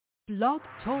Blog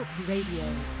Talk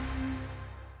Radio.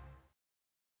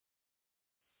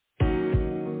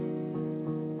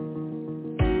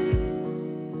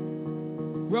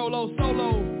 Rolo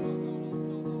solo.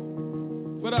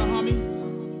 What up,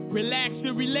 homie? Relax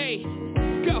and relay.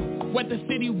 Go. What the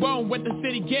city want, what the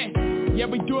city get. Yeah,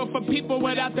 we do it for people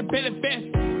without the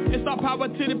benefits. It's all power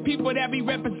to the people that we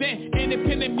represent.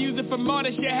 Independent music from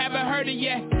artists you haven't heard it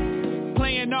yet.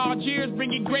 Playing all years,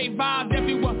 bringing great vibes.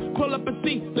 Everyone pull up a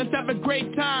seat, let's have a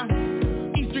great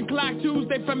time. Eastern Clock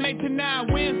Tuesday from 8 to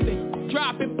 9. Wednesday,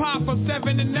 drop and pop from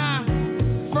 7 to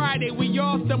 9. Friday, we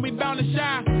awesome, we bound to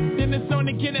shine. Then it's on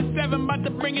again at 7, about to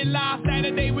bring it live.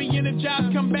 Saturday, we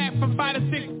energize, come back from 5 to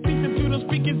 6. Listen to those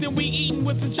speakers and we eating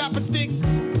with some chopper sticks.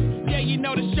 Yeah, you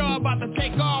know the show about to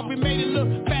take off. We made it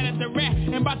look fat as a rat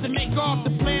and about to make off.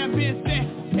 The plan being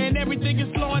set and everything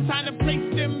is flowing. Time to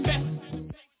place them best.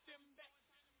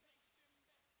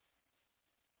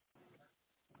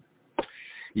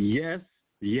 Yes,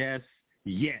 yes,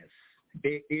 yes.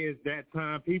 It is that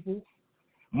time, people.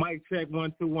 Mic check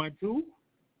 1 2 1 2.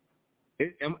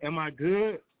 Am I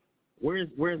good?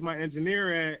 Where's my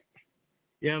engineer at?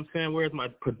 You know what I'm saying? Where's my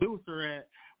producer at?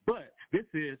 But this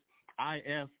is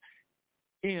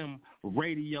iFM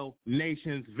Radio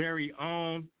Nation's very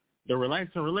own, the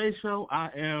Relax and Relay Show. I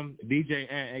am DJ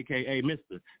and AKA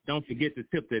Mr. Don't forget to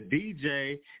tip the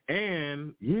DJ.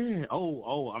 And yeah,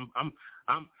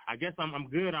 I guess I'm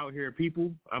good out here,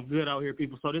 people. I'm good out here,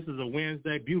 people. So this is a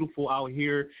Wednesday, beautiful out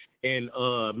here in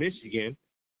Michigan.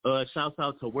 Shouts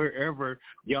out to wherever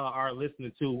y'all are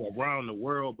listening to around the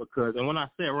world, because, and when I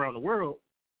say around the world,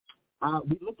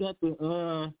 we look at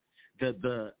the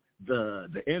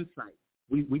insight.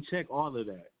 We check all of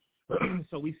that.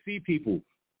 So we see people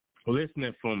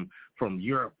listening from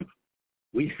Europe.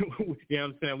 You know what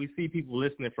I'm saying? We see people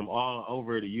listening from all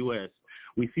over the U.S.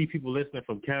 We see people listening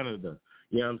from Canada.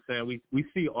 You know what I'm saying? We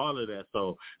see all of that.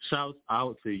 So shouts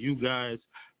out to you guys,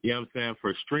 you know what I'm saying,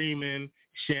 for streaming,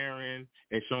 sharing,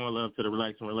 and showing love to the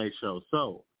Relax and Relate Show.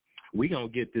 So we going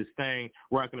to get this thing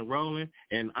rocking and rolling,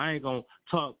 and I ain't going to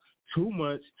talk too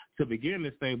much to begin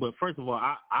this thing. But first of all,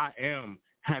 I am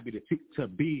happy to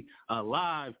be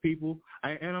alive, people,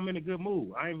 and I'm in a good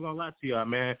mood. I ain't going to lie to y'all,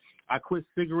 man. I quit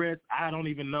cigarettes. I don't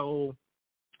even know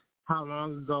how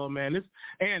long ago, man.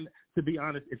 And to be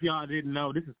honest, if y'all didn't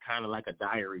know, this is kind of like a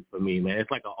diary for me, man. It's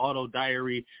like an auto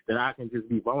diary that I can just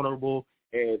be vulnerable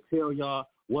and tell y'all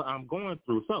what I'm going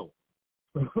through. So,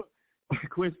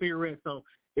 quit cigarettes. So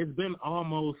it's been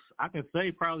almost, I can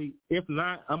say probably, if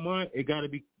not a month, it got to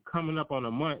be coming up on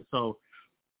a month. So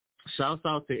shouts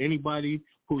out to anybody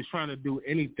who's trying to do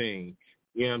anything,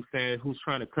 you know what I'm saying, who's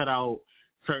trying to cut out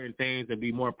certain things and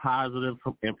be more positive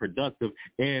and productive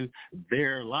in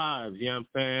their lives, you know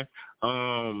what I'm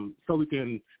saying? So we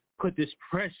can put this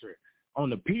pressure on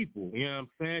the people, you know what I'm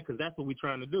saying? Because that's what we're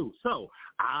trying to do. So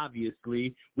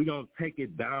obviously we're going to take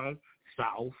it down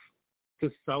south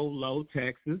to Solo,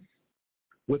 Texas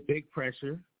with Big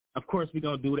Pressure. Of course we're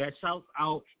going to do that. Shouts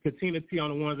out to Tina T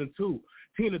on the ones and two.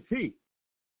 Tina T,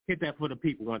 hit that for the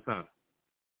people one time.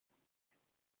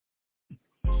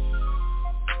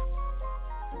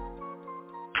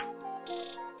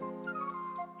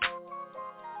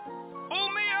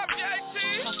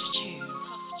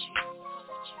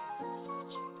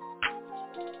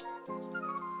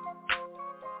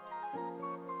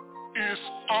 It's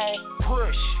all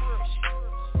push,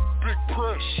 big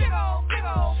push. Big ol',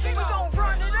 we gon'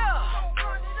 run it up.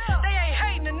 They ain't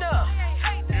hating enough.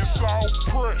 It's all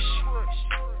push,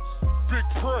 big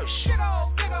push. Big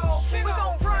ol', we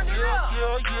gon' run it up.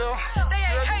 Yeah. They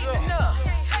ain't hating enough.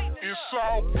 It's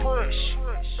all push,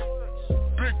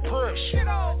 big push. Big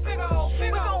ol', we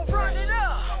gon' run it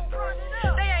up.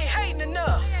 They ain't hating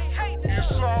enough.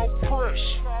 It's all push,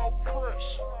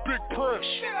 big push.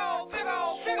 Big ol',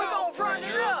 we gon' run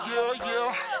it up.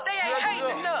 Yeah. They ain't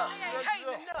hating enough.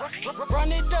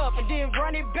 Run it up and then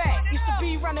run it back. Used to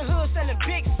be round the hood selling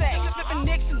big sacks, flipping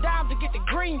nicks and dimes to get the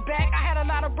greenback. I had a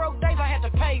lot of broke days I had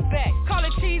to pay back. Call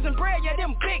it cheese and bread, yeah,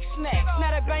 them big snacks.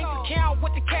 Now that bank account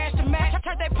with the cash to match,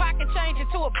 turn that pocket change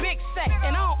into a big sack.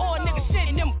 And I don't owe a nigga shit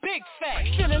in them big facts.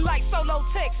 Feeling like Solo,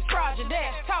 Texas, Roger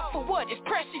that. Talk for what? It's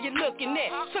pressure you're looking at.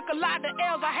 Took a lot of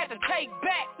L's I had to take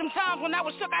back. Them times when I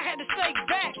was shook I had to shake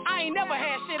back. I ain't never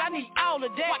had shit, I need all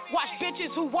of that. Watch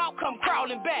bitches who walk come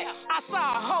crawling back. I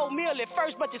saw a whole meal at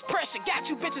first, but this pressure got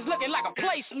you bitches looking like a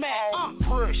placemat.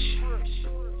 Push,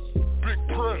 big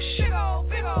push. Big ol',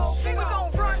 we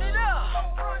gon' run it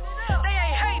up. They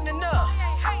ain't hating enough.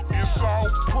 It's all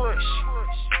push,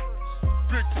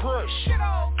 big push. Big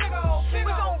ol', we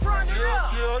gon' run it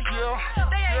up. Yeah.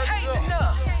 They ain't hating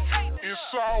enough.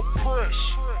 It's all push,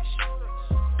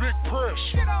 big push.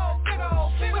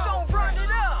 We gon' run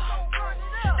it up.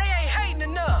 They ain't hating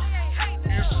enough.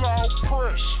 It's all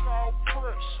push.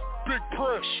 Big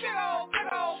push. We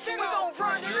gon'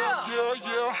 run it up.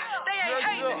 They ain't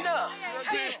hating enough.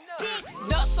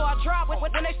 Nuts, so I drop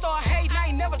when they start hating, I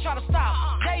ain't never try to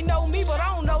stop. They know me, but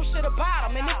I don't know shit about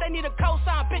them. And if they need a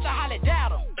cosign, bitch, I holla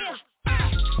down them.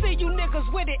 See you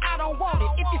niggas with it, I don't want it.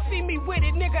 If you see me with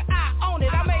it, nigga, I own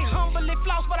it. I may humbly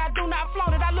floss, but I do not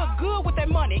flaunt it. I look good with that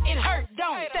money, it hurt,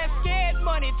 don't it? That scared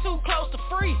money, too close to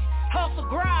free. Hustle,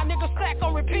 grind, nigga, stack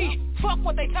on repeat. Fuck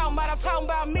what they talking about, I'm talking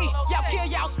about me. Y'all kill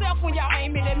y'allself when y'all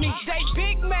aiming at me. They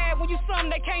big mad when you something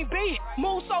they can't be.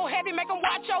 Move so heavy, make them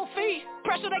watch your feet.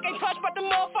 Pressure they can't touch, but the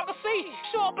motherfuckers see.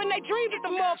 Show up in they dreams, get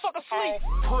the motherfuckers sleep.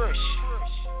 Push.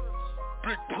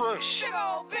 Big push. Big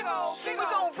ol', we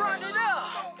gon' run it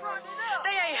up.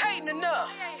 They ain't hating enough.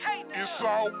 It's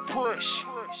all push.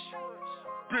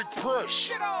 Big push.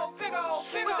 We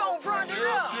gon' run it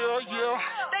up.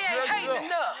 They ain't hating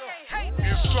enough.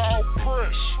 It's all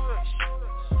push.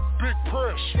 Big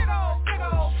push. We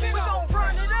gon'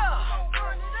 run it up.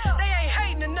 They ain't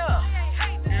hating enough.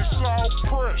 It's all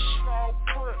push.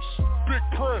 Big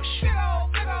push. We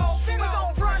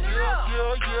gon' run it up.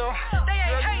 They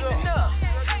ain't hating enough.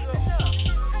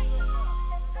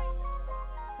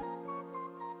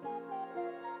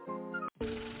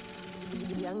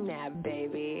 Young Nab,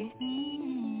 baby.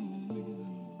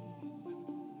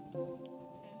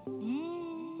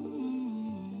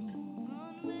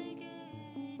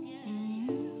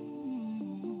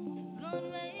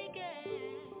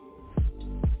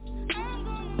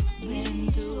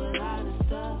 Been through a lot of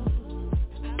stuff.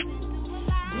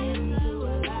 Been through a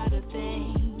lot of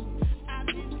things.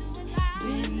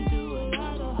 Been through a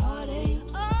lot of heartache.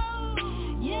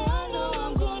 Yeah, I know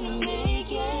I'm gonna make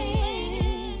it.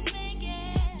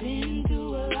 Been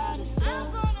through a lot of stuff.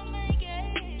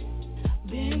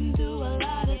 Been through a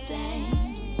lot of things.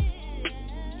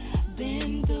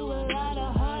 Been through a lot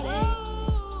of heartache.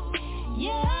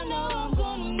 Yeah, I know I'm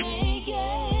gonna make it.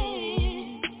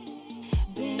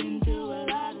 Been through a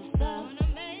lot of stuff.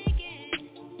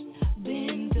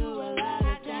 Been through a lot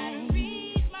of things.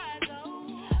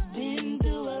 Been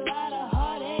through a lot of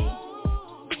heartache.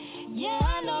 Yeah,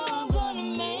 I know I'm gonna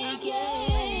make it.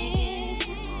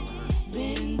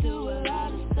 Been through a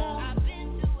lot of stuff.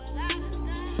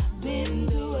 Been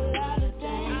through a lot of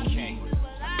things.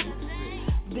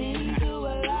 Been through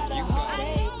a lot of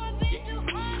heartache.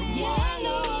 Yeah, I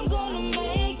know I'm gonna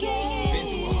make it. Been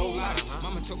through a whole lot.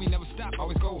 Mama told me never stop,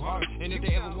 always go hard. And if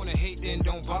they ever wanna hate, then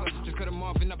don't bother. Just cut them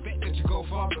off and I bet that you go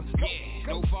farther. Yeah,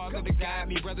 no father to guide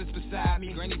me, brothers beside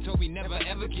me. Granny told me never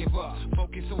ever give up.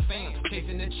 Focus on fame,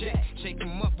 chasing the check. Shake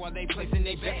them up while they placing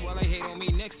their bets. While they hate on me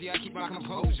next year, I keep my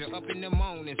composure. Up in the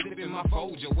morning, sipping my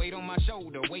Folger. Weight on my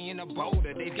shoulder, weighing a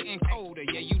boulder. They getting colder,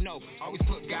 yeah you know. Always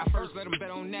put God first, let them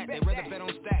bet on that. They rather bet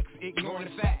on stacks, ignoring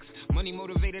the facts. Money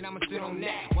motivated, I'ma sit on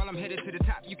that. While I'm headed to the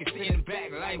top, you can see in the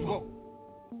back like whoa.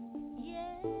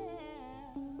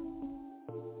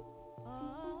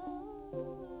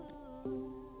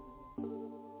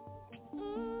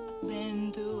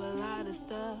 Been through a lot of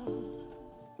stuff.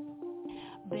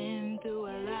 Been through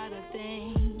a lot of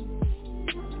things.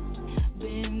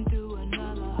 Been through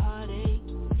another heartache.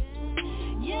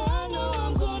 Yeah, I know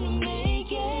I'm gonna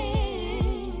make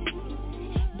it.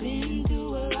 Been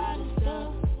through a lot of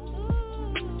stuff.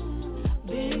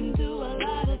 Been through a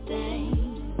lot of things.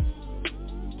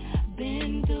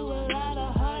 Been through a lot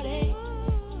of heartache.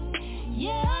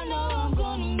 Yeah, I know I'm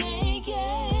gonna make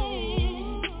it.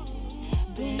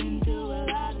 Been through a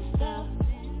lot of stuff.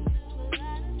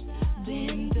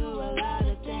 Been through a lot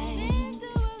of things.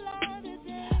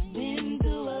 Been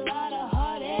through a lot of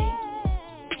heartache.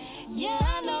 Yeah,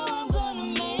 I know I'm gonna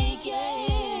make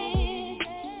it.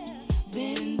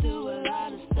 Been through a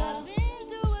lot of stuff.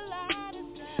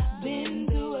 Been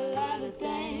through a lot of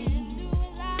things.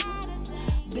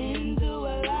 Been through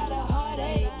a lot of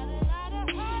heartache.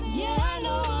 Yeah, I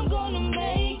know I'm gonna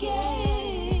make it.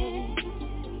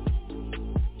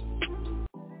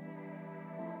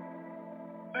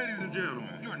 Ladies and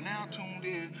gentlemen, you're now tuned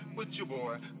in with your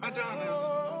boy,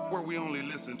 Adonis, where we only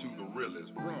listen to the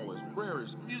realest, rawest,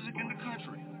 rarest music in the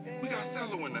country. We got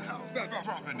Cello in the house,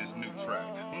 dropping this new track,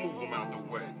 Move Them Out the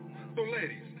Way. So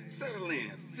ladies, settle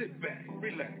in, sit back,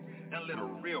 relax, and let a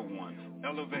real one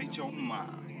elevate your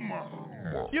mind.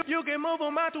 You can move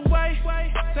them out the way,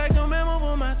 take them and move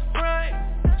them out the frame.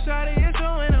 Shawty, it's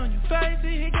showing on your face,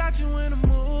 he got you in the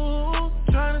mood,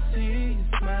 trying to see you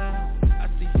smile. I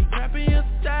see you crapping your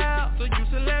style, so you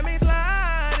should let me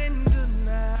slide in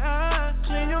tonight.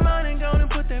 Clean your mind and go and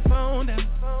put that phone down,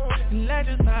 and let's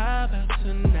just vibe out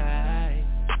tonight.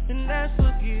 and let's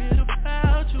forget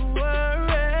about your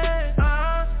worries.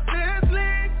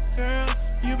 Honestly, girl,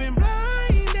 you've been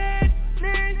blinded,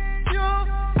 need your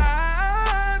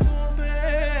eyes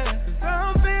open, 'cause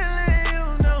I'm feeling you,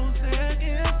 no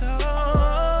second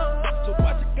thought. So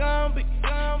what's it gonna be?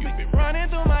 You've been running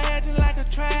through my head just like a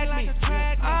track meet.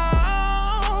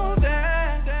 All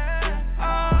that.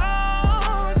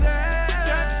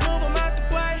 Just move 'em out the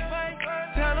way.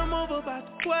 Tell 'em move about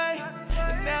the way.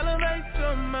 And elevate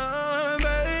your mind,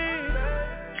 babe.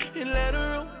 And let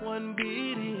her one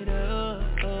beat it up.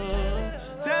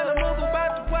 Tell 'em move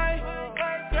about the way.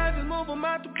 Girl, just move 'em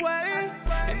out the way.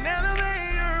 And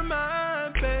elevate your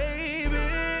mind, baby.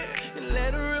 And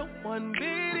let her one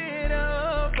beat it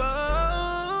up.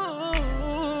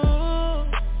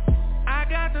 I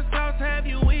got the sauce, have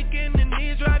you weak in the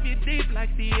knees, drive you deep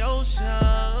like the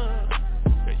ocean.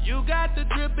 Girl, you got the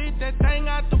drip, beat that thing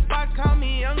out the box, call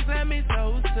me young Sammy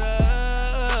Sosa.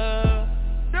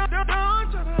 Don't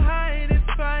try to hide it,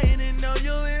 fine, and know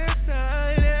you're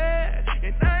excited.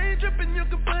 And I ain't tripping, you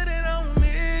can put it on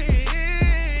me.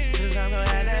 'Cause I'm gonna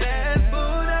have that ass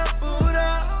boot up.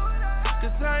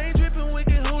 'Cause I ain't tripping, we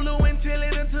can Hulu and chill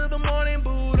it until the morning,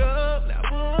 boot up. Now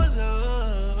boot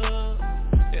up.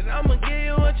 And I'ma give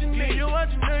you what you need.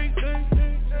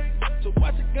 So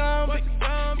what's it gonna be? You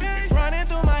been running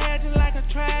through my head just like a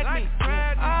track meet.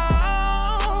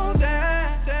 All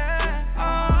that.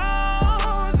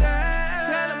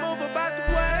 Tell 'em move about the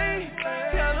way.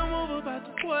 Tell 'em move about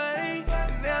the way.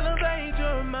 And elevate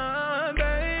your mind,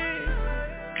 babe.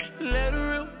 Let a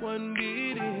real one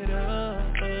beat it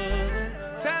up.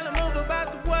 Tell 'em move about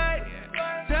the way.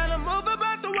 Tell 'em move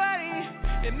about the way.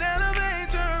 And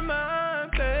elevate your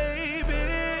mind, baby.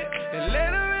 And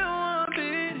let a real one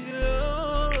beat it up.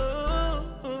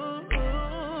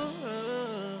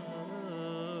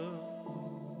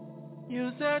 You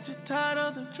said you're tired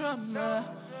of the drama.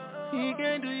 He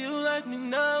can't do you like me,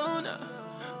 no.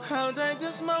 I'll take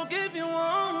the smoke if you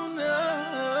wanna.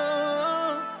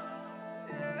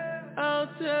 I'll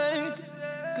take it,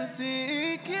 'cause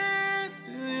he can't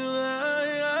do you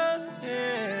like me.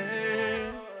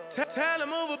 Tell him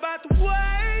move about the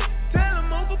way. Tell him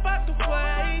move about the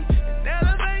way. And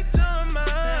elevate your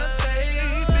mind,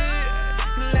 baby.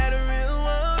 Let a real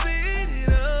one beat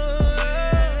it up.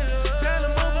 Tell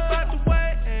him move about the way.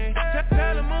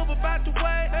 Tell him move about the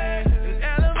way. And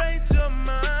elevate your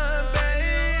mind,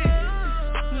 baby.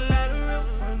 Let a real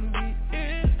one beat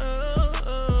it up.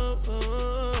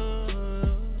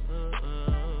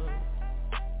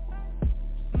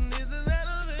 This is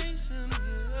elevation,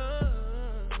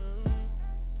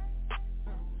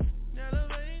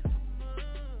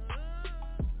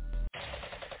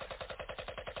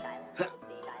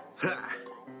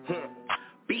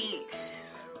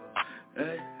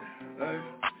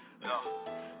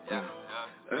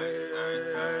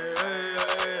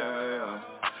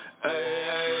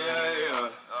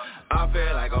 I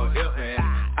feel like I'm ill,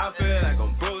 I feel like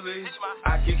I'm bruising.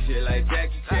 I kick shit like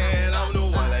Jackie Chan, I'm the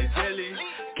one like Jelly.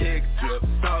 Kick, drip,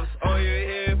 sauce on your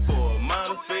head for a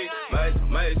minor fee.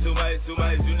 Too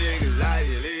much, you niggas out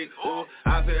your league. Ooh,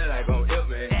 I feel like I'm ill,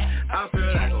 I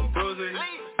feel like I'm bruising.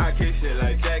 I kick shit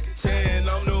like Jackie Chan,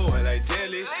 I'm the one like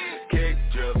Jelly. Kick,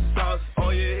 drip, sauce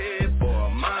on your head for a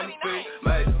minor fee.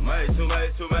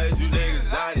 Too much, you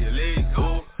niggas out your league.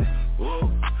 Ooh,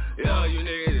 yo, you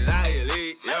niggas out your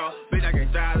league. Yo, bitch, I can't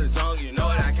style the jungle, you know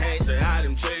what I can't stay out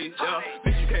them trees. Yo,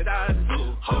 bitch, you can't style the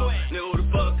zoo. Nigga, who the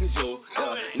fuck is you?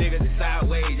 Niggas is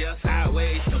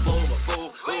sideways, the boom, a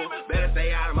fool. Better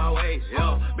stay out of my way.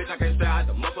 Yo, bitch, I can't stay out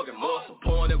the motherfucking muscle.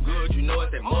 Pouring them good, you know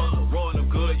it's that muscle. Rolling them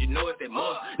good, you know it's that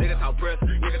muscle. Niggas talk press,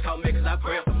 niggas talk mix, I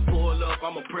press. Pull up,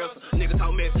 I'm a presser. Niggas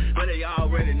talk mix, but they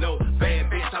already know. Bad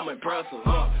bitch, I'm impressive.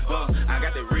 I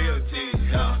got that real T.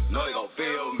 Know they gon'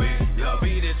 feel me. Yo,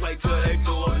 be this way till they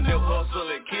do it, and they'll hustle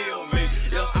and kill me.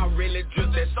 Yo, I really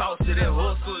drip that sauce to that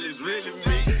hustle is really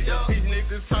me. Yo, these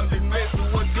niggas something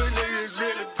messing with good niggas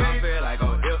really be. I feel like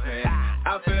I'm ill,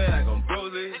 I feel like I'm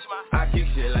bruising. I kick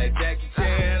shit like Jackie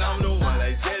Chan, I'm the one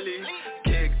like Jelly.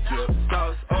 Kick, drip,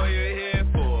 sauce on your head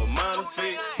for a minor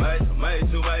fee.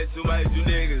 Too much, you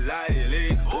niggas out your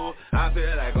league. Ooh, I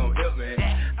feel like I'm ill,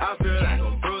 I feel like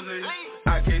I'm bruising.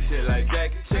 I kick shit like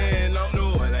Jackie Chan, I'm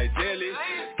the one like Jelly.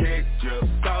 Kick, drip,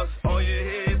 sauce on your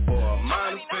head for a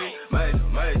minor fee.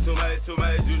 Too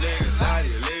much, you niggas out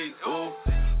your league. Ooh.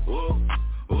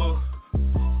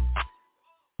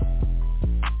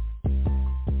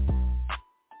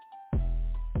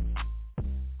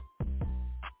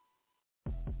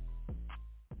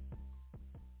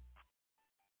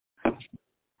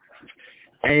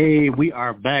 Hey, we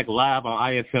are back live on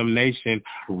iFM Nation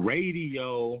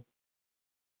Radio.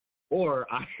 or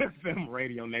iFM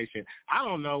Radio Nation. I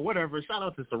don't know, whatever. Shout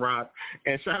out to Ciroc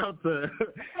and shout out to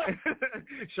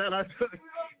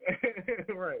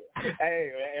right.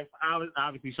 Hey, and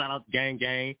obviously shout out to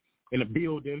Gang in the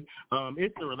building.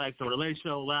 It's the Relax and Relay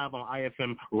Show live on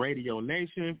iFM Radio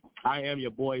Nation. I am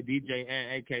your boy DJ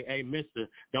and aka Mr.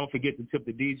 Don't forget to tip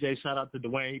the DJ. Shout out to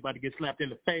Dwayne. He about to get slapped in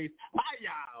the face. Hi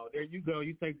y'all. There you go.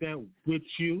 You take that with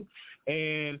you.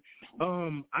 And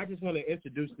I just want to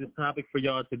introduce this topic for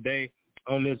y'all today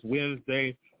on this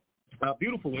Wednesday,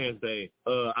 beautiful Wednesday,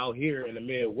 out here in the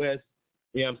Midwest.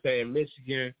 You know what I'm saying?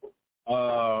 Michigan. You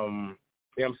know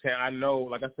what I'm saying? I know,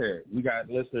 like I said, we got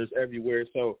listeners everywhere.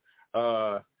 So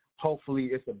hopefully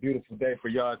it's a beautiful day for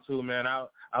y'all too, man.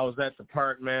 I was at the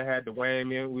park, man, had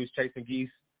Dwayne in. We was chasing geese.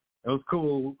 It was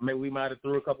cool. Maybe we might have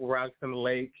threw a couple rocks in the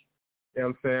lake. You know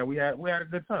what I'm saying? We had a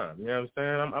good time. You know what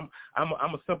I'm saying?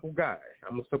 I'm a simple guy.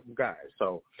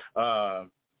 So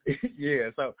yeah,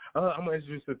 so I'm gonna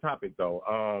introduce the topic though.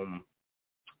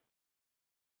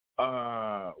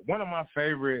 One of my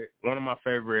favorite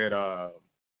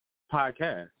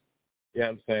podcasts, you know what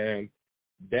I'm saying?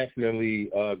 Definitely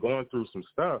going through some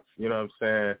stuff, you know what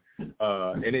I'm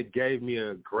saying? And it gave me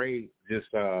a great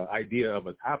idea of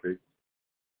a topic.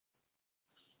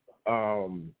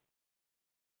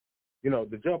 You know,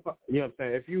 the Joe, you know what I'm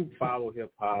saying? If you follow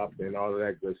hip hop and all of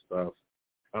that good stuff,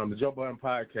 the Joe Budden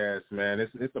podcast, man,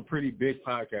 it's a pretty big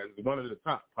podcast. It's one of the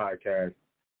top podcasts,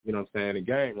 you know what I'm saying, in the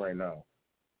game right now.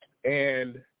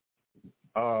 And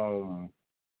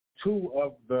two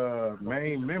of the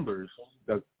main members,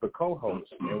 the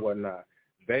co-hosts and whatnot,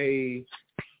 they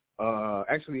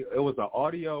actually, it was an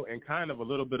audio and kind of a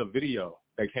little bit of video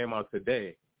that came out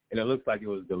today, and it looks like it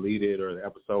was deleted or the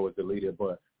episode was deleted,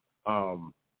 but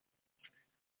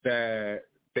that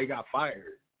they got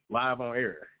fired live on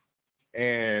air.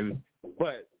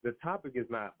 But the topic is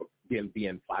not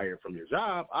being fired from your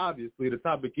job. Obviously, the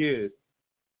topic is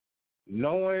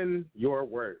knowing your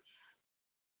worth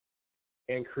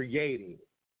and creating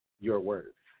your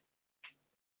worth.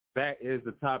 That is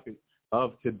the topic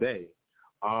of today.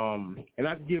 And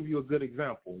I can give you a good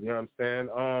example. You know what I'm saying?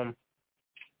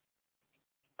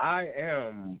 I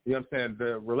am, you know what I'm saying,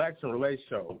 the Relax and Relay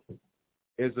Show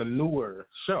is a newer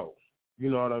show. You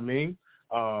know what I mean?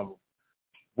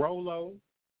 Rolo,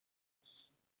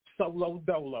 Solo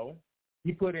Dolo,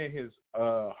 he put in his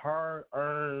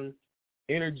hard-earned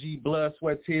energy, blood,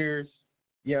 sweat, tears.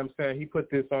 You know what I'm saying? He put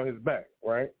this on his back,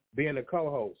 right? Being a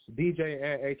co-host, DJ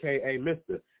and AKA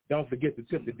Mr. Don't forget to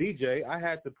tip the DJ. I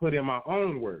had to put in my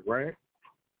own work, right?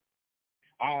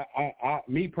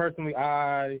 Me personally,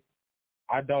 I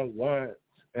don't want,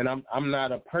 and I'm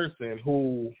not a person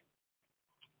who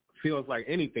feels like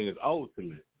anything is owed to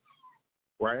me,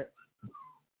 right?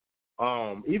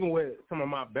 Even with some of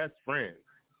my best friends,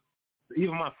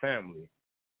 even my family,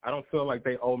 I don't feel like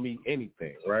they owe me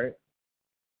anything, right?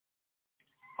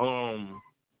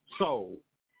 So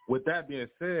with that being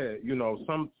said, you know,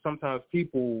 sometimes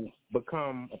people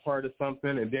become a part of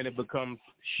something and then it becomes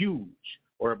huge,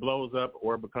 or it blows up,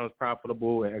 or it becomes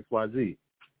profitable and XYZ,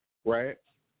 right?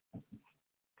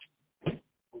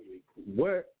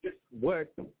 What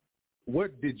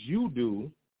did you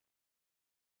do?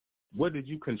 What did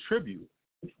you contribute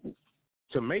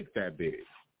to make that big?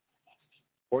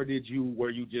 Or were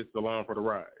you just along for the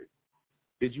ride?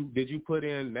 Did you put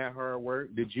in that hard work?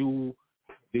 Did you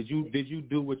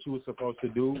do what you were supposed to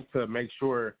do to make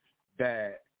sure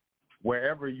that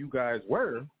wherever you guys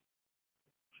were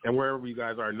and wherever you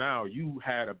guys are now, you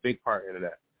had a big part in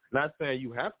that? Not saying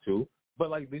you have to, but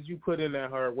like, did you put in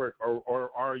that hard work, or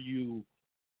are you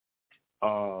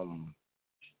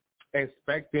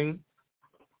expecting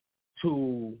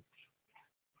to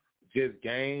just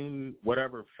gain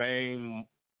whatever fame,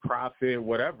 profit,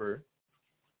 whatever,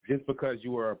 just because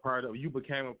you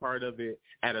became a part of it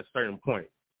at a certain point,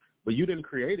 but you didn't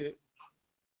create it?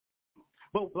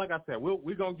 But like I said,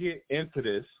 we're going to get into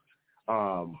this.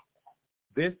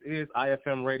 This is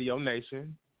iFM Radio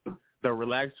Nation, the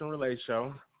Relax and Relay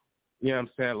Show. You know what I'm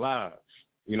saying? Live.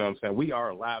 You know what I'm saying? We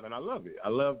are live, and I love it. I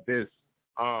love this.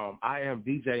 I am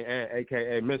DJ and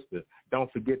AKA Mr.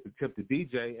 Don't forget to tip the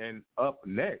DJ. And up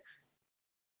next,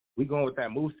 we going with that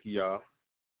Mooski, y'all.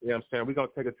 You know what I'm saying? We're going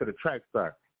to take it to the track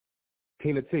star.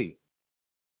 Tina T.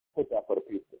 Put that for the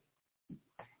people.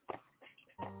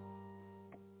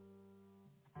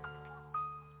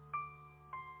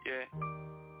 Yeah.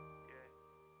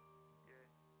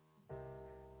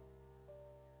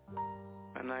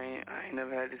 And I ain't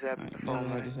never had this happen before,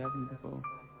 man.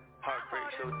 Heartbreak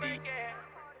so deep.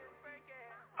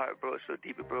 Heart broke so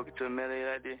deep it broke into a melody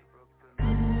like this.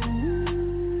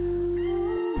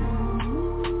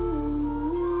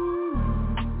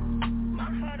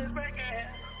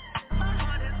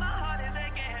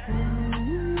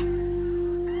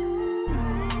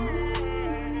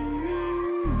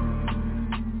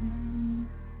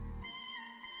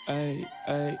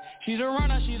 She's a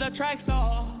runner, she's a track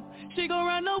star. She gon'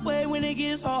 run away when it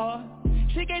gets hard.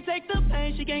 She can't take the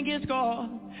pain, she can't get scarred.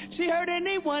 She hurt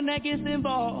anyone that gets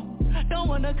involved. Don't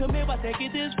wanna commit, why take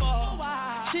it this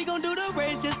far? She gon' do the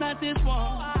race, just not this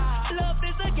one. Love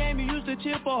is a game you used to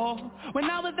cheer for. When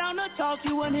I was down to talk,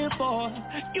 you weren't here for.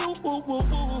 You, woo, woo,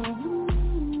 woo.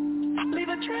 Leave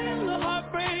a trail of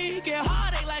heartbreak and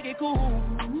heartache like it cool.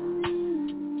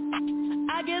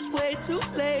 I guess way too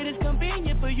late, it's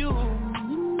convenient for you.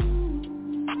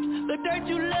 The dirt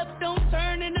you left don't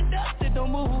turn into dust, it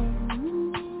don't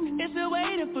move. It's still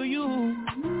waiting for you.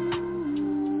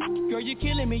 Girl, you're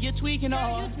killing me, you're tweaking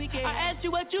all. I asked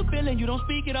you what you feeling, you don't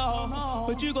speak at all.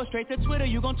 But you go straight to Twitter,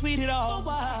 you gon' tweet it all.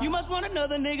 You must want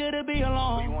another nigga to be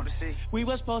along. What you want to see? We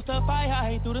was supposed to fight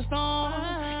high through the storm.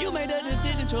 You made a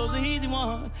decision, chose the easy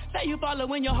one. Say you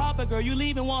following your heart, but girl, you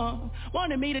leaving one.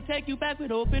 Wanted me to take you back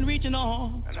with open reaching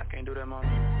on. And I can't do that, mom.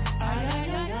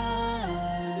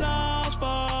 Lost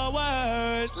for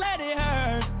words, let it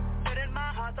hurt. Setting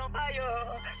my heart on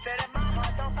fire. Setting my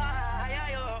heart on fire.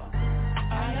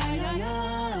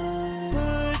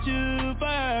 Put you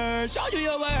first, show you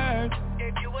your worth.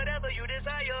 Give you whatever you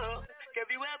desire. Give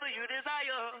you whatever you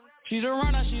desire. She's a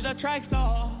runner, she's a track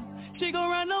star. She gon'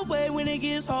 run away when it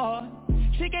gets hard.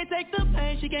 She can't take the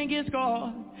pain, she can't get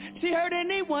scarred. She hurt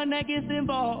anyone that gets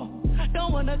involved.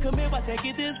 Don't wanna commit, why take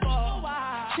it this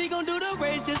far? She gon' do the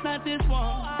race, just not this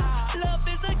one. Love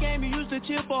is a game you used to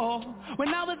cheer for.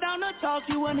 When I was down to talk,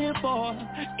 you weren't here for.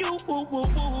 You, woo, woo,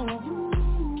 woo.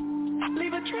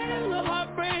 Leave a trail of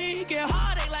heartbreak and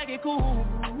heartache like it cool.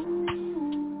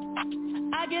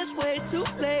 I guess way too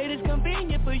late, it's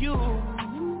convenient for you.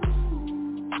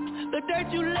 The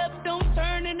dirt you left don't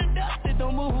turn into dust, it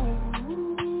don't move.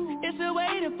 It's still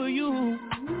waiting for you.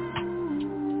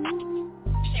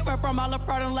 She run from all her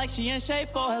problems like she in shape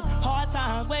for it. Hard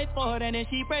times, wait for it, and then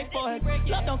she break for it.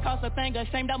 Love don't cost a thing,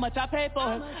 ashamed how much I paid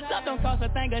for it. Love don't cost a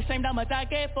thing, ashamed how much I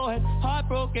gave for it.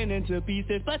 Heartbroken into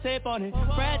pieces, but safe on it.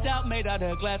 Fragile, made out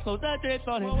of glass, so the drips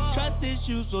on it. Trust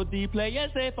issues so deep, play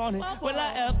it safe on it. Will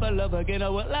I ever love again,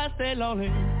 or will I stay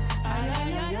lonely?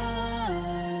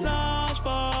 Lost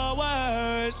for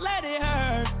words, let it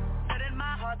hurt. Setting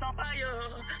my heart on fire.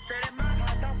 Setting my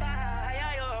heart on fire.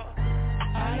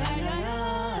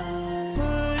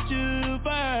 Put you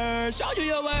first, show you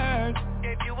your worth.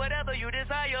 Give you whatever you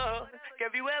desire.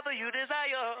 Give you whatever you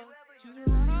desire. She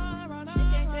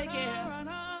can't take it.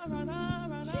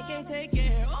 She can't take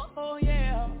it. Oh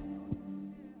yeah.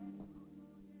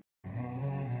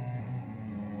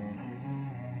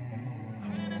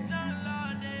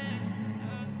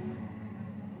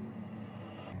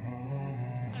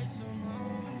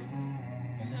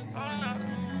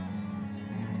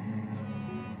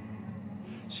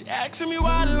 She asking me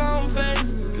why the long face,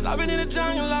 cause I've been in the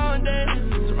jungle all day,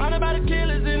 surrounded by the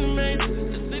killers in the maze.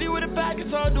 The city with the pack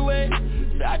is hard to wait.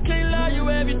 Say I can't love you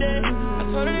every day. I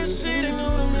told her this shit ain't new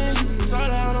to me. Told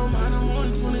her I don't mind, I'm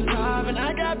only 25 and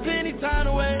I got plenty time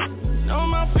to wait. Know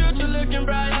my future looking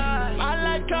bright, my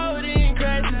life codeine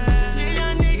crazy. See a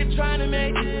young nigga trying to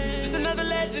make it, just another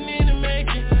legend in the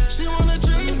making. She wanna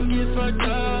dream and get fucked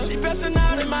up, she pressing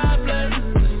out in my place.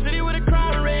 The city with a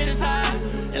crime rate is high,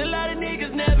 and a lot of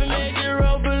niggas never make it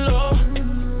roll below.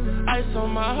 Ice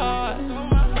on my heart,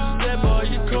 that boy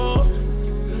you cold,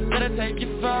 gotta take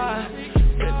you far.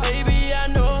 Said baby I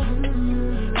know,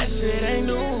 that shit ain't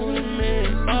new to me,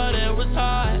 but it was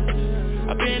hard.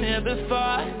 I've been here before,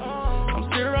 I'm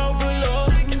still roll below.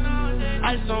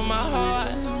 Ice on my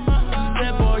heart,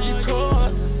 that boy you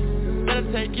cold, gotta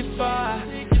take you far.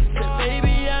 Said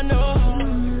baby I know,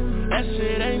 that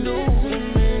shit ain't new to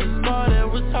me, but it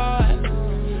was hard.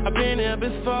 I've been here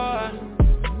before.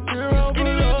 You're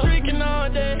skinny nigga drinking all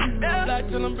day. Black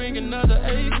till I'm bringing another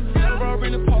 8. Gotta roll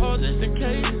in the pause just in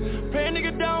case. Pray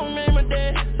nigga don't make my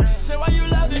day. Say why you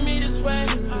loving me this way?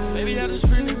 Baby I just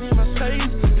really need my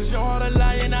space, cause your heart a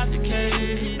lying out the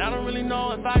cage. I don't really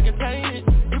know if I can paint it.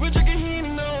 We been drinking Henny,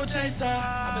 no chaser.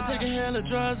 I've been taking hella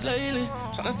drugs lately,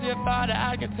 tryna see if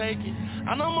I can take it.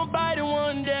 I know I'ma bite it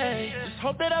one day, just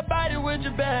hope that I bite it with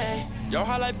your babe. Your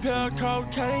heart like pure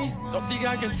cocaine, don't think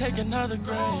I can take another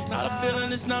grade. Not a feeling,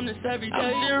 this numbness every day.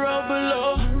 I'm 0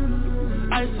 below,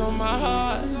 ice on my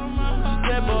heart.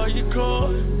 Said boy you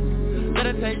cold,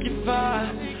 gotta take you far.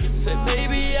 Said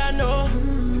baby I know,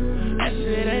 that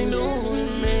shit ain't new to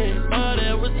me, but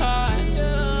it was hard.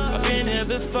 I've been here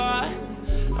before,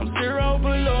 I'm 0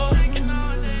 below,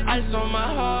 ice on my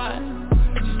heart.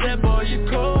 She said boy you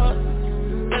cold,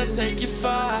 gotta take you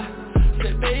far.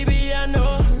 Said baby I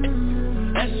know,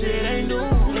 that shit ain't new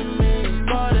to me,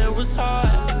 but it was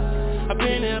hard. I've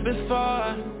been here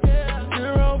before,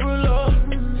 0 below.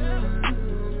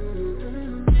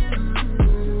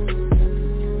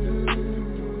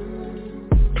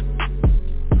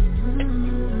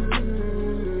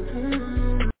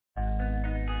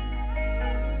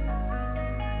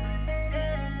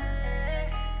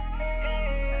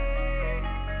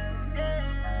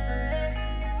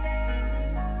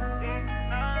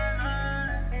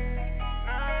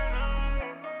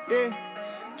 yeah.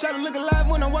 Try to look alive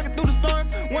when I'm walking through the storm.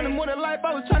 Wanted more than life,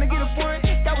 I was trying to get a foreign.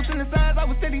 God was in the signs, I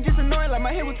was steady just annoying. Like my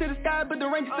head was to the sky, but the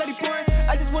rain just steady pouring.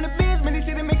 I just wanna biz, man, this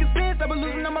shit ain't making sense. I've been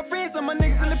losing all my friends, all my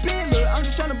niggas in the pen. Look, I'm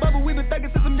just trying to bubble, we been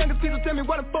thugging since some youngest people. Tell me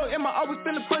why the fuck am I always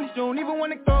feeling punished? You don't even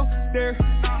wanna go there.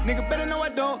 Nigga better know I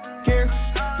don't care.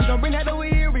 We gon' bring that over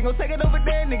here, we gon' take it over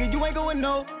there. Nigga, you ain't going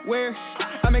nowhere.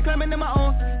 I've been climbing in my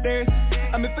own stairs.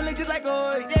 I've been feeling just like,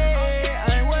 oh yeah.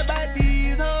 I ain't worried about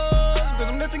these hoes, cause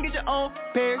I'm nothing, get your own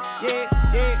pair,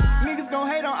 yeah. Niggas gon'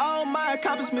 hate on all my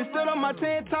accomplishments. Stood on my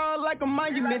 10 tall like a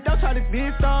monument. Don't try to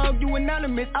diss dog, you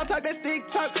anonymous. I'll talk that stick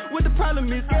talk, what the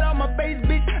problem is. Get out my face,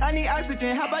 bitch, I need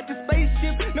oxygen. How about your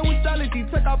spaceship? No astrology,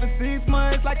 took off in 6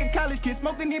 months like a college kid.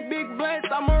 Smoking these big blunts,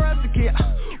 I'm a rusty kid.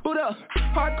 Boot up,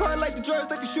 hardcore like the drugs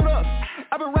that can shoot up.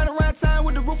 I've been riding around town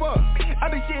with the roof up.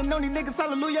 I've been shitting on these niggas,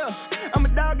 hallelujah. I'm a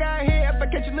dog out here, if I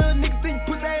catch you little niggas, then you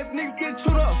pussy ass niggas get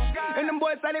chewed up. And them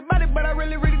boys say they bout it, but I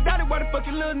really doubt it. Why the fuck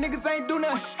you little niggas ain't do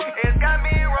nothing? It's got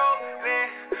me rolling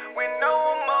with no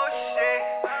emotion.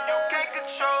 You can't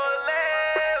control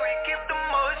it, we keep the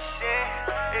motion.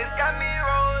 It's got me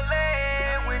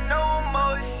rolling with no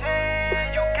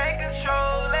emotion. You can't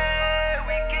control it,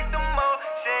 we keep the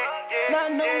motion. Yeah. Now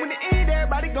I know when it end,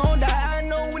 everybody gon' die. I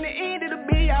know when it end, it'll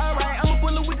be alright. I'ma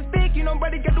pull it with the stick, you know,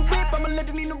 brother got the whip. I'ma let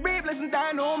them in the rib, let them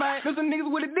die, no mind. Know some niggas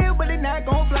with a deal, but they not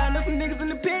gon' fly. Know some niggas in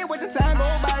the pen, watch the time go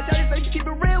by. Try to say you keep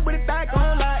it real, but it's not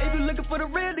gon' lie. If you looking for the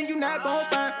real, then you not gon'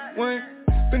 find one.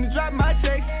 Finna drop my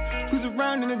checks, cruise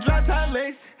around in the drop top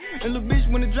lace. And little bitch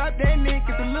wanna drop that neck,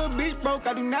 if the little bitch broke,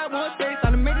 I do not want space.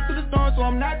 I done made it through the storm, so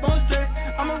I'm not gon' stress.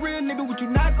 I'm a real nigga, what you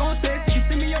not gon' test. If you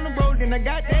see me on the road, then I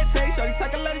got that taste. Shorty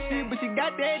talk a lot of shit, but she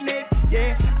got that neck.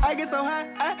 Yeah, I get so high,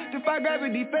 I defy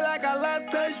gravity. Feel like I lost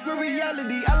touch for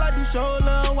reality. I like to show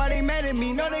love, why they mad at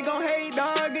me? Know they gon' hate,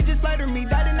 dog, it just flatter me.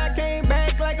 Died and I came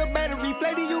back like a battery.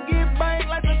 Play till you get burned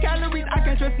like some calories. I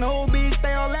can't trust no bitch,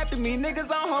 they all after me.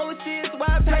 Niggas on whole shit, so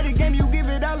I play the game, you give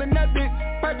it all or nothing.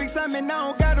 Perfect timing, I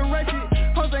don't gotta rush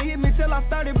it. Hoes ain't hit me till I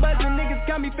started buzzing. Niggas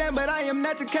call me fan, but I am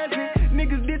not your cousin.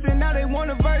 Niggas dissing, now they want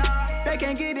a verse. They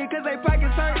can't get it cause they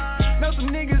pockets hurt. Know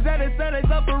some niggas that say they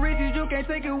up for riches. You can't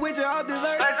take it with you off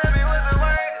dessert. Like, tell me what's it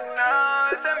worth? No,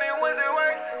 tell me what's it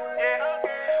worth?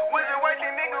 Yeah. What's it worth,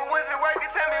 you nigga? What's it worth? You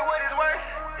tell me what it's worth?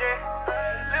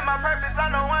 Yeah. Live my purpose,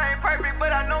 I know I ain't perfect, but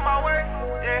I know my worth.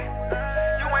 Yeah.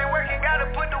 You ain't working, gotta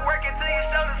put the work until your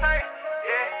shoulders hurt.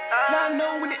 Yeah. Now I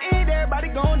know when it end,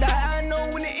 everybody gon' die. I know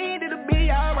when it end, it'll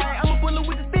be alright. I'ma pull it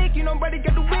with the stick, you know, brother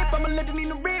got the whip. I'ma let them in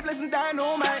the rib, let them die,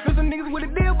 no mind. Know some niggas with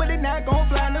a deal, but they not gon'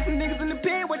 fly. Know some niggas in the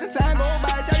pen, watch the time go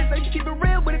by. Try to say you keep it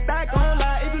real, but it's not gon'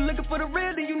 lie. If you looking for the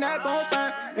real, then you not gon'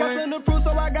 find. Nothing to prove,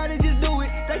 so I gotta just do it.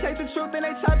 They take the truth and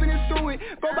they chopping and screw it.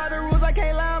 Go by the rules, I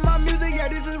can't lie on my music. Yeah,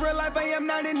 this is real life, I am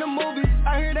not in the movies.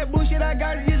 I hear that bullshit, I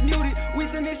gotta just mute it. We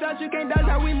sending shots, you can't dodge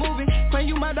how we moving. Claim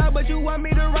you my dog, but you want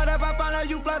me to ride up. I find out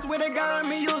you plots where they got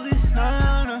me use it.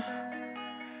 Nah, nah.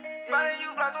 Find out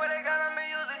you plots where they got me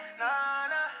use it. Nah,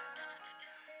 nah.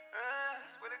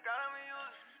 Where they got me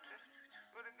use it.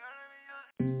 Where they got me use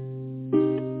it.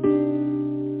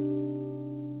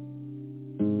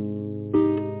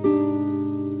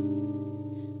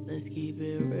 Let's keep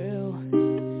it real.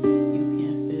 You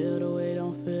can't feel the way,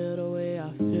 don't feel the way I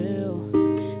feel,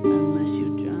 unless you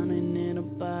drowning in a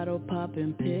bottle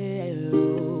popping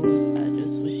pills. I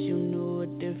just wish you knew a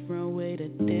different way to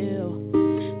deal,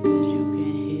 cause you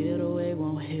can't heal the way,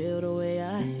 won't heal the way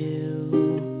I heal.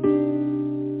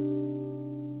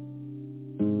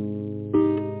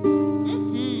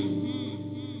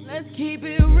 Let's keep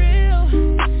it real.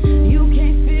 You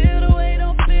can't feel the way,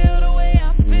 don't feel the way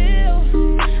I feel,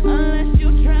 unless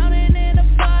you're drowning in a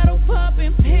bottle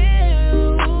popping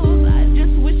pills. I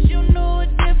just wish you knew a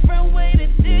different way to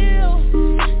deal,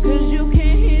 cause you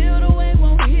can't heal the way,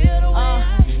 won't heal the way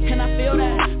I heal. Can I feel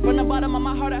that? From the bottom of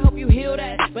my heart, I hope you heal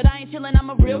that. But I ain't chillin', I'm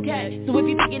a real cat. So if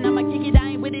you thinking I'ma kick it, I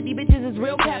ain't with it, these bitches is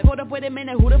real cat. Hold up, wait a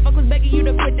minute, who the fuck was begging you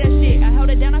to quit that shit? I held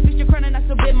it down, I fixed your crown and I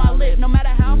still bit my lip. No matter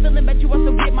how I'm feeling, bet you I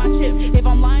still get my chip. If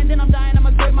I'm lying, then I'm dying,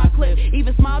 I'ma grip my clip.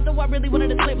 Even smile, though I really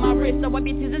wanted to slip my wrist. So I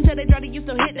beat tears until they dry to you,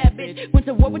 still hit that bitch. Went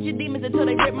to war with your demons until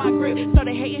they ripped my grip.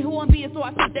 Started hating who I'm being, so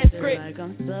I flipped that script. Feel like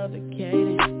I'm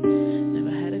suffocating.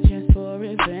 Never had a chance for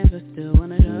revenge, but still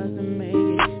wanna trust and make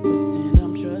it. Pretend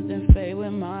I'm trusting fate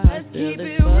with my heart. Still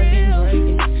this fucking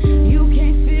breaking. You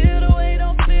can't feel the way,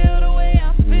 don't feel the way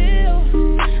I feel,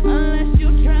 unless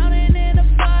you're drowning in a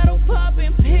bottle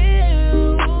popping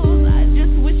pills. I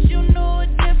just wish you knew a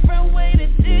different way to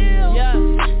deal, yeah,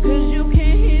 cause you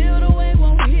can't heal the way,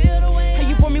 won't heal the way. How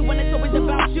you for me when it's always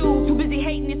about you? Too busy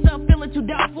hating yourself, feeling too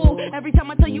doubtful. Every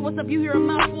time I tell you you what's up, you hear a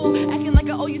mouthful. Acting like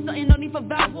I owe you something, no need for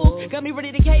vowels. Got me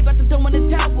ready to cave, about to throw in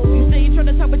the towel. You say you try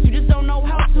to talk, but you just don't know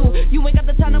how to. You ain't got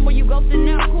the time, no more, you ghosting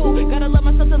now, cool. Gotta love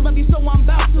myself to love you, so I'm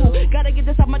about to. Gotta get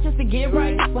this off my chest to get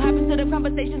right. What happens to the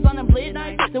conversations on them late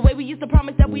nights? The way we used to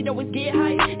promise that we'd always get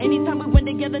high. Anytime we went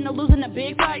together, no losing a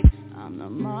big fight. I'm the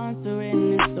monster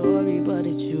in this story, but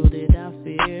it's you that I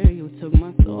fear. You took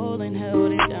my soul and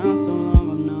held it down so long,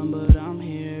 I'm numb, but I'm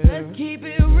here. Let's keep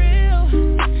it real.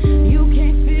 You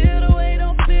can't feel the way,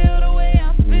 don't feel the way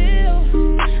I feel,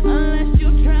 unless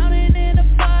you're drowning in a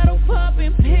bottle,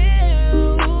 popping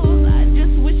pills. I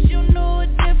just wish you knew a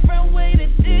different way to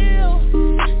deal,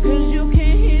 'cause you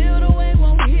can't heal the way,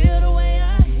 won't heal the way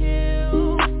I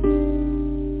heal.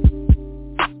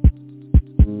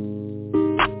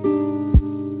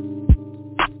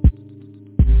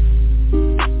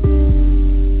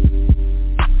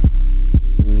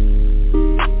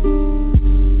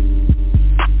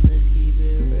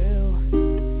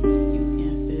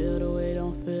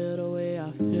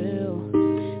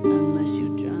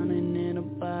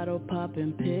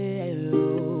 Popping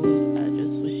pills. I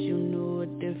just wish you knew a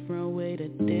different way to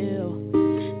deal,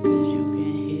 'cause you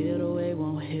can't heal the way,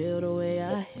 won't heal the way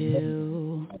I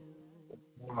heal.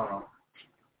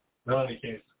 No, they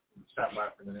can't stop by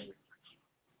for the minute.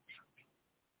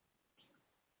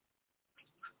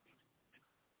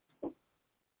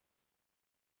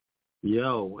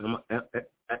 Yo,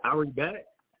 are we back?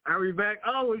 Are we back?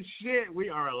 Oh, shit. We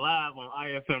are live on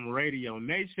iFM Radio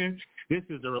Nation. This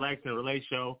is the Relax and Relate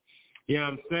Show. You know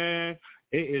what I'm saying?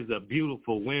 It is a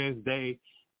beautiful Wednesday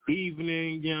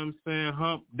evening, you know what I'm saying?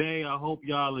 Hump day. I hope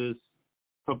y'all is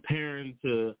preparing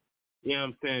to, you know what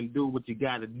I'm saying, do what you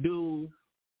got to do.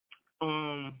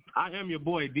 I am your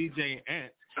boy, DJ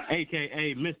Ant,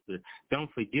 a.k.a. Mr.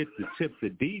 Don't forget to tip the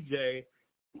DJ.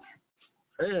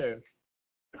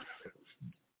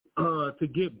 To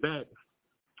get back.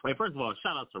 Hey, first of all,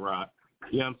 shout out to Rod.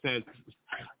 You know what I'm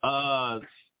saying?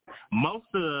 Most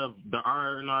of the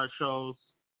R&R shows,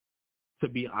 to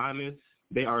be honest,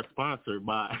 they are sponsored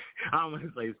by, I don't want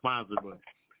to say sponsored, but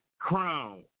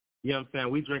Crown. You know what I'm saying?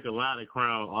 We drink a lot of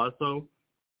Crown also.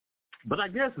 But I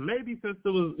guess maybe since it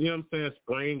was, you know what I'm saying,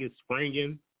 spring is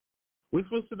springing, we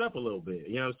switched it up a little bit.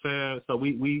 You know what I'm saying? So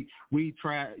we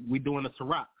doing the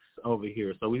Cirocs over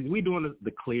here. So we doing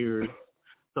the clears.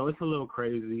 So it's a little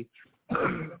crazy.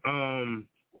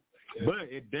 But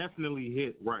it definitely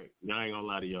hit right. I ain't gonna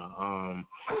lie to y'all.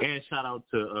 And shout out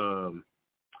to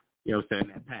you know what I'm saying,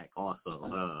 that pack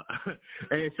also.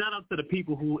 And shout out to the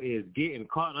people who is getting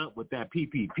caught up with that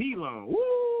PPP loan.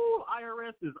 Woo!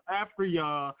 IRS is after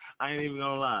y'all. I ain't even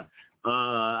gonna lie.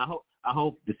 I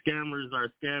hope the scammers are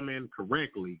scamming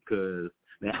correctly, because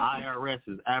the IRS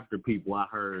is after people. I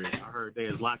heard they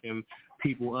is locking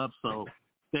people up. So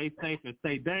stay safe and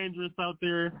stay dangerous out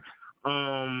there.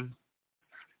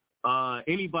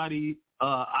 Anybody,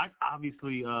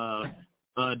 obviously,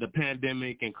 the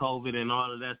pandemic and COVID and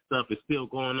all of that stuff is still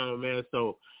going on, man.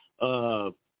 So,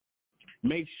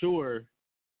 make sure,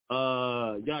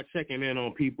 y'all checking in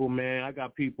on people, man. I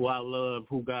got people I love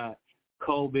who got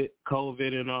COVID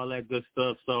and all that good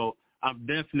stuff. So I'm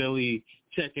definitely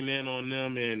checking in on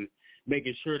them and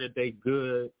making sure that they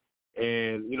good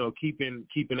and, you know, keeping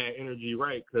that energy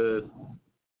right. 'Cause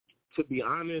to be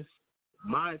honest,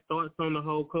 my thoughts on the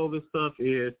whole COVID stuff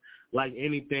is, like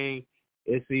anything,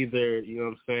 it's either, you know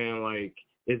what I'm saying, like,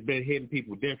 it's been hitting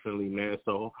people differently, man.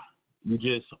 So you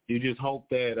just hope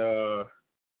that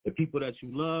the people that you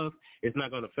love, it's not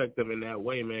going to affect them in that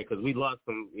way, man, because we lost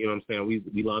some, you know what I'm saying,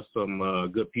 we lost some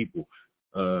good people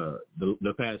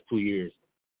the past 2 years,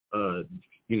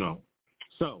 you know.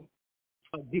 So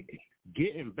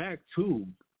getting back to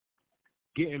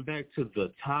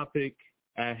the topic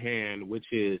at hand,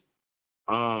 which is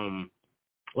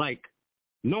like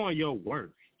knowing your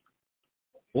worth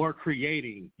or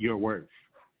creating your worth.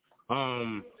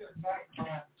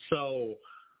 So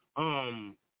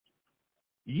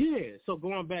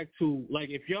going back to, like,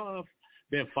 if y'all have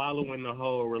been following the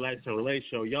whole Relax and Relate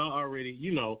show, y'all already,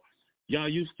 you know, y'all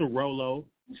used to Rolo,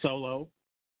 Solo,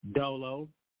 Dolo.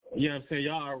 You know what I'm saying?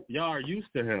 Y'all are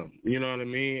used to him. You know what I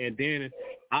mean? And then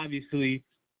obviously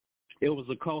it was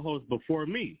a co-host before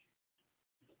me.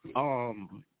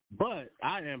 But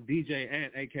I am DJ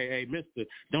Ant, a.k.a. Mr.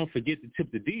 Don't forget to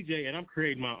tip the DJ, and I'm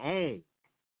creating my own.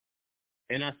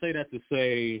 And I say that to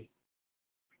say,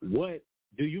 what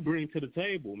do you bring to the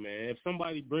table, man? If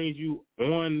somebody brings you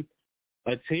on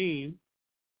a team,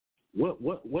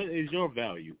 what is your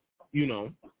value? You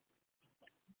know,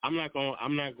 I'm not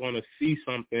gonna see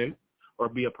something or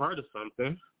be a part of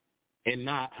something and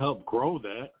not help grow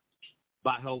that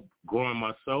by help growing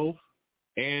myself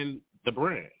and the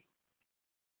brand.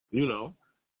 You know,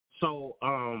 so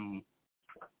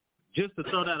just to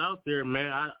throw that out there,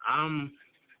 man, I'm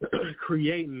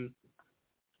creating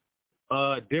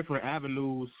different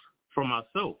avenues for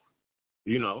myself.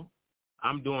 You know,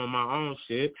 I'm doing my own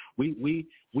shit. We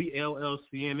LLC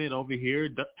in it over here.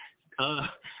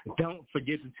 Don't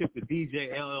forget to tip the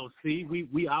DJ LLC.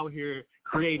 We out here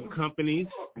creating companies.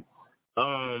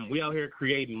 We out here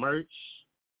creating merch.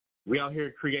 We out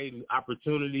here creating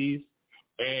opportunities,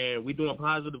 and we doing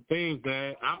positive things,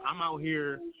 man. I'm out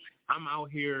here.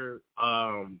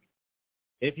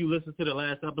 If you listen to the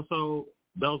last episode,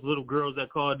 those little girls that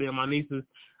called in, my nieces,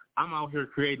 I'm out here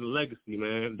creating legacy,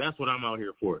 man. That's what I'm out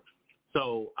here for.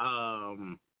 So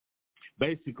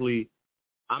basically,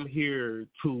 I'm here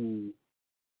to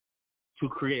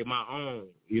create my own,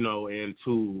 you know, and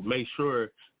to make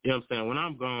sure, you know what I'm saying, when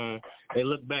I'm gone, they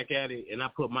look back at it and I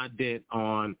put my dent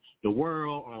on the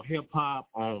world, on hip-hop,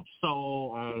 on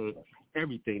soul, on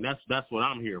everything. That's what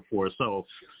I'm here for. So,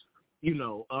 you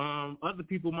know, other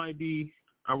people might be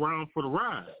around for the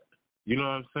ride. You know what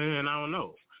I'm saying? I don't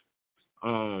know.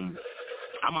 I'm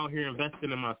out here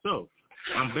investing in myself.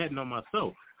 I'm betting on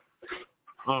myself.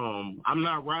 I'm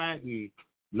not riding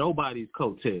nobody's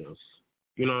coattails.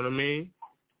 You know what I mean?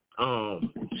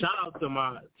 Shout out to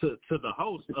the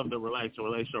host of the Relax and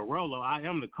Relate Show, Rolo. I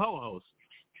am the co-host,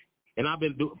 and I've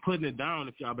been putting it down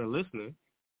if y'all been listening.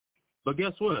 But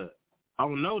guess what?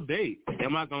 On no date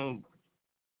am I gonna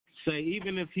say,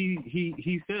 even if he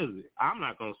says it, I'm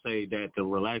not gonna say that the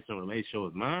Relax and Relate Show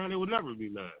is mine. It would never be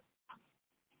mine.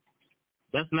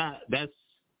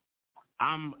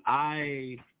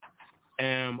 I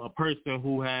am a person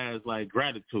who has like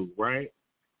gratitude, right?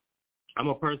 I'm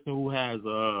a person who has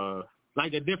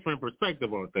like a different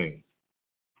perspective on things,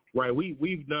 right?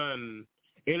 We've done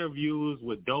interviews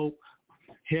with dope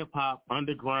hip hop,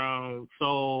 underground,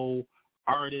 soul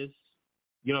artists.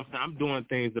 You know what I'm saying? I'm doing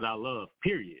things that I love,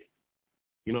 period.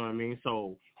 You know what I mean?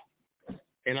 So,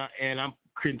 and I'm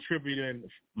contributing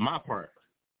my part.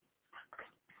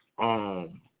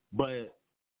 But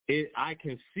I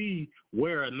can see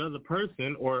where another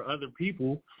person or other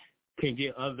people can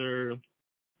get other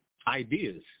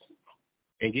ideas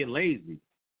and get lazy,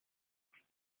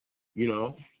 you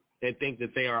know, and think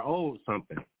that they are owed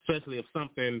something, especially if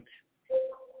something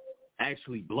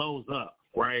actually blows up,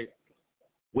 right?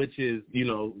 Which is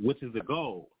the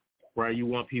goal, right? You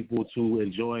want people to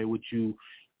enjoy what you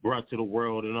brought to the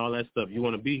world and all that stuff. You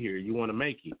want to be here. You want to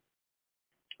make it.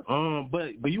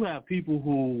 But you have people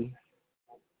who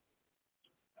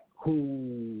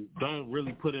don't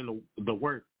really put in the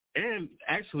work. And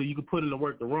actually, you can put in the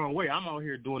work the wrong way. I'm out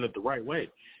here doing it the right way.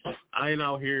 I ain't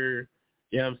out here,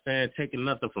 you know what I'm saying, taking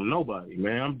nothing from nobody,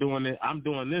 man. I'm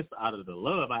doing this out of the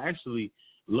love. I actually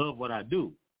love what I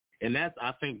do. And I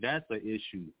think that's an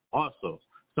issue also.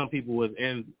 Some people was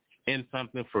in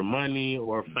something for money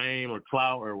or fame or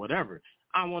clout or whatever.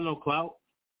 I don't want no clout.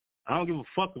 I don't give a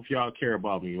fuck if y'all care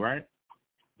about me, right?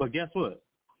 But guess what?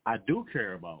 I do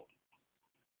care about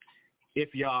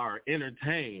if y'all are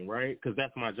entertained, right? Because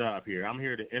that's my job here. I'm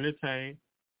here to entertain.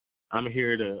 I'm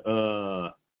here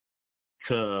to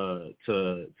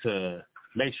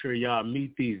make sure y'all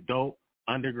meet these dope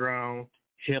underground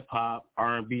hip hop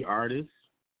R&B artists.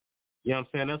 You know what I'm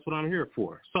saying? That's what I'm here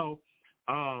for. So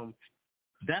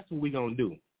that's what we're gonna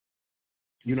do.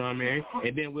 You know what I mean?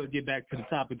 And then we'll get back to the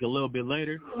topic a little bit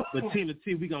later. But Tina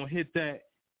T, we're gonna hit that.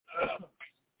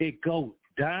 It goes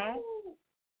down.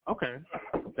 Okay,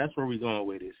 that's where we're going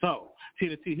with it. So,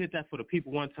 Tina T, hit that for the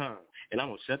people one time, and I'm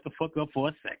going to shut the fuck up for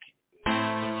a second.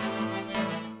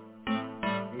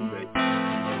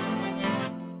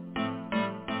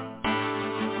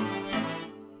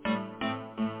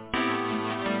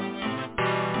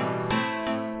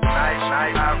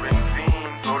 Night, I've been seen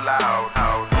so loud.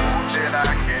 How that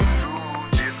I can do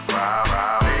this crowd.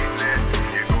 They let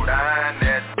you go down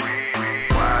that way.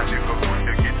 Why you go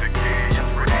to get the key and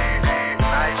free?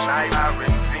 Night, I've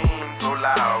been seen so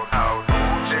loud. How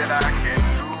that I can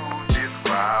do this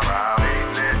crowd. They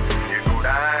let you go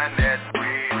down that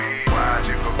way. Why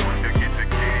you go to get the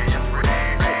key and free?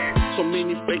 So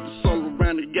many fakes all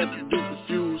around it, got the dude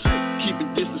confused.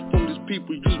 Keeping distance from these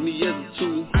people, use me as a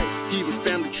tool. Even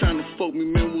family trying to fuck me,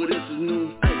 man, what else is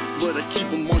new? But I keep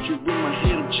on marching with my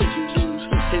head, I'm checking dudes.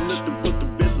 Ain't nothing but the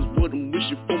best is what I'm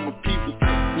wishing for my people.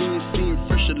 Me and seeing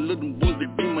fresh, a little ones,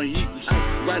 they be my equals.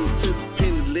 Riding to the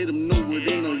pen and let them know it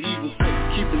ain't no evil.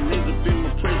 Keeping names up in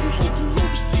my presence, hoping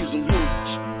overseas I'm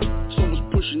hooked. So much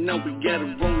pushing out, we got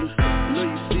it rolling. Now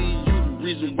you see, you the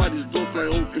reason why these doors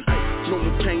fly open. No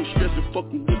more pain, stress, and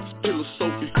fucking with this pillow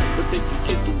soaking. But they can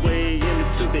get the way in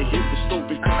until they hit the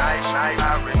soaping. Night,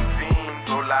 I've been seen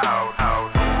loud.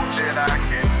 How that I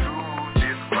can do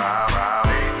this crowd.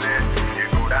 They let you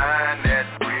go down that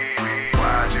way.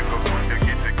 Why you go to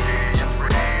get the key and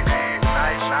pretty?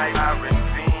 Night, I've been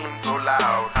seen so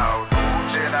loud. How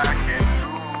that I can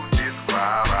do this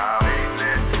crowd. They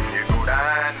let you go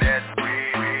down that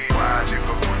way. Why you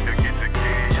go to get the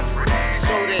key and pretty?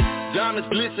 So that diamonds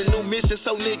glisten, new mission,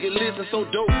 so nigga listen, so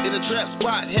dope in the trap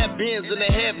spot, have bins and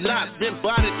they have nots, been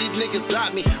bodied, these niggas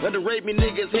got me, underrate me,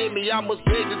 niggas hate me, I must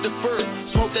beg to defer,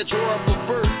 smoke that drawer I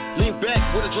prefer, lean back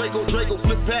with a Draco,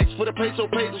 flip packs for the peso,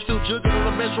 still jugging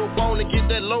on the metro bone and get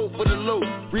that low for the low,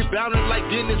 rebounding like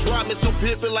Dennis Rodman, so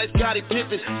pimpin' like Scottie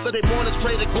Pippen, Sunday mornings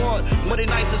pray to God, Monday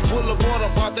nights is full of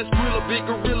water, about that Skrilla, big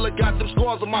gorilla, got them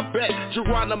scars on my back,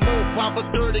 Geronimo, Papa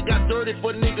 30, got 30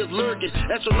 for niggas lurking,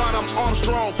 astronaut, I'm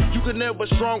Armstrong, you can never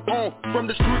strong on, from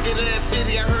this crooked ass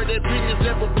city, I heard that business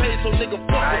never paid, so nigga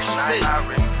fuck what you say. I've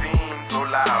been seen so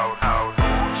loud, how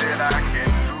that I can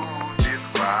do this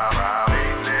crowd. They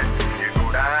let you go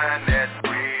down that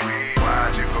way.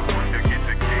 Why you go to get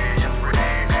the key and pretty?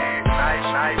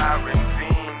 Night, I've been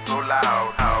seen so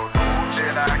loud, how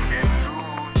that I can do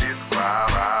this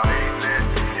crowd. They let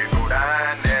you go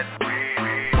down that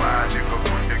way. Why you go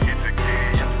to get the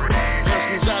key and pretty?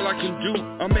 Hustle's all I can do.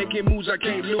 I'm making moves I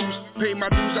can't lose. Pay my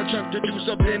dues, I chunk the deuce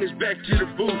up, then it's back to the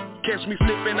booth. Catch me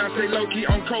flipping, I stay low-key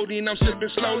on codeine, I'm sipping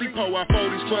slowly. Pour out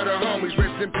 40s for the homies,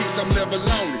 rest in peace, I'm never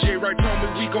lonely. J-Wright told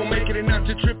me we gon' make it and not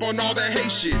to trip on all that hate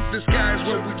shit. The sky is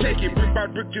where we take it, brick by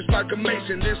brick just like a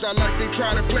mason. This all like they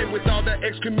try to play with all that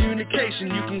excommunication.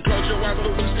 You can close your eyes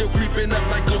but we still creeping up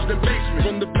like ghosts in basement.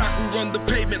 From the block we run the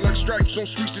pavement like stripes on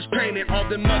streets is painted. All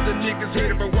them other niggas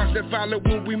hate it but watch that follow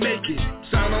when we make it.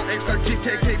 Sound on X like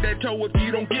tic-tac, take that toe if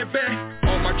you don't get back.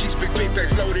 All my G's big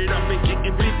packs loaded up and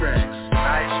getting big racks.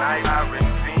 Night, I've been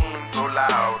seen so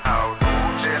loud, how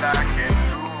that I can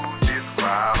do this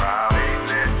crowd. They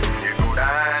let you go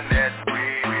down that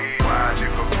way. Why you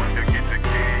go to get the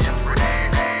key and pretty?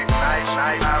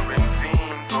 Night, I've been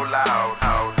seen so loud,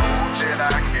 how that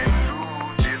I can do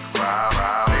this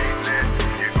crowd. They let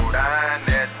you go down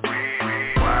that way.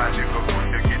 Why you go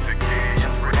to get the key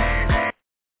and pretty?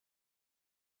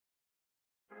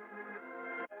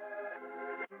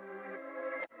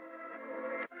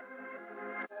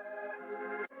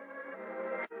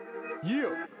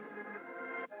 Yeah.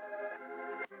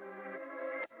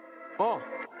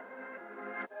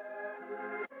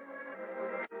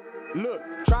 Look,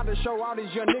 try to show all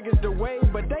these young niggas the way,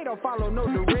 but they don't follow no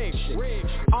direction.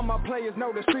 All my players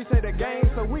know the streets ain't the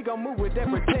game, so we gon' move with that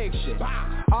protection.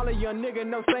 All a young nigga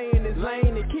know stay in his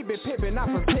lane and keep it pimpin', not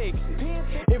protect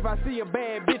it. If I see a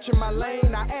bad bitch in my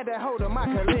lane, I add that hoe to my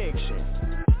collection.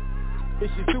 If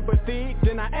she super thick,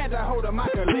 then I add that hoe to my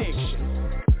collection.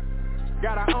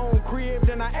 Got her own crib,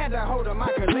 then I add that hoe to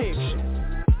my collection.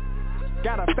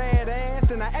 Got a fat ass,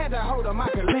 then I add that hoe to my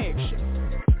collection.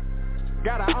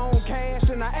 Got her own cash,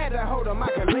 then I add that hoe to my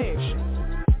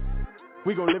collection.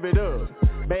 We gon' live it up.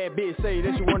 Bad bitch say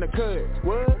that she wanna cut.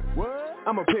 What?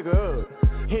 I'ma pick her up.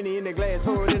 Henny in the glass,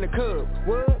 pour it in the cup.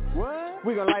 What?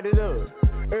 We gon' light it up.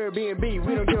 Airbnb,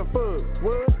 we don't give a fuck.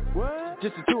 What?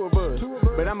 Just the two of us.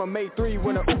 But I'ma make 3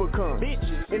 when the Uber comes.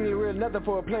 Any real nothing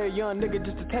for a player young nigga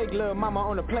just to take lil' mama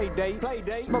on a play date.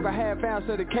 Smoke a half ounce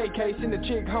of the KK, send a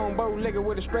chick home bow-legged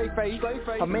with a straight face.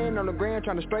 A man on the ground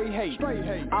tryna straight hate.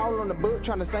 All on the book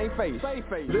tryna same face.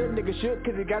 Little nigga shook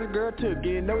cause he got a girl took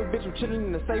it. Know his bitch was chillin'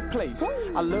 in a safe place.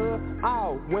 I love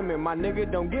all women, my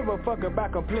nigga, don't give a fuck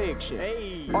about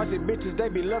complexion. All these bitches, they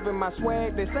be loving my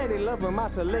swag, they say they loving my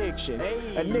selection.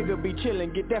 A nigga be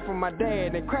chillin', get that from my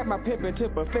dad, and crack my pimpin' to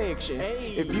perfection.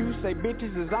 If you say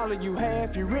bitches is all that you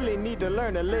have, you really need to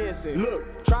learn a lesson.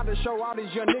 Look, try to show all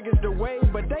these young niggas the way,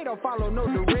 but they don't follow no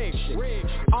direction.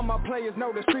 All my players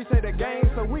know the streets ain't the game,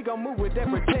 so we gon' move with that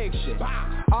protection.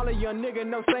 All a young nigga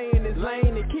know stay in his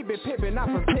lane and keep it pimpin', not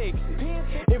protect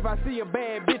it. If I see a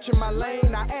bad bitch in my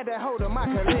lane, I add that hoe to my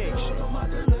collection.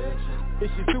 If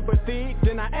she super thick,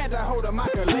 then I add that hoe to my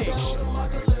collection.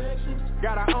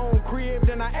 Got her own crib,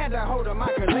 then I add that hoe to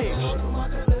my collection.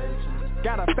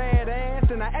 Got a fat ass,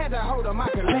 then I add that hoe to my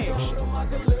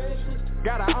collection.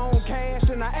 Got her own cash,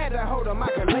 and I add that hoe to my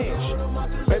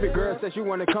collection. Baby girl says she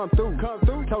wanna come through.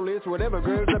 Told her it's whatever,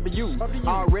 girl, it's up to you.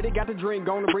 Already got the drink,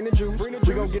 gonna bring the juice.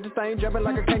 We gon' get this thing jumping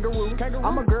like a kangaroo.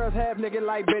 I'm a girl's half nigga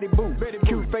like Betty Boo.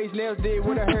 Cute face, nails did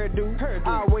with her hairdo.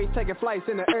 Always taking flights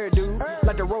in the air, dude.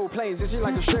 Like the road planes, and she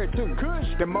like the shirt too.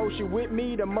 The more she with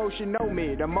me, the more she know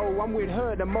me. The more I'm with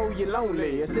her, the more you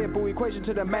lonely. A simple equation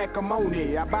to the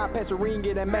macaroni. I bypass a ring,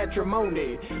 get a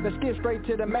matrimony. Let's get straight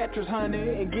to the mattress,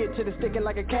 honey, and get to the stick shaking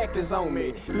like a cactus on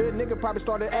me. Little nigga probably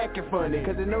started acting funny,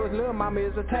 cause he knows his little mama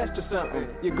is attached to something.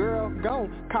 Your girl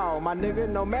gon' call my nigga,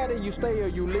 no matter you stay or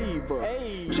you leave her.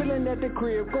 Chillin' at the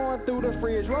crib, going through the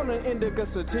fridge, rolling indica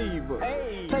sativa.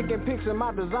 Taking pics of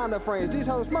my designer frames, these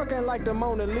hoes smirking like the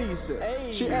Mona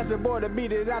Lisa. She asked the boy to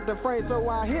beat it out the frame, so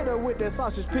I hit her with that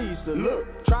sausage pizza.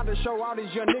 Look, try to show all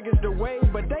these young niggas the way,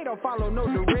 but they don't follow no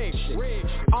direction.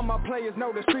 All my players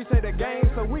know the streets ain't the game,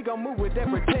 so we gon' move with that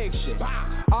protection.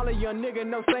 All the young niggas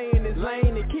know stay in his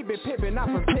lane and keep it pimpin', not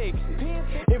protect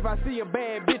it. If I see a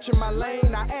bad bitch in my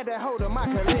lane, I add that hoe to my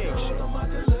collection.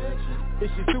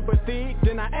 If she super thick,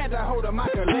 then I add that hoe to my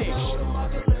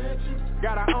collection.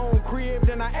 Got her own crib,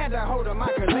 then I add that hoe to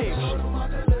my collection.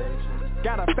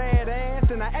 Got a fat ass,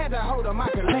 then I add that hoe to my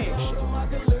collection.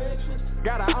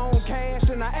 Got her own cash,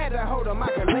 then I add that hoe to my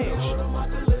collection.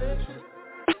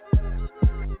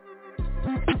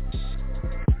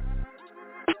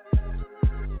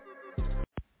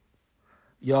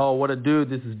 Yo, what it do?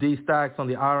 This is D Stacks on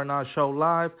the R&R Show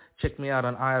Live. Check me out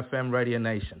on iFM Radio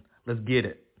Nation. Let's get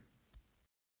it.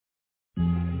 Oh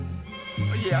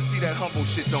yeah, I see that humble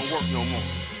shit don't work no more.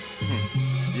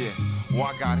 Yeah, well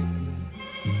I got it.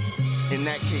 In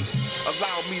that case,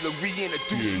 allow me to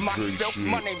reintroduce myself.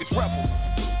 My name is Rebel,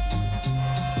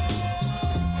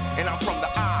 and I'm from the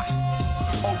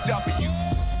I-O-W,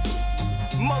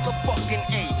 motherfucking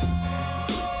A.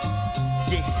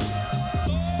 Yeah.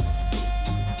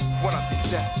 What up,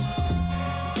 D-Stack?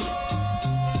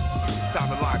 Time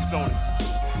to live, Sony.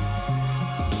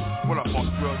 What up,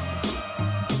 Australia?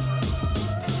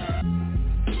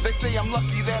 They say I'm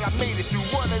lucky that I made it through.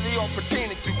 What are they all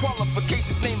pertaining to?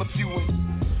 Qualifications, name a few.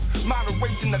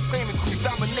 Moderation, that's famous crew.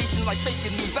 Domination like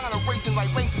fake news. Honoration like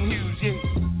Langston Hughes, yeah.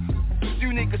 You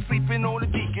niggas sleeping on the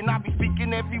deacon. I be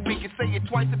speaking every week and say it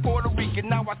twice in Puerto Rican.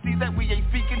 Now I see that we ain't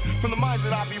speaking from the minds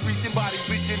that I be reaching. Bodies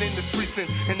leaking in the streets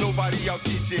and nobody out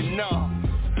teaching. Nah,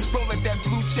 don't let that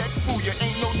blue check fool ya.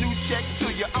 Ain't no new check to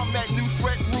ya. I'm that new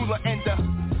threat ruler and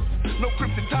no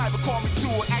crimson tide, but call me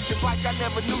tour. Acting like I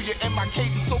never knew you, and my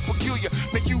cadence so peculiar.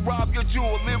 Make you rob your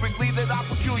jewel, lyrically that I'm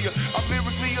peculiar. I'm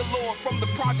lyrically a lord, from the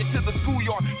project to the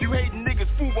schoolyard. You hating niggas,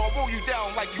 football, roll you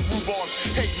down like you rhubarb.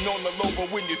 Hating on the low,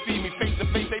 but when you see me face to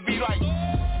face, they be like,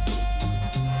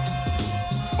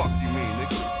 fuck you mean,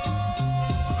 nigga?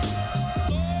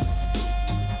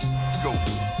 Go.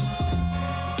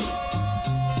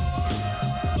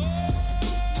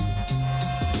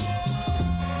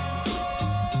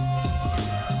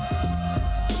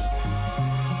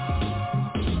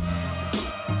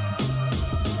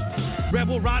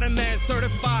 Rebel rider man,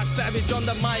 certified savage on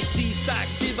the mic. D-Sack,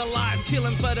 civilized,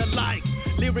 killing for the likes.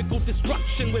 Lyrical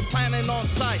destruction, we're planning on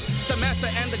sight. The master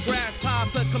and the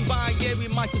grasshopper combined, yeah, we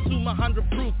might consume 100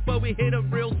 proof, but we hit it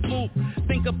real smooth.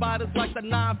 Think about us like the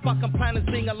 9 fucking planets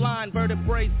being aligned.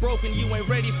 Vertebrae broken, you ain't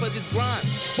ready for this grind.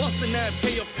 Busting that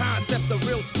chaos concept, the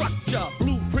real structure.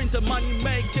 Blueprint of money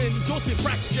making, Josie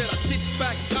fractured. I sit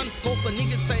back, guns pull, the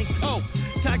niggas ain't cold.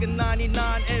 Tagging 99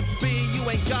 FB, you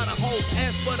ain't got a whole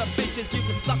ass for the bitches, you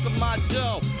can suck on my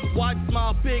dough. White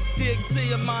smile, big dick,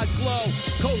 seeing my glow.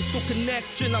 Coastal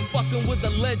connection, I'm fucking with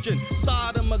the legend.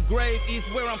 Side of my grave is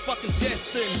where I'm fucking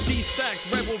destined. D-Stacks,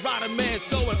 rebel rider man's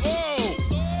going, oh!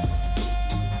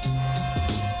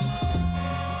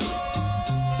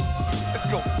 Let's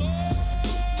go.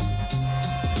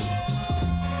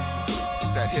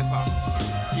 It's that hip-hop.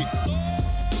 Yeah.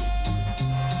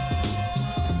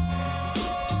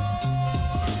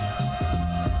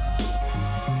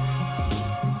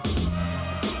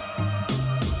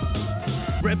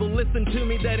 Rebel, listen to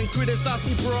me, they didn't criticize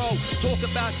me, bro. Talk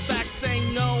about stacks,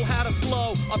 ain't know how to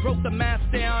flow. I broke the math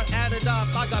down, added up,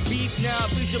 I got beef now.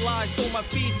 Visualize on my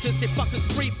feet, just they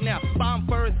fucking creep now. Bomb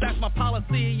first, that's my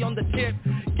policy on the tip.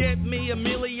 Get me $1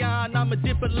 million, I'ma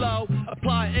dip it low.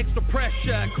 Apply extra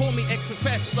pressure, call me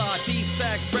ex-professor.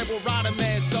 D-Stacks, rebel rider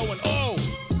man going, oh!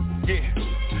 Yeah,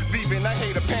 leaving, I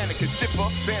hate a panic, a zipper,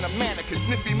 ban a mannequin,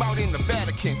 sniff him out in the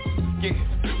Vatican. Yeah,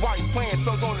 while he's playing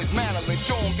songs on his mandolin,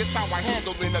 show him just how I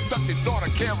handle it, abduct his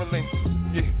daughter Carolyn.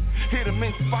 Yeah, hit him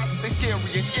in spots, they scary,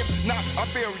 and if not, I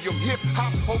bury him.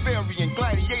 Hip-hop, ovarian,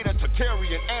 gladiator,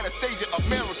 Tartarian, Anastasia,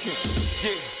 American.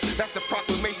 Yeah, that's the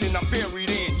proclamation I'm buried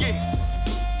in, yeah.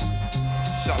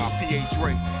 Shout out P.H.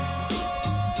 Ray.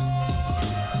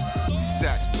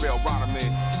 D-Stacks, real rider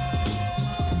man.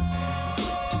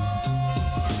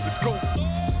 Let's go.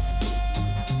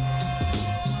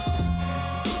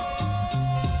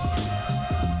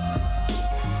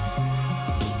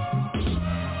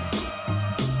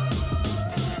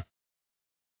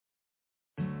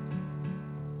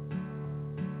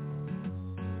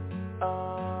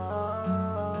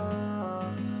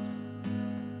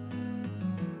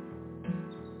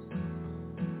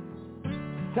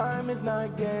 Time is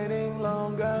not getting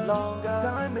longer.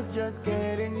 Time is just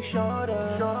getting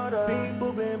shorter.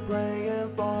 People been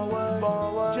praying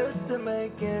forward just to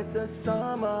make it to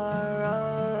summer.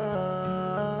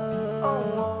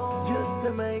 Just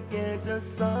to make it to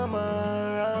summer.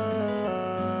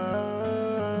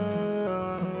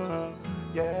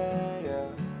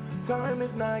 Time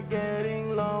is not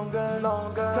getting longer.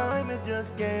 Time is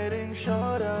just getting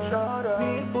shorter.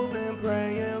 People been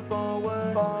praying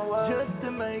forward just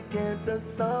to make it to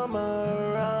summer.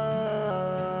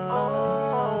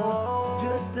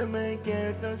 Just to make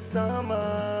it to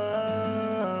summer.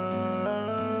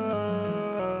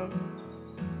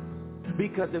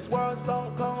 Because this world's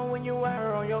so cold when you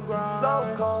are on your grind.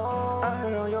 So cold, I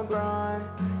ain't on your grind.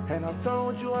 And I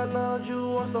told you I loved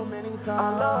you oh so many times.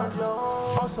 I loved you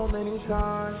oh so many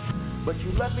times. But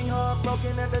you left me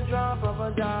heartbroken at the drop of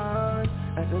a dime.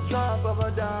 At the drop of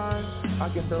a dime. I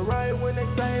get the right when they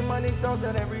say money throws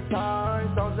it every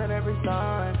time. Throws it every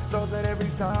time. Throws it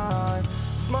every time.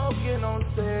 Smoking on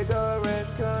cigarettes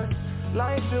cause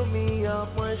life filled me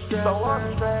up with stress. So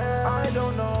I'm stressed. I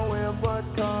don't know if what's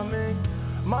coming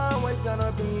my way's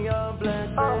gonna be a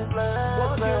blessing.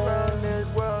 Walking around this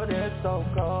world is so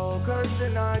cold.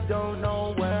 Cursing, I don't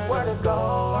know where to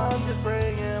go. I'm just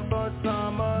praying for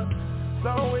summer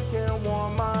so it can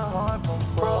warm my heart from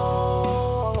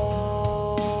frost.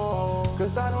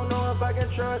 Cause I don't know if I can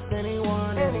trust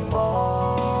anyone anymore.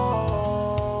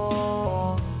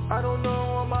 I don't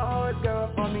know what my heart's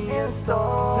got for me in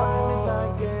store. Time is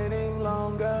not getting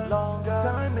longer.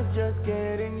 Time is just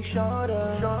getting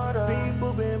shorter.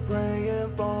 People been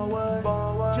praying forward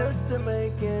just to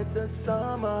make it to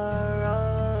summer.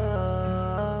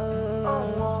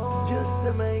 Just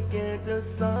to make it to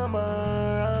summer.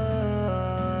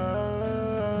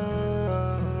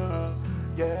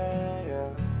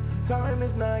 Time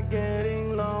is not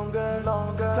getting longer.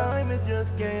 Time is just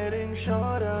getting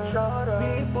shorter.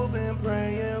 People been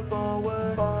praying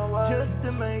forward just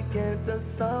to make it to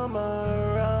summer.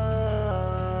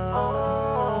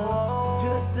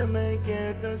 Just to make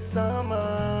it to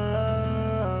summer.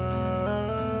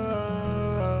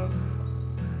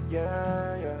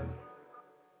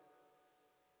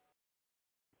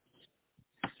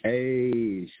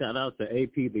 Hey, shout out to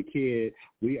AP the Kid.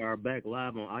 We are back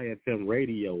live on iFM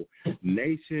Radio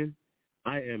Nation.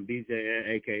 I am DJ N,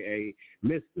 a.k.a.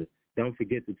 Mr. Don't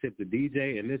forget to tip the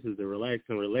DJ, and this is the Relax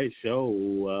and Relate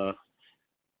show.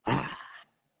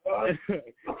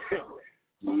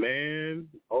 Man,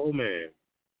 oh man.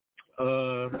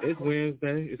 It's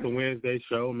Wednesday. It's a Wednesday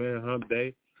show, man, hump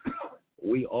day.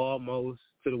 We almost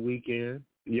to the weekend,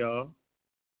 y'all.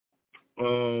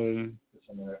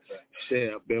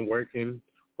 Shit, I've been working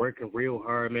real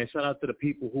hard, man. Shout out to the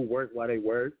people who work while they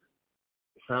work.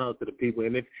 Shout out to the people,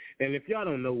 and if y'all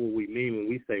don't know what we mean when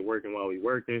we say working while we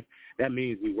working, that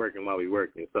means we working while we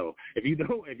working. So if you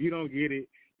don't get it,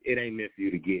 it ain't meant for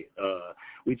you to get.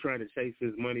 We trying to chase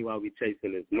this money while we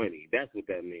chasing this money. That's what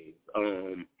that means.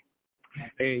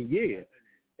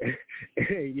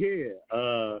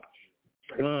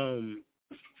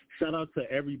 Shout out to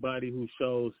everybody who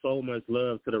shows so much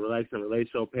love to the Relax and Relate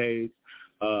Show page,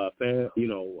 fan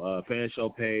show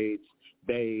page.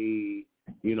 We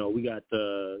got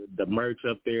the merch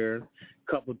up there.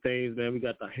 Couple things, man. We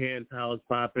got the hand towels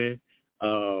popping. You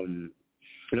know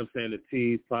what I'm saying? The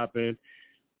tees popping.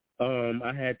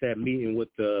 I had that meeting with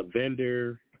the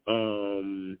vendor. You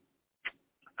know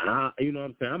what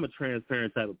I'm saying? I'm a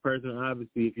transparent type of person.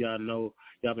 Obviously, if y'all know,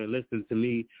 y'all been listening to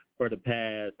me for the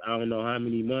past, I don't know how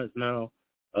many months now.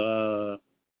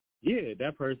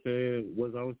 That person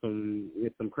was on some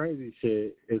crazy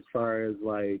shit as far as,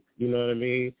 like, you know what I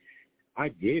mean? I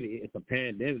get it. It's a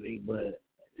pandemic, but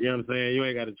you know what I'm saying? You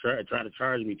ain't got to try to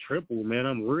charge me triple, man.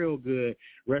 I'm real good.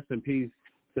 Rest in peace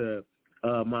to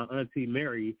my auntie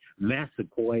Mary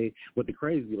Massaquoi with the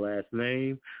crazy last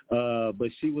name.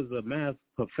 But she was a math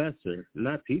professor,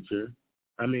 not teacher.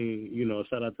 I mean,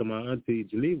 shout out to my auntie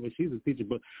Geneva. She's a teacher.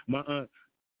 But my aunt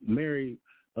Mary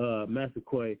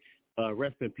Massaquoi,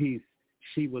 rest in peace,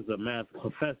 she was a math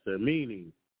professor,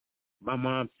 meaning my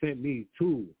mom sent me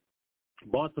to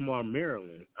Baltimore,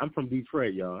 Maryland. I'm from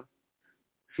Detroit, y'all.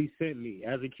 She sent me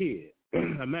as a kid.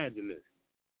 Imagine this.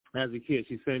 As a kid,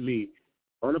 she sent me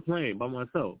on a plane by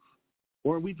myself.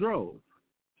 Or we drove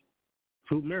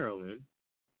to Maryland,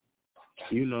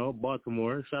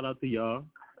 Baltimore. Shout out to y'all.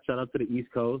 Shout out to the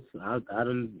East Coast. I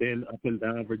done been up and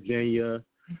down Virginia,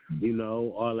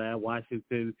 all that,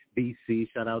 Washington, D.C.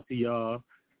 Shout out to y'all.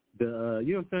 You know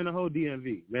what I'm saying, the whole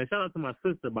DMV. Man, shout out to my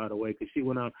sister, by the way, because she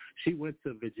went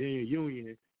to Virginia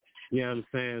Union You know what I'm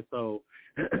saying? So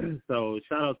so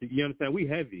shout out to, you know what I'm saying? We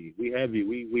heavy.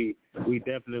 We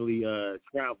definitely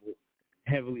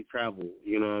heavily travel,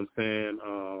 you know what I'm saying?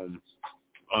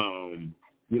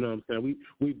 You know what I'm saying?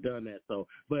 We've done that. So,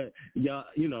 but y'all,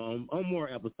 you know, on more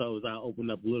episodes, I'll open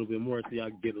up a little bit more so y'all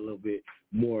can get a little bit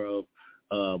more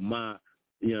of my,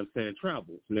 you know what I'm saying,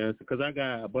 travels, man. Because I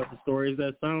got a bunch of stories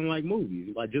that sound like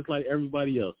movies, like just like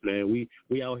everybody else, man.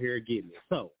 We out here getting it.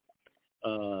 So,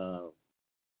 oh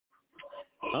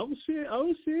shit,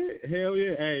 hell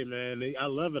yeah, hey man, I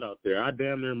love it out there. I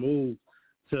damn near moved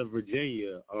to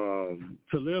Virginia to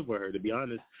live with her, to be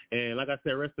honest. And like I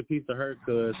said, rest in peace to her,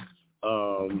 cause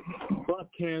fuck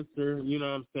cancer, you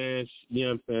know what I'm saying? You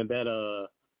know what I'm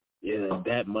saying?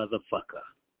 That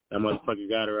motherfucker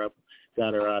got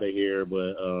her out of here,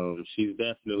 but she's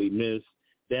definitely missed.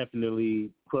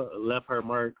 Definitely left her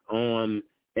mark on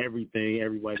everything,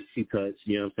 everybody she touched.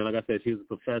 You know what I'm saying? Like I said, she was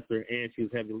a professor and she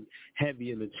was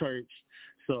heavy in the church,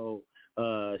 so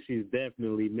she's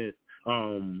definitely missed.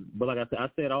 But like I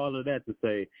said all of that to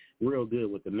say, real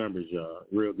good with the numbers, y'all.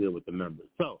 Real good with the numbers.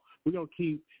 So we're gonna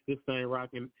keep this thing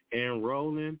rocking and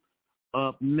rolling.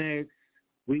 Up next,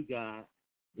 we got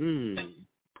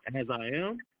As I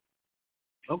Am.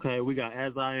 Okay, we got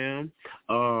As I Am.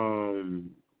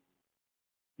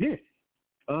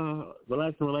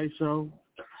 Relax and Relate Show,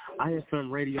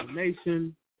 iFM Radio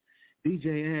Nation,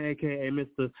 DJ aka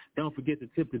Mr. Don't Forget to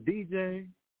Tip the DJ.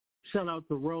 Shout out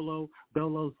to Rolo,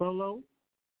 Dolo Solo.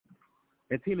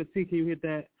 And Tina T, can you hit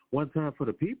that one time for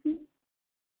the people?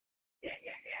 Yeah.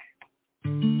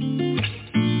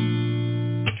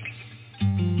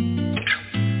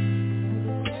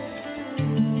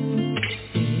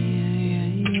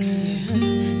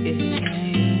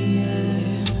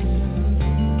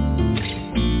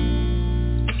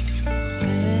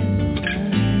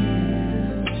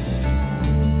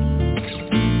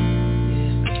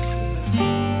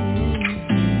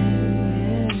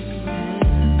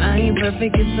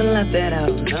 Perfect, it's a lot that I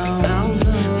don't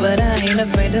know, but I ain't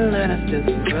afraid to learn, I still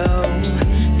can grow.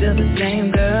 Still the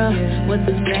same girl, with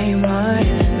the same heart,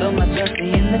 throw myself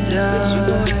in the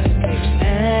dark.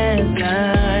 As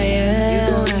I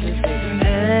am,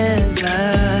 as I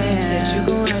am,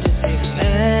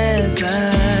 as I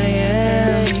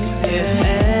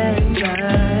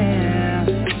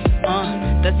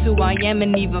am. That's who I am,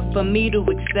 and even for me to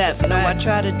accept. No, I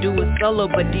try to do it solo,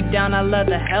 but deep down I love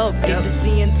the help. Get to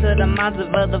see into the minds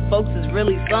of other folks is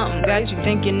really something. Got you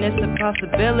thinking it's a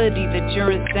possibility that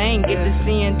you're insane. Get to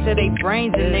see into their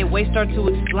brains and they way start to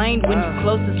explain. When you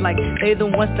close, it's like they the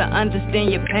ones to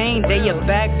understand your pain. They your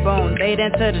backbone, they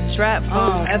enter the trap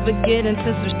phone. Ever get into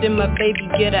some shit, my baby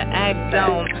get a act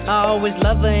on. I always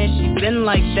love her and she been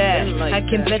like that. I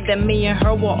can bet that me and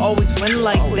her will always win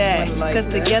like that. Cause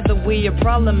together we a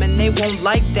problem and they won't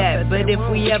like that. But if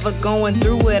we ever going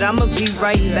through it, I'ma be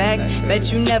right back. Bet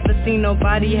you never seen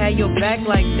nobody have your back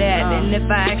like that. And if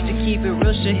I ask to keep it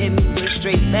real, shit hit me with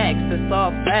straight facts. That's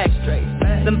all facts.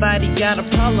 Somebody got a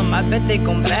problem, I bet they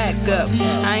gon' back up.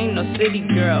 I ain't no city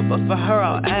girl, but for her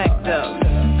I'll act up.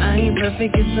 I ain't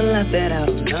perfect, it's a lot that I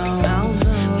don't know,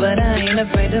 but I ain't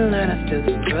afraid to learn, I still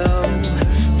can grow.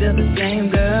 Still the same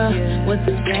girl, with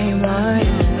the same heart,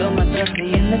 throw myself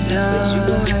in the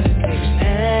dark.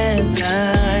 As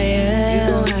I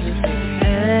am, as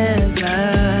I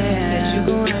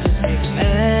am,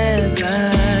 as I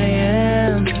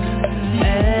am,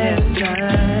 as I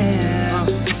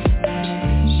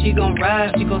am. She gon'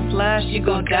 ride, she gon' slide, she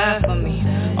gon' die for me.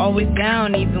 Always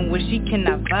down even when she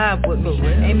cannot vibe with me.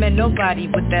 Ain't met nobody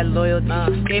with that loyalty.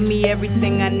 Gave me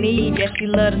everything I need, yeah, she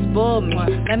love to spoil me.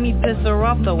 Let me piss her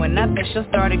off though, and I bet she'll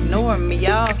start ignoring me.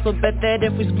 I also bet that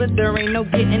if we split there ain't no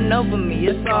getting over me.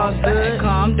 It's all good,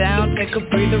 calm down, take a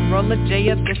breather, roll a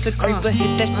J up, just a creeper.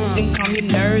 Hit that shit and calm your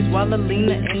nerves while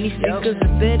Alina in these sneakers. A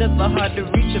bit of a hard to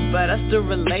reach her, but I still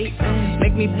relate.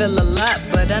 Make me feel a lot,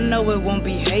 but I know it won't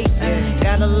be hate.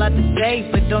 Got a lot to say,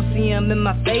 but don't see him in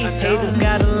my face. Haters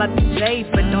got a lot to say,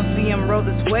 but don't see him roll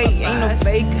this way. Ain't no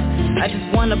fake. I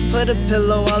just wanna put a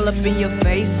pillow all up in your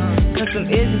face. Cause some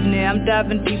issues near, I'm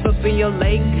diving deep up in your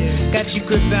lake. Got you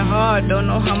gripping hard, don't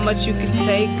know how much you can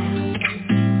take.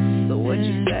 So what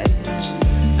you say?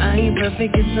 I ain't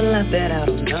perfect, it's a lot that I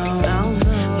don't know,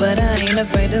 but I ain't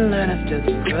afraid to learn, I still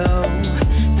can grow.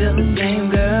 Still the same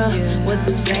girl, with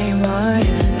the same heart,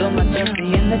 throw myself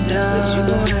in the dark.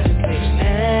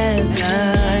 As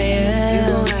I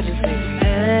am, as I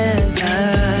am,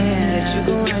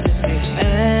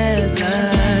 as I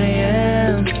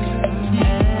am.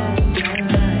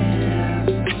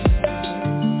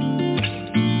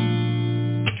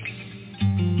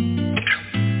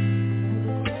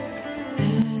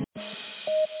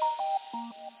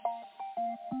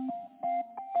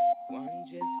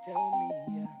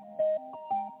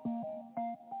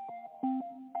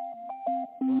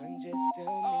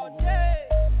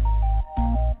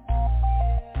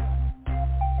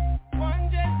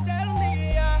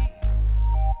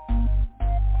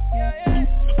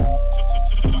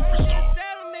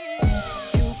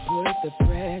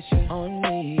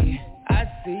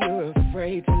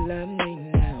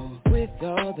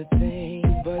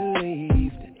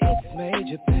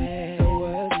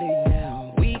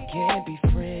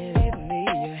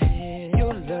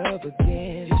 up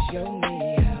again. Just show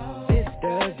me how this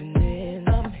doesn't end.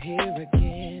 I'm here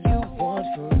again. You want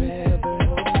forever,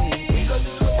 hold me. We go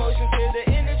through the motions till the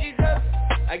energy's up.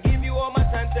 I give you all my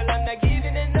time till I'm not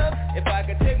giving enough. If I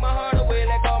could take my heart away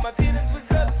like all my feelings was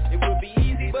up, it would be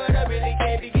easy, but I really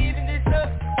can't be giving this up.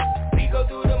 We go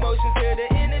through the motions till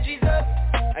the energy's up.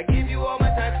 I give you all my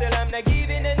time till I'm not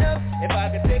giving enough. If I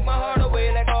could take my heart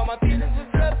away like all my feelings was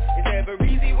up, it's never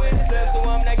easy when it's love, so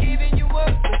I'm not giving you up.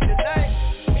 But tonight,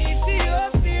 me see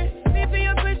your fear, me feel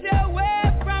your push away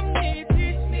from me.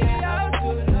 Teach me how to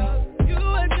love. You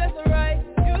are just right,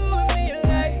 you and me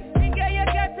alike. And girl, you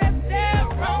got to stay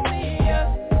from me, yeah.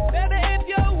 Baby, if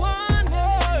you want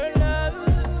more love,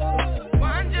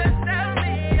 one just tell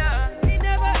me, yeah. Me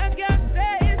never again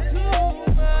say it's too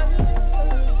much.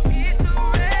 Be too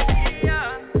ready,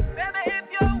 yeah. Baby, if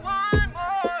you want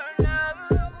more love,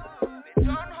 me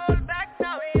don't hold back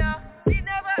now, yeah. Me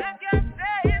never again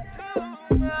say it's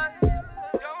too much.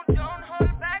 Don't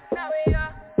hold back now,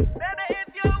 yeah. Baby,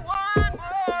 if you want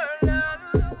more love,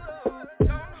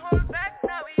 don't hold back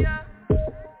now, yeah.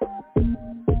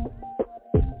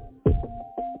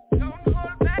 Don't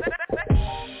hold back.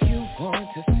 You want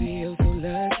to feel so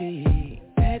lucky,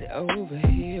 head over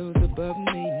heels above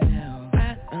me now.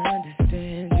 I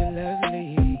understand you're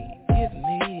lovely. Give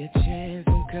me a chance,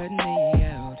 don't cut me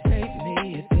out. Make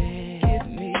me a dance, give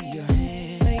me your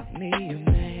hand. Make me your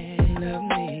man, love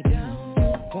me down.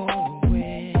 You wanna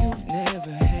win, you've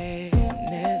never had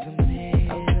as a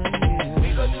man. We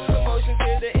go through the motions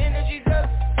till the energy's up.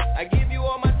 I give you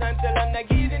all my time till I'm not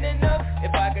giving enough.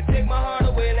 If I could take my heart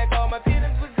away like all my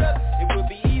feelings was up, it would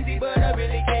be easy, but I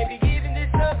really can't be giving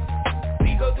this up.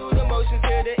 We go through the motions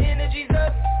till the energy's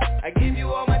up. I give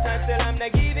you all my time till I'm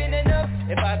not giving enough.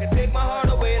 If I could take my heart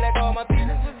away like all my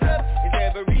feelings was up, it's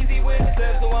never easy when it's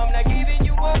love, so I'm not giving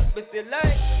you up. But still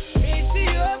like, me see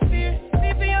your fear,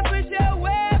 me feel your push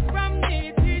away from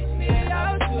me. Teach me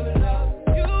how to love.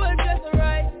 You are just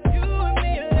right, you and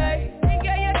me alike. And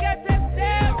girl, you got to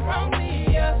stay from me,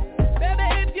 yeah. Baby,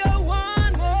 if you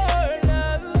want more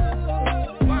love,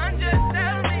 one just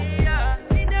tell me, yeah.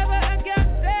 Me never again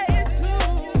say it's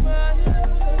too much.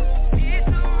 Be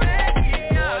too ready,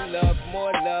 yeah.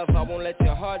 More love, I won't let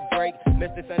your heart break.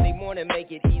 Mr. Sunday morning,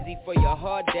 make it easy for your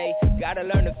hard day. Gotta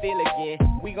learn to feel again,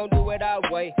 we gon' do it our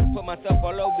way. Put myself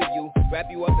all over you,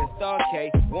 wrap you up in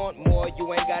Starcade. Want more,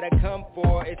 you ain't gotta come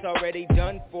for. It's already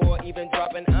done for, even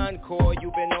dropping encore.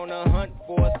 You've been on a hunt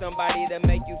for somebody to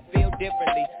make you feel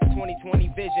differently. 2020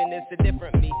 vision, it's a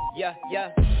different me, yeah,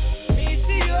 yeah. Me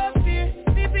see your fear,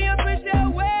 me feel your push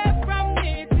away from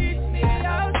me. Teach me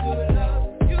how to love.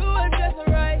 You are just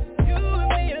right, you and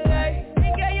me alike.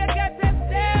 And girl, you got to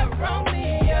stay from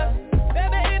me, yeah.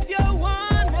 Baby, if you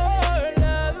want more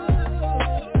love,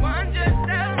 one just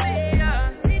tell me,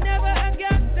 yeah. Me never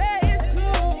again say it's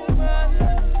too much.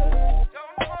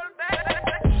 Don't hold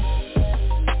back.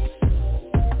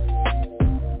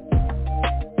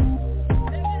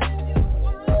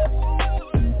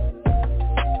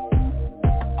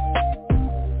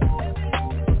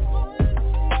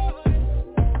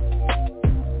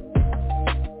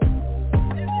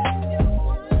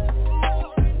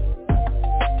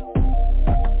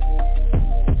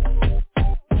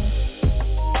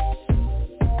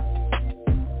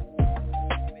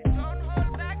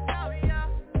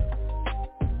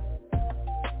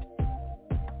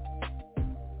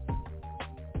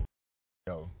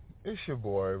 Yo, it's your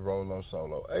boy Rolo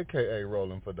Solo, aka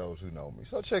Rollin' for those who know me.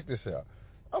 So check this out.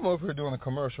 I'm up here doing a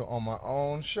commercial on my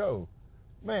own show.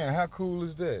 Man, how cool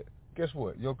is that? Guess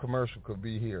what? Your commercial could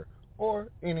be here. Or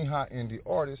any hot indie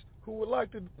artist who would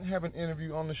like to have an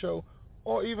interview on the show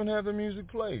or even have their music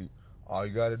played. All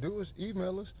you gotta do is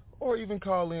email us or even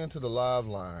call in to the live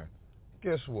line.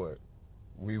 Guess what?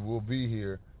 We will be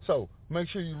here. So make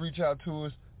sure you reach out to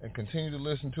us and continue to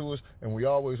listen to us, and we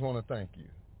always want to thank you.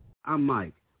 I'm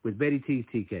Mike with Betty T's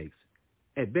Tea Cakes.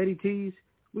 At Betty T's,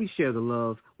 we share the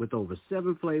love with over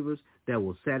 7 flavors that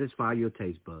will satisfy your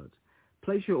taste buds.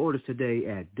 Place your orders today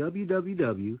at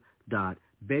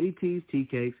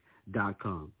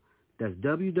www.bettytsteacakes.com. That's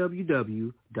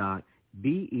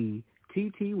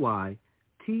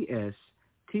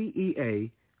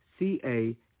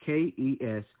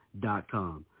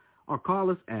www.bettytsteacakes.com. Or call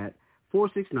us at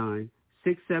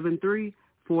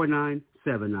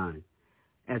 469-673-4979.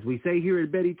 As we say here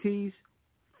at Betty T's,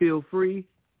 feel free,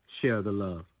 share the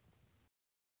love.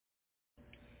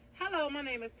 Hello, my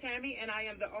name is Tammy, and I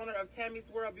am the owner of Tammy's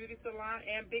World Beauty Salon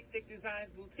and Big Thick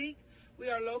Designs Boutique. We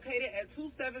are located at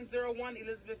 2701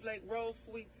 Elizabeth Lake Road,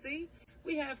 Suite C.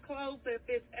 We have clothes that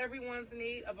fits everyone's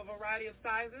need of a variety of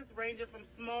sizes, ranging from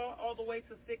small all the way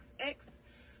to 6X.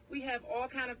 We have all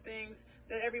kind of things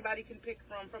that everybody can pick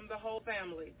from the whole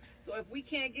family. So if we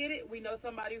can't get it, we know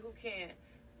somebody who can.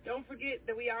 Don't forget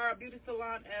that we are a beauty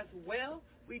salon as well.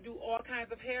 We do all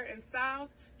kinds of hair and styles.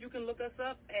 You can look us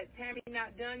up at Tammy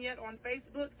Not Done Yet on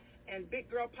Facebook and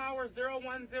Big Girl Power 010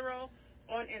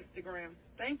 on Instagram.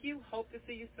 Thank you. Hope to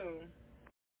see you soon.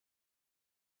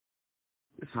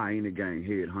 It's Hyena Gang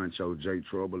head honcho J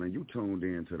Trouble, and you tuned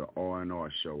in to the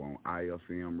R&R show on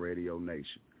iFM Radio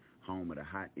Nation, home of the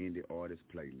Hot Indie Artist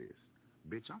playlist.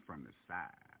 Bitch, I'm from the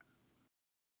side.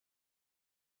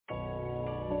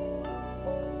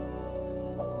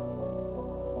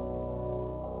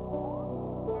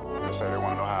 They say they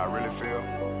want to know how I really feel.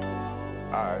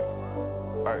 Alright,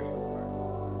 hey.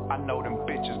 I know them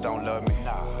bitches don't love me.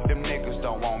 Nah. Them niggas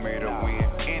don't want me to win.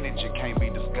 Energy can't be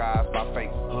disguised by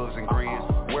fake hoods and grins.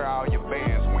 Where all your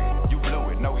bands went? You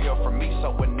blew it, no help from me,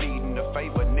 so we're needing a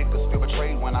favor. Niggas feel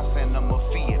betrayed when I send them a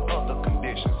fee and other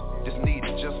conditions. Just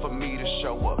needed just for me to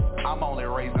show up. I'm only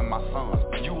raising my sons.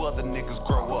 You other niggas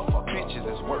grow up. For bitches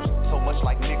is worse. So much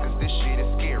like niggas, this shit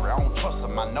is scary. I don't trust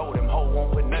them. I know them hoes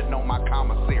won't put nothing on my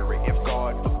commissary. If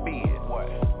God forbid, what?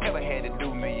 Ever had to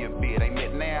do me a bit. Ain't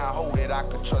met now I hope that I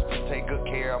could trust to take good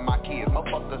care of my kids.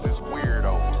 Motherfuckers is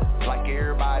weirdos. Like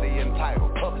everybody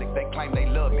entitled. Public, they claim they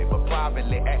love me, but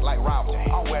privately act like rivals. I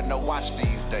don't wear no watch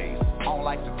these days. I don't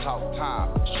like to talk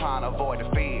time. Just trying to avoid the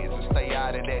feds and stay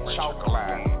out of that chalk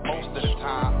line. Most of the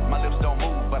time, my lips don't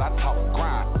move, but I talk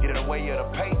grind. Get in the way of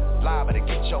the pay, liable to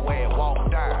get your ass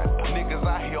walked down. Niggas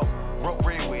I help, broke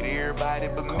bread with everybody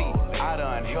but me. I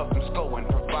done helped them score and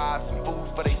provide some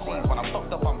food for they seeds. When I'm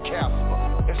fucked up, I'm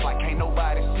careful. It's like can't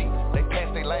nobody see. They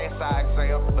passed their last eye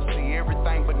exam, but see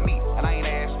everything but me. And I ain't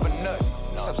asked for nothing,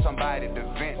 except somebody to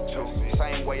vent to.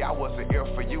 Same way I wasn't here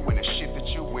for you and the shit that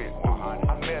you went through.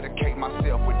 I medicate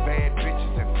myself with bad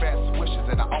bitches and fast wishes,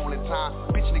 and the only time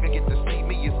bitch nigga get to see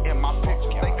me is in my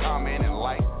pictures. They comment and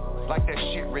like that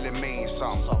shit really means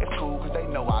something. It's cool cause they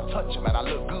know I touch them and I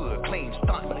look good, clean,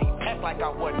 stunt. But they act like I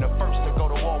wasn't the first to go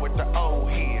to war with the old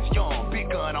heads. Young,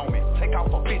 big gun on me, take off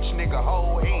a bitch nigga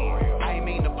whole head. I ain't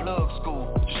mean to plug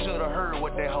school, you should've heard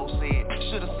what that hoe said.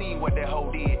 Should've seen what that hoe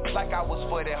did, like I was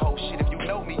for that hoe shit. If you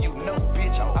know me, you know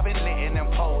bitch, I've been letting them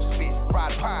poles fit.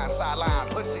 Ride pine,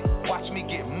 sideline pussy, watch me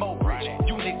get more rich.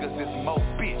 You niggas is more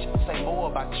bitch, say more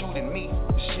about you than me.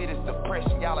 This shit is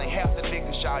depressing, y'all ain't half the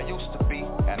niggas y'all used to be.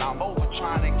 And I'm over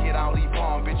trying to get all these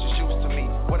bum bitches used to me.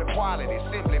 What equality,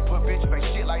 simply put bitches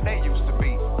ain't shit like they used to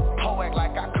be. Hoe act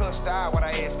like I cussed her out when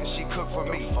I asked cause she cooked for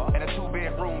me. And a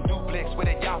 2-bedroom duplex with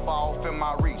a yacht off in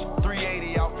my reach.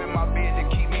 380 off in my bed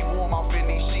to keep me warm off in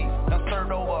these sheets. Done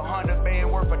served over 100 band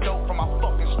worth of dope from my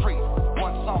fucking street.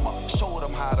 One summer, showed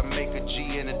them how to make a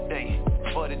G in a day.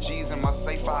 For the G's in my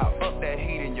safe, I up that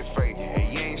heat in your face.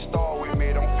 And you ain't star with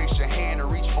me, don't fix your hand to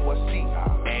reach for a seat.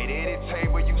 At any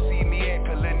table you see me at,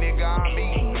 cause little nigga I'm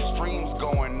eating. The streams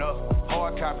going up,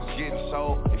 hard copies getting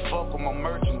sold. They fuck with my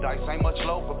merchandise, ain't much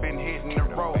loafer been hitting the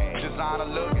road. Designer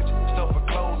luggage, stuff for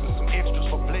clothes and some extras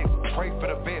for blick. Pray for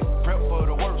the best, prep for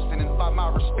the worst, and by my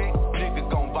respect, nigga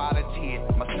gon' volunteer.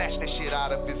 I'ma snatch that shit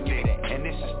out of his neck. And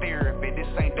this is therapy, this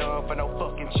ain't done for no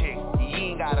fucking chick.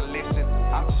 You ain't gotta listen,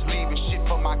 I'm just leaving shit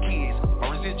for my kids.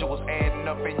 My residuals adding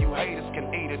up and you haters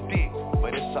can eat a dick.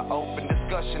 But it's an open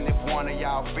discussion if one of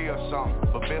y'all feel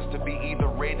something. But best to be either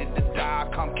ready to die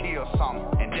or come kill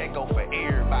something. And that go for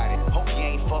everybody. Hope you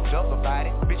ain't fucked up about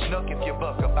it. Bitch, look if you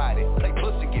buck about it. Play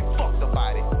pussy, get fucked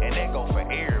about it. And that go for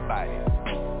everybody.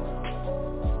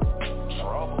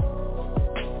 Trouble.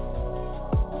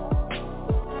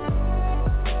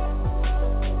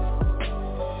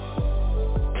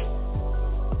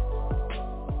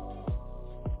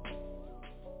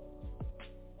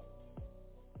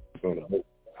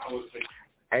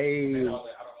 Hey,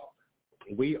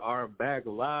 we are back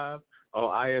live on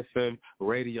iFM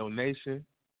Radio Nation.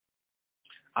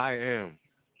 I am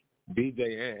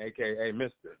DJ N, a.k.a.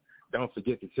 Mr. Don't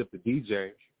forget to tip the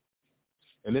DJ.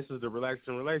 And this is the Relax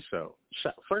and Relate Show.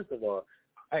 First of all,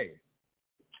 hey,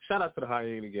 shout out to the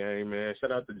Hyena Gang, man.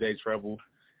 Shout out to J Trouble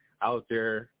out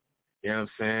there. You know what I'm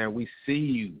saying? We see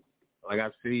you. Like, I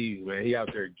see you, man. He out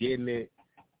there getting it,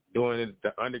 doing it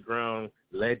the underground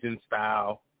legend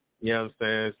style. You know what I'm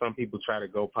saying? Some people try to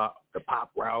go the pop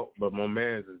route, but my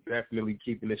man is definitely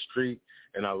keeping it street,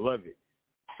 and I love it.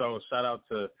 So shout out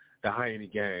to the Hyena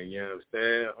Gang, you know what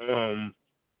I'm saying?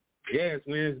 Yeah, it's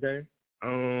Wednesday.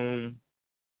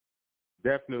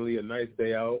 Definitely a nice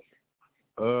day out.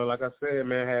 Like I said,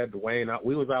 man, had Dwayne out.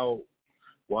 We was out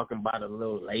walking by the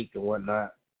little lake and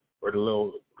whatnot, or the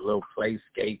little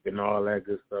playscape and all that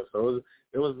good stuff. So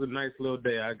it was a nice little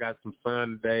day. I got some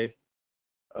sun today.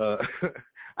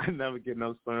 I never get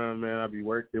no sun, man. I be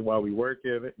working while we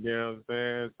working, you know what I'm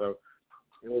saying? So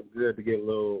it was good to get a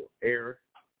little air.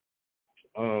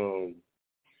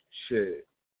 Shit.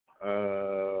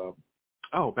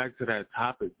 Back to that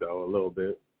topic though a little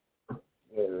bit.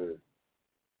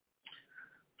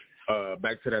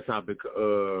 Back to that topic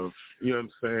of, you know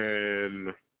what I'm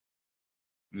saying,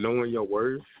 knowing your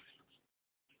worth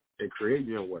and creating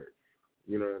your worth.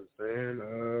 You know what I'm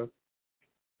saying?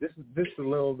 This is a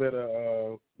little bit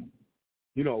of,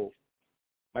 you know,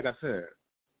 like I said,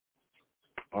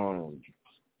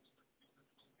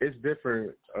 it's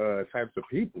different types of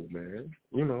people, man.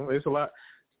 You know, it's a lot.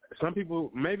 Some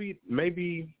people, maybe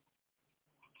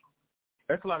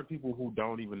that's a lot of people who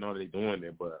don't even know they're doing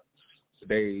it, but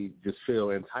they just feel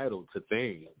entitled to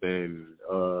things. And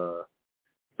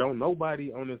don't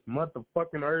nobody on this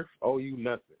motherfucking earth owe you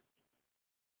nothing.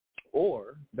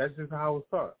 Or that's just how it's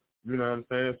taught. You know what I'm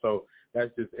saying? So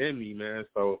that's just in me, man.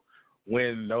 So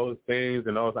when those things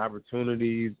and those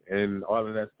opportunities and all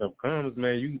of that stuff comes,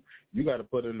 man, you got to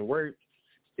put in the work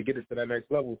to get it to that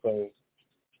next level. So,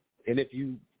 and if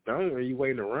you don't and you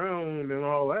waiting around and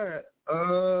all that,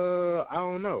 I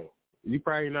don't know. You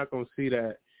probably not going to see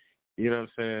that, you know what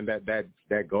I'm saying,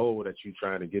 that goal that you're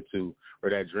trying to get to, or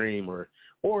that dream, or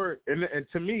and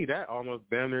to me, that almost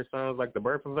damn near sounds like the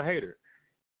birth of a hater.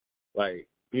 Like,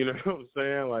 you know what I'm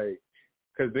saying? Like,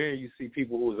 because then you see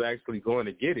people who's actually going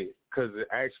to get it, because it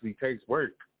actually takes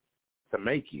work to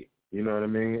make it. You know what I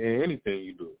mean? In anything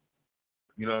you do.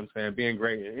 You know what I'm saying? Being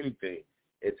great in anything,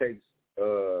 it takes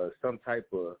some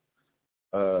type of,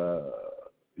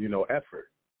 you know, effort.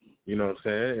 You know what I'm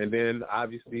saying? And then,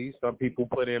 obviously, some people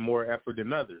put in more effort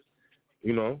than others,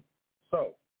 you know?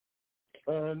 So,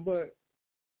 but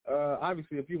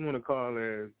obviously, if you want to call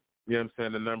in, you know what I'm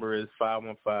saying, the number is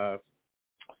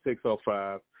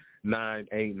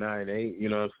 515-605-9898. You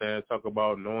know what I'm saying? Talk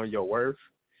about knowing your worth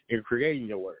and creating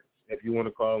your worth. If you want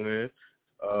to call in,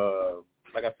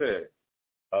 like I said,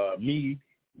 me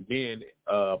being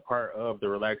part of the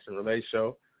Relax and Relate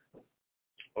show,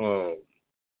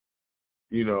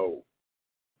 you know,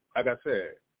 like I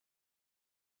said,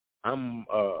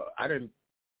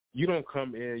 you don't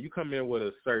come in, you come in with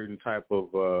a certain type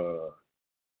of,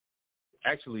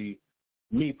 actually,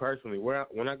 me personally,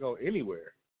 when I go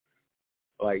anywhere,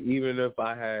 like even if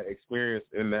I had experience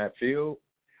in that field,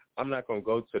 I'm not going to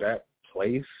go to that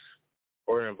place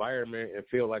or environment and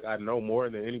feel like I know more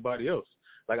than anybody else.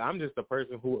 Like, I'm just a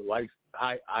person who likes,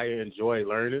 I enjoy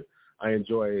learning. I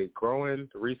enjoy growing,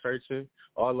 researching,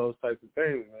 all those types of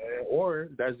things, man. Or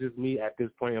that's just me at this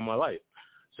point in my life.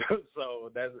 So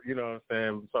that's, you know what I'm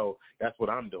saying? So that's what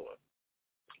I'm doing.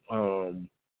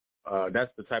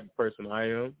 That's the type of person I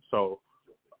am. So,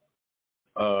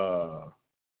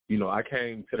 you know, I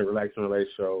came to the Relax and Relate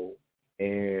show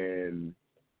and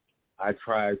I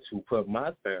tried to put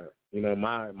my stamp, you know,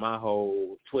 my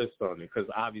whole twist on it, because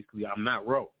obviously I'm not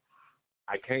Ro.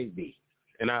 I can't be.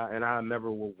 And I never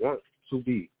will want to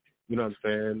be, you know what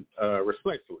I'm saying,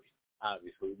 respectfully,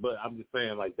 obviously. But I'm just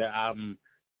saying, like, that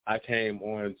I came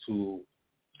on to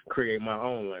create my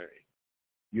own lane,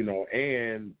 you know,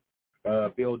 and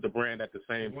build the brand at the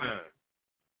same time.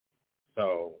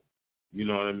 So, you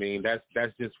know what I mean? That's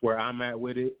just where I'm at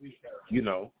with it, you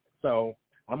know. So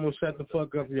I'm going to shut the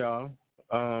fuck up, y'all.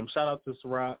 Shout out to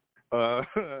Ciroc,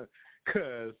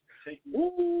 because,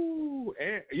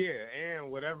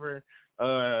 and whatever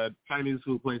Chinese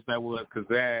food place that was, because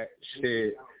that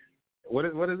shit, what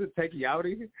is it, Takey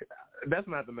Outie? That's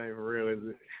not the name for real, is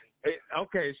it?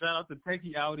 Okay, shout out to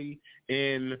Takey Outie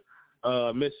in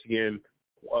Michigan,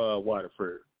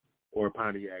 Waterford, or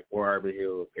Pontiac, or Arbor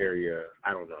Hills area.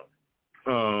 I don't know.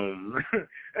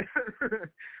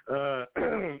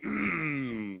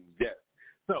 Yes.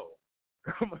 So,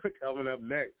 coming up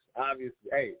next, obviously,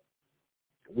 hey,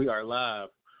 we are live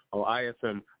on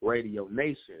iFM Radio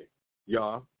Nation,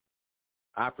 y'all.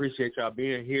 I appreciate y'all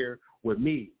being here with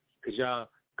me, because y'all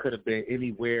could have been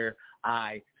anywhere,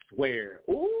 I swear.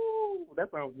 Ooh,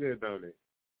 that sounds good, don't it?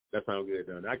 That sounds good,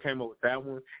 don't it? I came up with that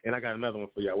one, and I got another one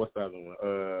for y'all. What's the other one?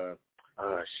 What's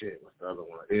the other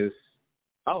one?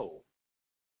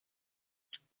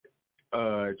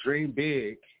 Dream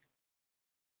Big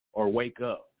or Wake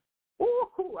Up.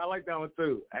 Ooh, I like that one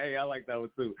too. Hey, I like that one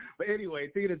too. But anyway,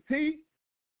 T to T,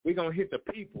 we're going to hit the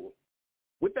people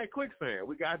with that quicksand.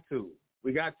 We got to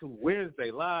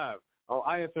Wednesday live on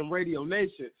iFM Radio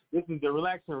Nation. This is the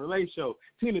Relax and Relate show.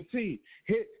 T to T,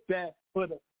 hit that for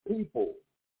the people.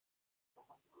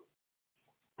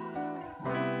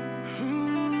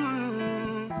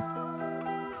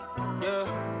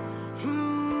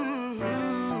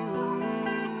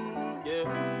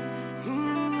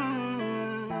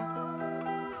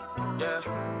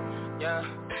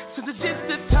 Since the just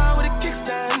the time with a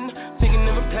kickstand, thinking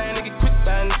of a plan to get quick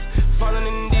bands, falling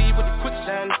in deep with the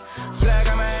quicksand. Flag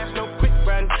on my ass, no quick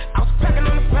run. I was packing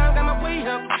on the pound, got my way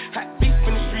up. Hot beef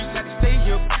in the streets, had to stay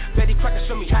up. Betty Crocker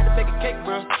showed me how to bake a cake,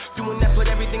 bro. Doing that with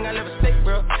everything I'll ever stake,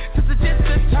 bro. Since the just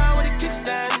the time with a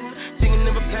kickstand, thinking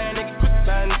of a plan to get quick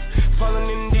bands, falling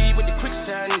in deep with the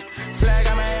quicksand. Flag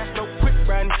on my ass, no quick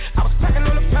run. I was packing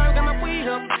on the pound, got my way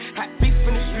up. Hot beef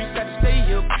in the streets, had to stay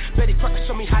up. Betty Crocker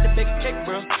showed me how to bake a cake,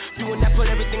 bro. Doing that, put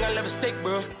everything I'll ever stake,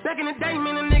 bro. Back in the day,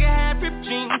 man, a nigga had ripped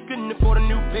jeans. Couldn't afford a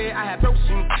new pair, I had broke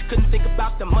shoes. Couldn't think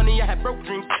about the money, I had broke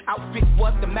dreams. Outfit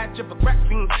was the match of a crack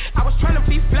fiend. I was trying to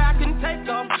be fly, couldn't take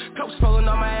off. Clothes falling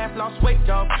on my ass, lost weight,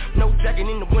 dog. No jacket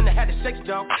in the winter, had to shake,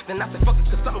 dog. Then I said, fuck it,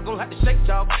 cause something gon' have to shake,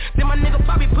 dog. Then my nigga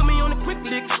Bobby put me on a quick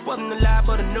lick. Wasn't alive,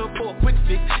 but enough for a quick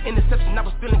fix. Interception, I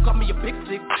was feeling, caught me a big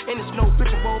six. And it's no bitch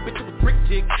and roll, bitch, it was brick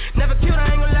tick. Never killed,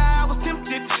 I ain't gon' lie, I was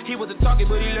tempted. He was a target,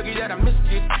 but he lucky that I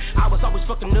missed it. I was always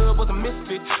fucking up, was a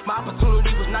misfit. My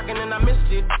opportunity was knocking and I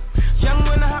missed it. Young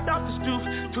when I hopped off the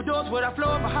stoop, 2 doors where I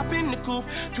floor, if I hop in the coupe.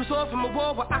 2 swords from a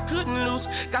war where I couldn't lose.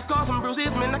 Got scars and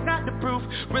bruises, man, I got the proof.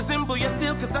 Resemble your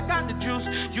steel, cause I got the juice.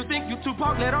 You think you too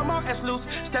park, let all my ass loose.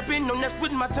 Step in on that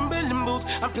with my Timberland boots.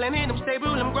 I'm planning, I'm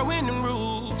stable, I'm growing in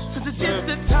roots. Since it's just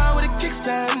the time with a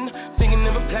kickstand, thinking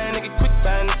of a plan to get quick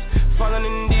bands, falling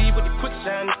in deep with the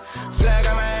quicksand. Flag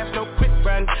on my ass, no quick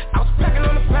run. I was packing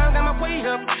on the pound, got my way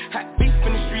up. Hot beef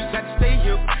in the streets, had to stay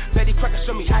up. Betty Crocker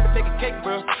showed me how to bake a cake,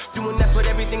 bro. Doing that with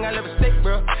everything I'll ever stake,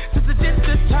 bro. Since the just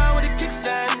the time with a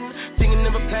kickstand, thinking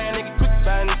of a plan to get quick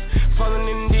bands, falling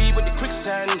in deep with the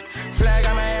quicksand. Flag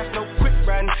on my ass, no quick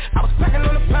run. I was packing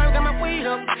on the pound, got my way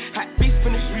up. Hot beef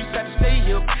in the streets, had to stay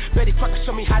up. Betty Crocker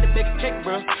showed me how to bake a cake,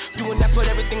 bro. Doing that with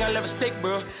everything I'll ever stake,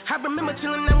 bro. I remember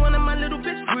chilling at one of my little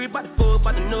bitch, worried about the food,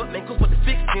 about the nut, man, cause what the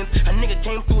fixins. A nigga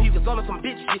came through, he was on some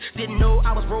bitch shit. Didn't know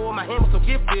I was rolling, my hand was so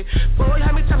gifted. Boy,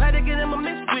 how many times I had to get him a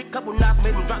mix with? Couple knocks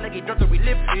made him drop like he drunk to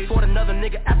relive it. Fought another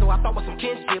nigga after I thought was some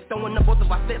kinship. Throwing up both of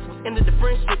our sets was ended the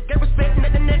friendship. Gave respect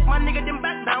at the neck, my nigga didn't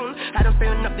back down. Had him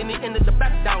fair enough, then he ended the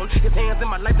back down. His hands in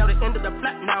my life, now they ended the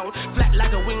flat now. Flat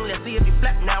like a wing, let's see if he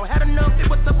flat now. Had enough, it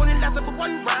was up when it lasted for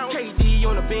 1 round. KD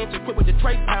on the bench, equipped with the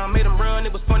tray pound. Made him run,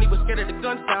 it was funny, was scared of the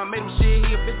gun sound. Made him shit,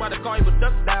 he a bitch by the car, he was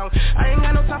ducked down. I ain't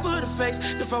got no time for the fakes.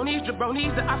 The phonies,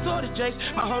 jabronis, that I saw the jakes.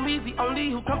 My homies, the only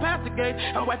who come past the gate.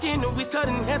 I'm whacking and we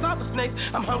cutting heads off the snakes.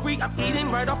 I'm hungry, I'm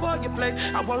eating right off all your plate.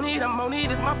 I won't eat, I'm on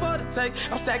it, it's my fault to take.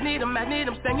 I'm stagnant, I'm magnet,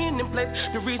 I'm staying in place.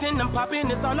 The reason I'm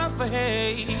popping is all up for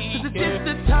hate. Cause it's just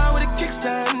the time with a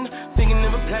kickstand, thinking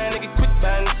of a plan to get quick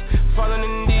bands, falling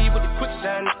in deep with the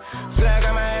quicksand. Flag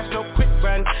on my ass, no quick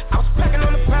run. I was packing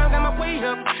on the pound, got my way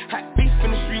up. Hot beef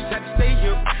in the streets, had to stay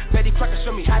up. Betty Crocker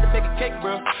showed me how to bake a cake,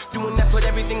 bro. Doing that with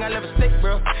everything I'll ever stake,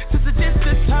 bro. Since it's just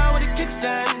the time with a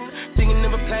kickstand, thinking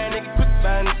of a plan to get quick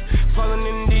bands, falling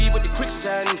in deep with the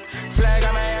quicksand. Flag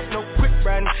on my ass, no quick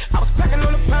run. I was packing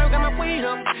on the pound, got my way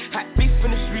up. Hot beef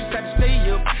in the streets, had to stay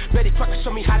up. Betty Crocker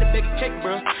showed me how to bake a cake,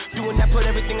 bro. Doing that with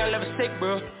everything I'll ever stake,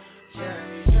 bro.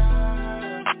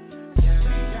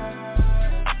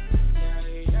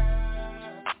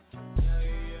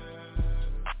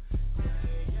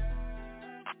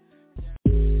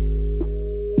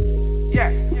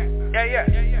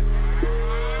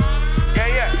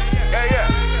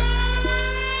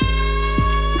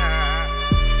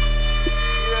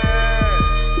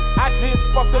 I just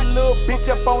fucked a little bitch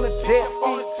up on a jet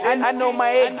ski. I know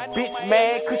my ex bitch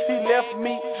mad cause she left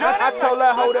me. I told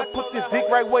her, hold up, put this dick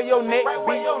right where your neck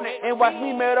be, and watch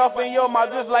me melt off in your mouth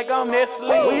just like I'm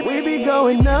Nestle. We be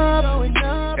going up,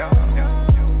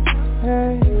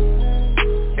 hey,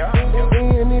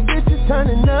 and these bitches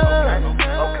turning up.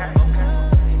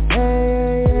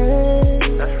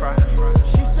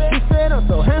 I'm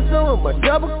so handsome with my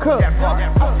double cup.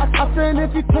 I said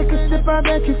if you take a sip, I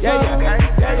bet you fall.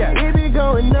 We be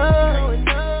going up. We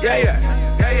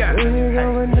be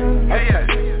going up.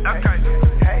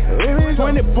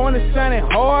 20 pointers shining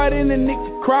hard in the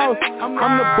nigga cross.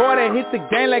 I'm the boy that hit the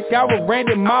game like I was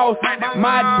Randy Moss.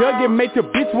 My Dougie made your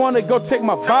bitch wanna go take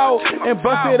my ball, and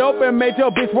bust it open, made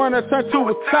your bitch wanna turn to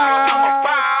a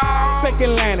towel.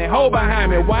 Second landing, hold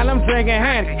behind me while I'm drinking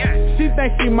Hennessy. She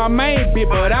think she my main bitch,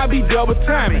 but I be double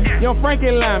timing. Young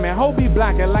Frankie Lyman, ho be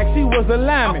blocking like she was a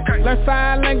lineman. Learn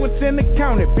sign language in the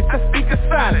county, bitch I speak a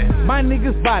silent. My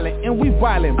niggas violent and we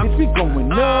violent, bitch we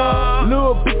going up.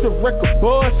 Little bitch a record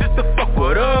buzz, just to fuck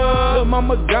with us. Lil'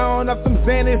 mama gone off them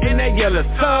Xannies in that yellow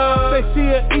tub. Say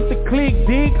she'll eat the click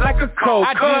dick like a coke.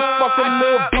 I just fuck a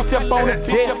little bitch up on the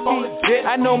jet.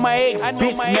 I know my ex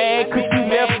bitch mad cause she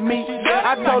left me.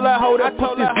 I told her hold up,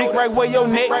 put this dick right where your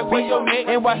neck be,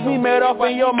 and watch me melt off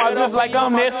in your mouth just like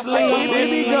I'm Nestle. We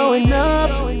be going up,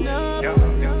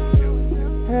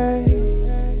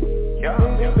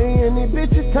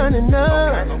 bitches turning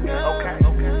up.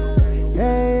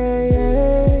 Yeah.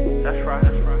 That's right.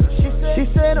 She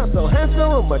said I'm so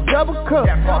handsome with my double cup.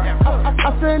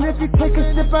 I said if you take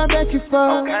a sip, I bet you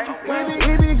fuck.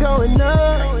 We be going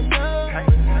up.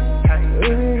 We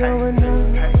be going up.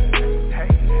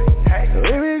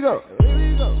 Here we go.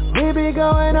 We be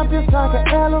going up just like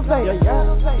an elevator.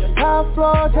 Top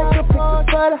floor, take a picture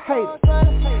for the haters.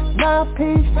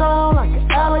 9-piece strong like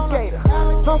an alligator.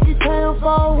 Funky town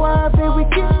for a while, then we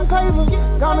getting paper.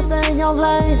 Gonna thing your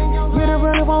lane, you don't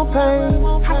really want pain.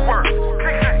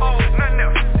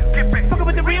 Fuckin'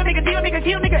 with the real nigga, deal nigga,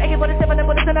 kill nigga. AK-47 and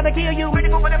bullets and I'ma kill you. Ready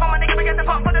for whatever my nigga, we got the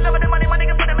pump. For the love of the money, my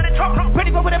nigga, put them in the trunk.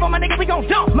 Ready for whatever my nigga, we gon'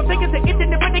 dump. My fingers are itching,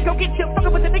 they're ready, gon' get you.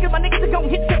 Fuckin' with the niggas, my niggas are gon'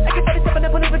 hit you. AK-47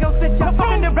 and bullets, we gon' sit you. I'm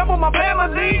fucking the rap on my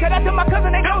family. Shout out to my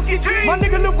cousin, they know she dream. My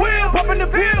nigga Lil Will, poppin' the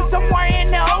pill somewhere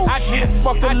in the hole. I just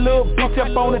fucked a little bitch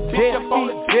up on the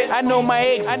jet. I know my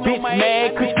ex bitch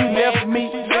mad cause she left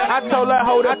me. I told her,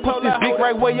 hold up, put this dick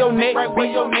right where your neck,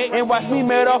 and watch me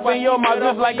melt off in your mouth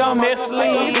just like I'm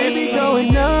Nestle. Baby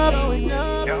going up.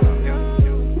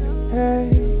 Hey.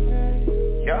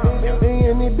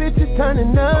 And these bitches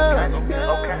turning up.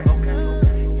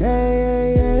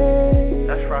 Hey.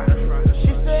 That's right.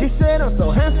 She said I'm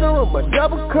so handsome with my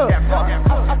double cup.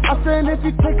 I said if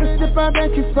you take a sip, I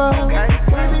bet you fuck.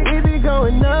 We be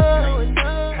going up. We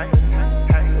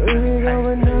be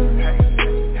going up.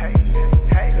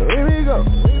 Here we go.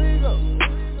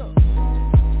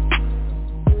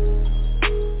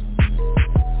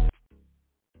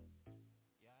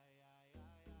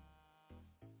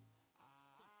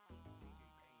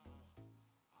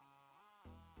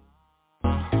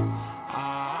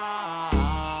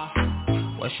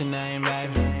 What's your name,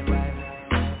 baby?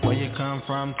 Where you come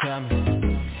from, tell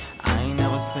me. I ain't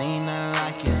never seen nothing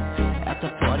like it. At the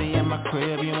party at my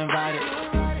crib, you invited.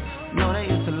 Know there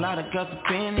is a lot of girls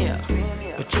up in here,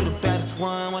 but you the baddest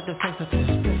one with the sensitive.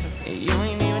 And you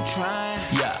ain't even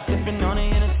trying. Yeah. Sipping on the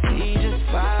Hennessy, just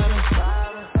vibing.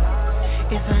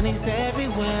 It's honeys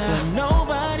everywhere, but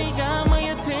nobody got my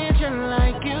attention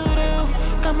like you do.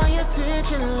 Got my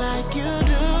attention like you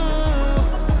do.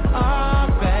 Oh,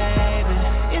 baby,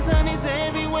 it's honeys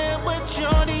everywhere, but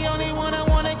you're the only one I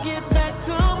wanna get back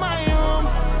to my room.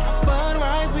 But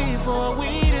right before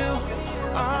we do,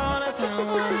 all the time,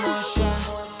 one more shot.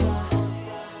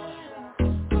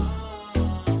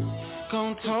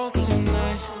 Gon' toast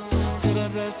tonight to the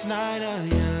best night of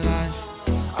your life.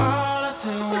 All the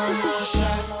time, one more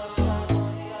shot.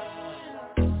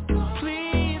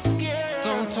 Please, girl,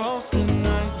 gon' toast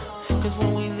tonight, cause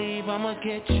when we leave, I'ma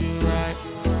get you right.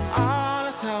 All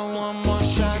the time, one more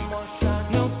shot.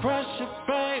 No pressure,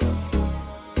 babe.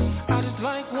 I just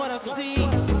like what I see.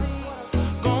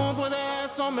 Gon' put the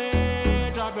ass on me,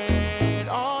 drop it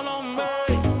all on me.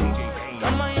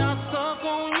 Got my eyes stuck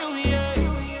on you, yeah.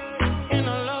 And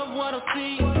I love what I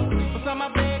see. Beside my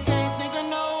bed, can't think of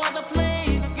no other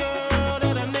place, girl,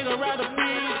 that a nigga rather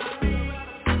be.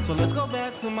 So let's go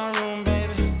back to my room,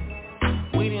 baby.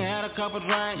 We done had a couple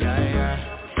drinks,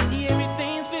 yeah.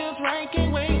 Everything feels right,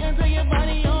 can't wait until your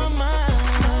body on mine.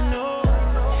 I know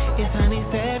it's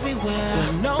honeys everywhere,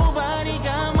 but nobody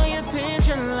got my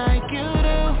attention like you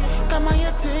do. Got my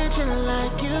attention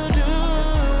like you do.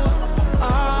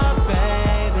 Oh,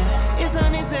 baby, it's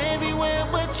honeys everywhere,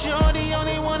 but you're the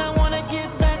only one I wanna get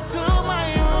back to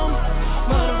my room.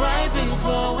 But right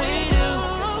before we do,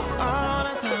 all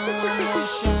the time, one more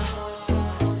shot.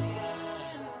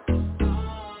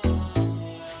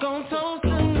 Gon' toast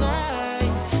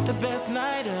tonight, the best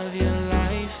night of your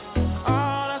life.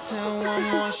 All I tell, one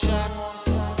more shot.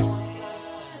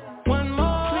 One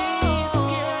more, please,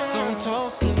 girl. Gon'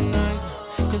 toast tonight,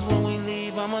 cause when we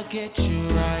leave, I'ma get you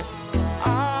right.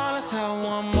 All I tell,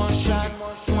 one more shot.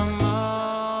 One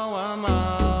more,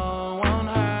 won't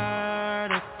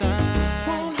hurt a thing.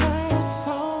 Won't hurt a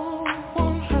soul,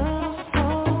 won't hurt a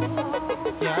soul.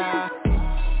 Yeah.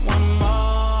 One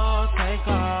more, take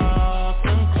off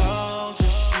them clothes,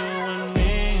 just you and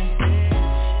me.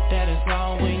 That is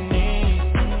all we need.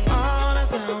 All I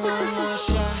got, one more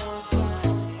shot.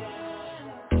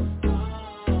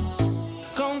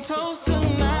 Gon' toast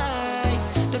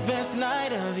tonight, the best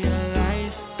night of your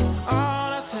life.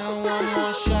 All I tell, one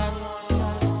more shot.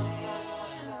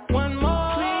 One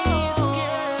more, please,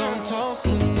 girl. Gon' toast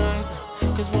tonight,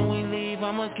 cause when we leave,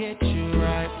 I'ma get you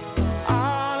right.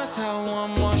 All I tell,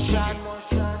 one more shot.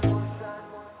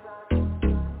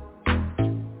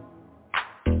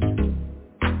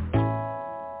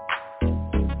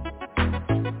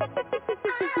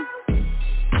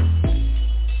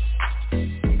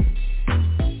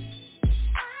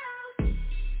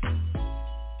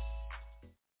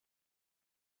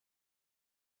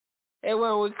 It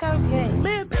went with cocaine.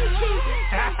 Man,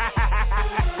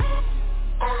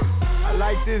 I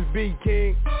like this beat,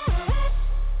 King.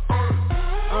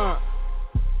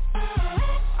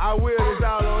 I will is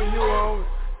all on you, homie.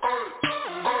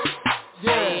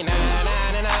 Yeah.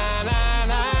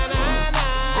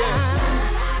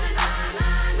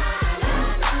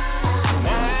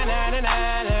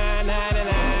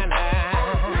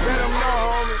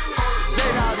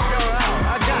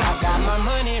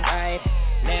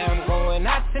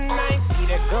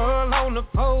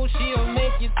 She'll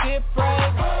make you tip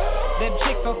right. That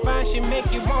chick so fine, she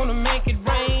make you wanna make it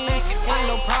rain. Ain't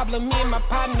no problem, me and my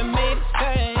partner made it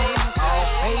same. All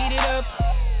faded up,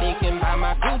 thinking about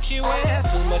my Gucci wear.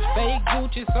 Too much fake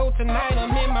Gucci, so tonight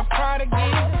I'm in my Prada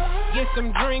gear. Get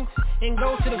some drinks and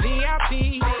go to the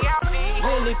VIP.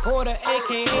 Willie Porter,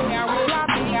 a.k.a. How will I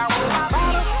be?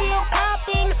 Bottle still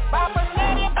popping, Papa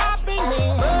steady popping.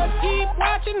 Me must keep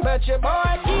watching, but your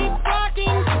boy keep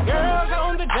rocking. Girls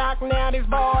on the jock, now these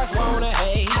boys wanna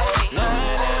hate.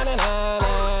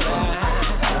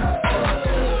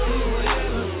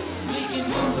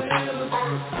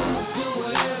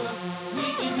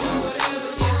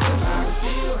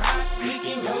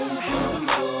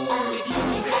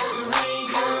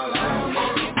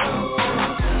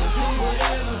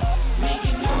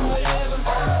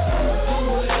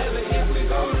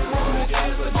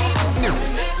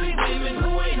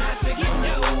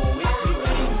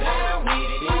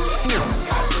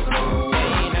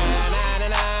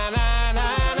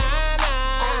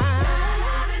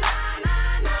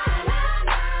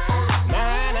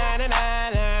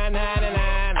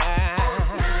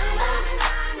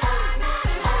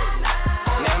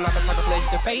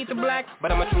 Fade to black,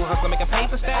 but I'm a true hustler making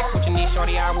paper stack. What you need,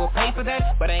 shorty, I will pay for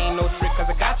that. But I ain't no trick, cause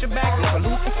I got your back. Never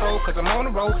lose control, cause I'm on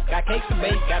the road. Got cakes to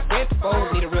bake, got bread to fold.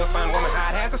 Need a real fine woman,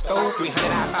 hot as a stove. 300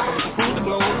 high papa, we can cruise the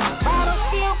globe. Bottle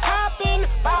still popping,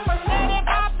 Papa steady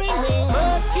popping. We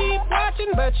must keep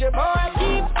watching, but your boy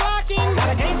keeps flocking. Not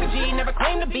a gangster G, never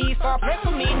claim to be. So press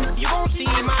for me, you won't see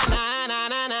my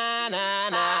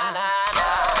na-na-na-na-na-na-na.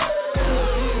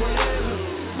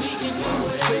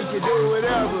 We can do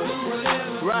whatever.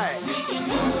 Right. We can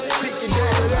do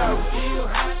whatever.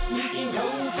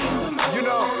 You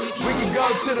know, we can go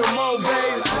to the Mo,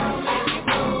 baby.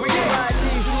 We can ride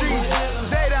these streets.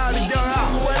 Stay down and young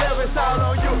out. Whatever, it's all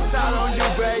on you. It's all on you,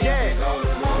 baby. Yeah.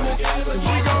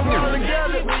 We gon' roll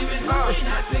together.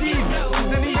 These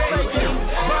fakers.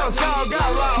 Boss all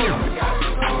got wrong.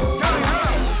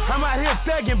 I'm out here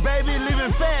thugging, baby,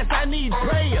 living fast, I need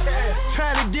prayer.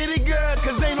 Trying to get it, girl,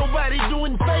 cause ain't nobody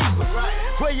doing favors.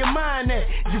 Where your mind at?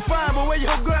 You fine, but where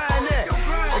your grind at?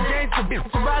 Against the bitch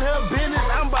about her business,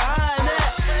 I'm behind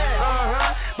that.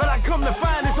 But I come to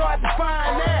find it's hard to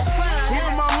find that.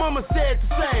 Even my mama said the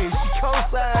same, she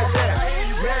co-signed that.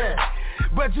 Yeah.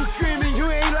 But you screaming,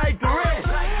 you ain't like the rest.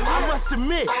 I must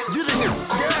admit, you the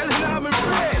girl and I'm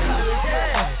impressed.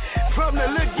 Yeah. From the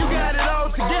look, you got it all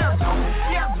together.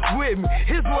 With me,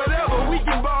 it's whatever, we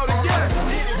can ball together.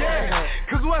 Yeah,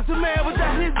 cause what's a man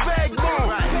without his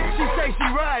backbone? She say she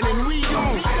riding, we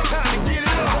on, time to get it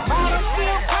on. Bottle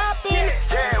still popping.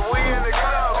 Yeah, we in the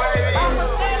club, baby.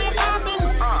 Bottle steady popping.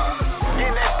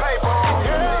 Getting that paper on.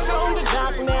 Girls on the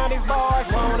jock, now these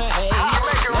boys wanna hate. I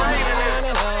make it rain in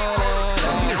this.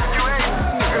 You ain't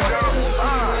nigga though.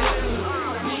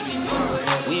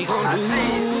 We gon'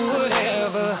 do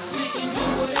whatever.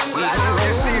 We gon'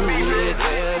 see me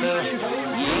together.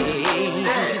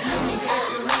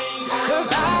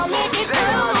 Cause I'll make it through.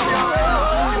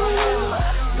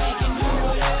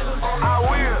 I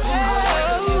will.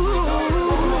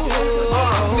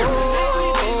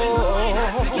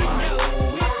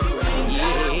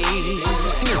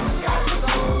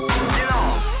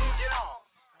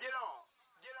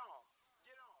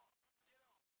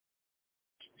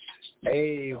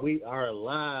 Hey, we are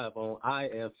live on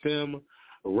iFM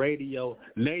Radio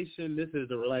Nation. This is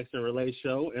the Relax and Relate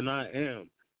Show, and I am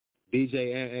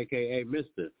DJ and a.k.a.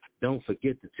 Mr. Don't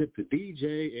forget to tip the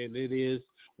DJ, and it is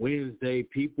Wednesday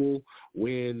people,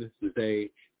 man,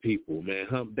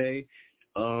 hump day.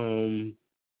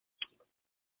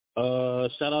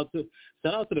 Shout out to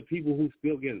the people who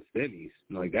still getting stimmies.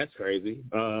 Like, that's crazy.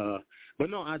 But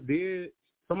no,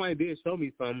 somebody did show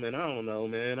me something, and I don't know,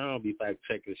 man. I don't be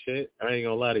fact-checking shit. I ain't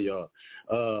gonna lie to y'all.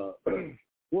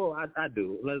 Well, I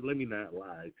do. Let me not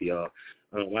lie to y'all.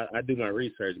 I do my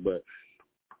research, but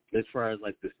as far as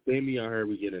like the stimmy, I heard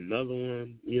we get another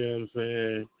one. You know what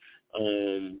I'm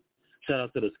saying? Shout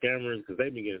out to the scammers because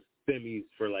they've been getting stimmies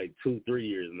for like 2-3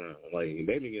 years now. Like they've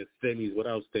been getting stimmies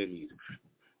without stimmies.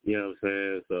 You know what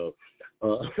I'm saying? So,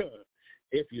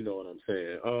 if you know what I'm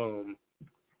saying.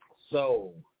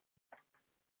 So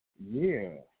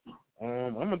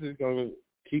gonna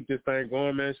keep this thing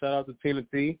going, man. Shout out to Tina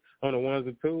T on the ones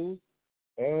and twos.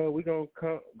 We gonna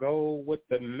go with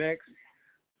the next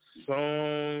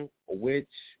song, which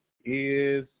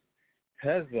is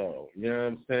Tezo. You know what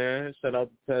I'm saying? Shout out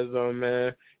to Tezo,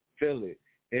 man. Feel it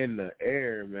in the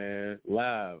air, man.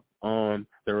 Live on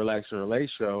the Relax and Relate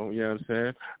show. You know what I'm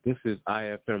saying? This is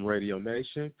iFM Radio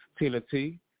Nation. Tina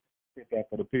T, hit that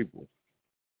for the people.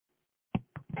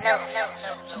 No.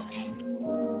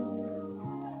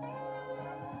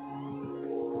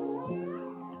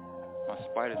 My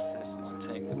spider sense is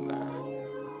tingling, man.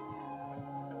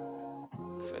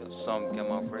 Feel something get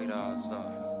my radars up.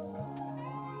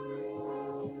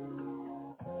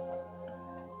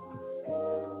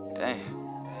 Damn.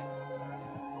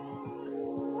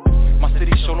 My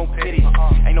city show no pity,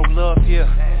 ain't no love here.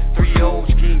 3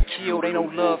 olds getting killed, ain't no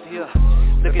love here.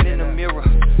 Looking in the mirror,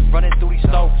 running through these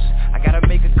thoughts. I gotta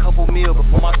make a couple meal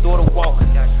before my daughter walk.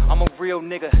 I'm a real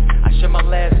nigga, I share my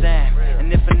last dime.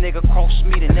 And if a nigga cross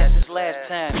me, then that's his last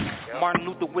time. Martin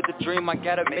Luther with the dream, I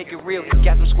gotta make it real. He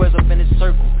got some squares up in his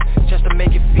circle, just to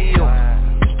make it feel.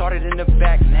 Started in the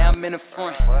back, now I'm in the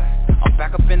front. I'm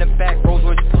back up in the back, Rolls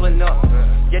Royce pulling up.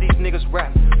 Yeah, these niggas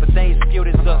rap, but they ain't skilled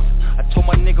as us. I told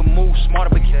my nigga move smarter,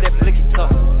 but keep that blicky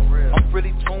tough. I'm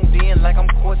really tuned in like I'm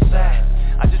courtside.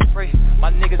 I just pray my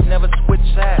niggas never switch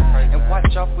sides. And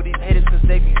watch out for these haters cause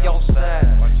they be outside.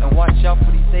 And watch out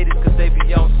for these haters cause they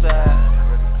be outside.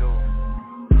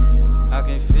 I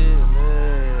can feel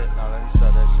it. Now let me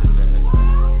start that shit back.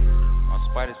 My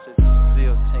spider sense is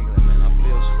still tingling, man. I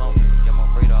feel something. Get my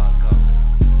radars up.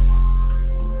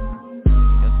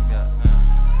 Guess we got,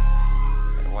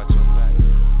 gotta watch your back.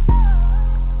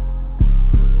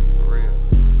 For real.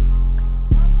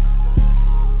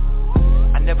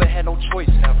 I never had no choice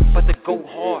but to go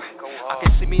hard. I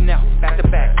can see me now, back to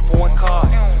back, foreign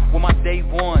cars. With my day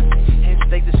one, in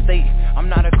state to state. I'm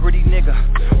not a gritty nigga,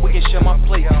 we can share my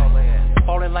plate.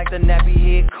 Falling like the nappy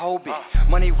head Kobe.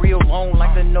 Money real long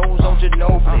like the nose on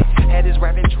Ginobili. Had this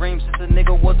rapping dream since a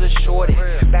nigga was a shorty.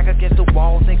 Back against the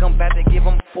wall, think I'm about to give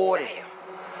him 40.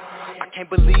 I can't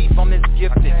believe I'm this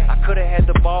gifted. I could've had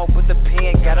the ball, but the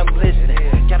pen got him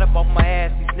listening. Got up off my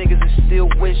ass, these niggas is still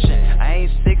wishing. I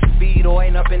ain't 6 feet or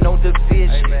ain't up in no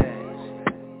division.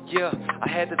 Yeah, I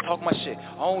had to talk my shit.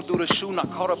 I don't do the shooting, I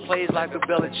call the plays like a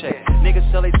Belichick. Niggas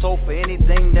sell they soul for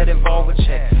anything that involve a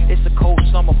check. It's a cold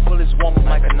summer, bullets warm them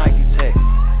like a Nike Tech.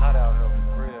 Hot out here,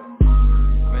 for real.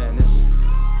 Man, it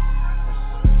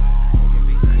can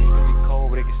be cold,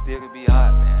 but it can still be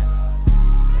hot, man.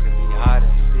 It can be hot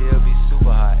and still be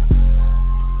super hot.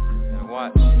 And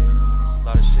watch, a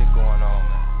lot of shit going on,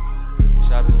 man.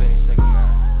 Shout out to Benny Singer,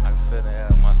 man. I can feel the air,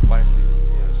 my spicy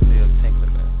is still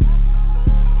tingling, man.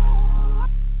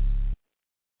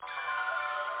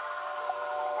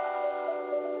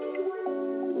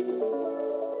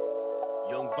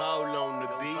 Ball on the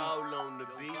beat.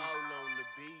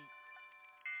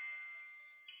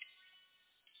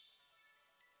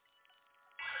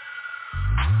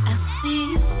 I see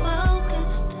you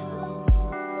focused,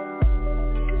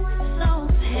 so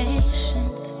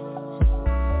patient,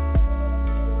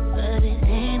 but it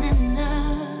ain't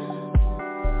enough.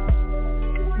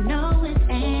 No, it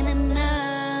ain't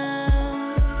enough.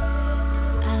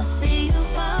 I see you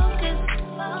focused,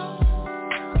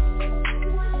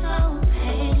 so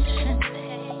patient,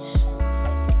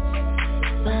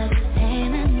 but it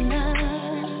ain't enough.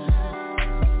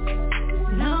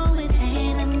 No, it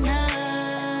ain't enough.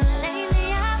 Lately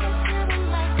I've been feeling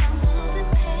like I'm losing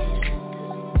patience.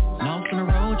 Lost on the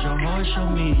road, your heart show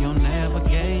me your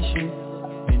navigation.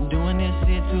 Been doing this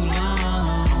shit too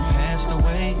long, I'm past the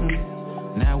waiting.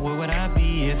 Now where would I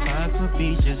be if I could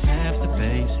be just half the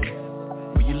basic?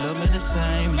 Will you love me the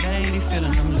same, lady?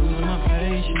 Feeling I'm losing my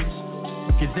patience.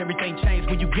 Cause everything changed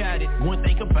when you got it. One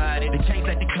thing about it, it changed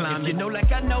like the climate. You know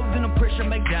like I know, then the pressure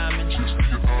make diamonds. Just be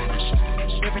honest.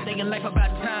 Everything in life about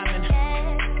timing.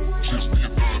 Just be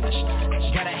honest.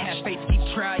 Gotta have faith, keep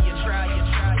trying. I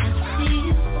see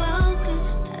you focused,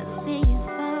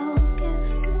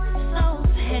 so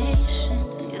patient.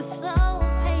 You're so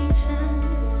patient,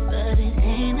 but it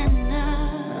ain't enough.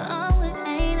 Oh, it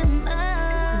ain't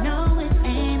enough. No, it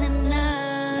ain't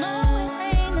enough. No, it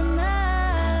ain't enough.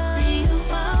 I see you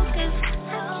focused,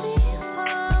 so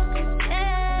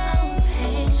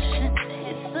patient.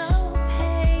 You're so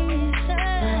patient,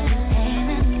 but it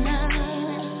ain't enough.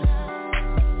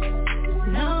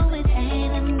 No, it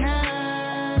ain't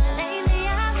enough. Lately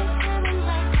I've been feeling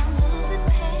like I'm losing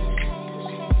patience.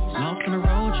 Lost on the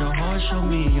road, your heart show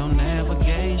me your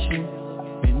navigation.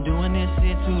 Been doing this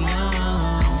shit too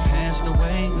long, I'm past the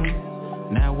waiting.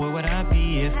 Now where would I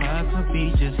be if I could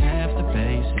be just half the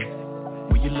basic?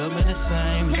 Will you love me the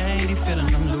same? Lady,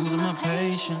 feeling I'm losing my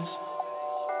patience.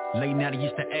 Late night I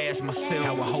used to ask myself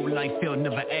how a whole life felt,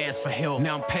 never asked for help.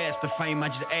 Now I'm past the fame, I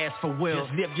just ask for wealth.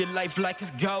 Just live your life like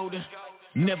it's golden.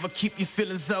 Never keep your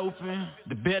feelings open.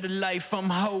 The better life I'm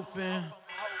hoping.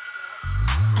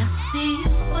 I see you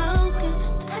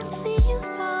focused, I see you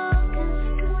focused.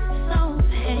 So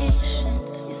patient,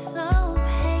 you're so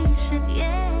patient,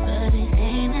 yeah. But it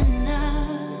ain't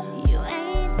enough, you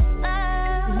ain't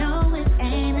enough. No, it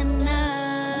ain't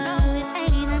enough, no, it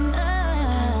ain't enough.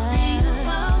 I see you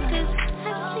focused, I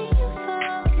see you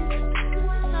focused.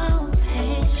 So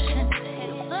patient,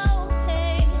 you're so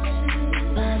patient.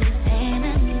 But it ain't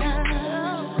enough, no,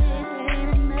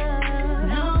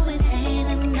 it ain't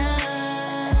enough.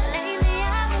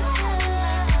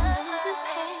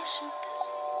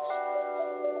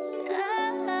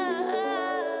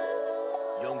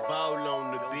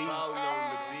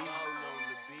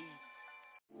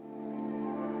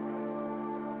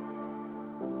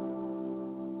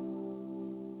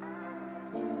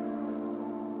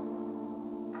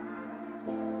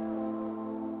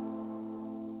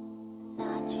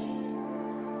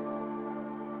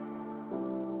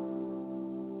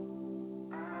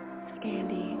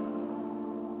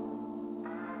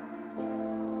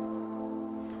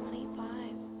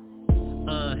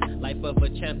 Life of a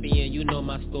champion, you know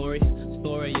my story.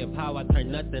 Story of how I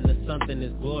turned nothing to something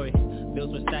is glory.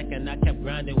 Bills were stacking, I kept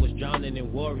grinding, was drowning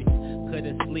in worry.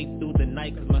 Couldn't sleep through the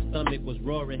night cause my stomach was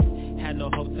roaring. Had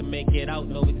no hope to make it out,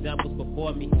 no examples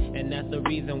before me. And that's the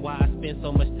reason why I spend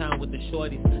so much time with the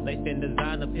shorties. Laced in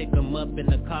designer, pick them up in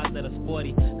the cars that are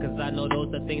sporty. Cause I know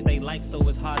those are things they like, so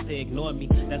it's hard to ignore me.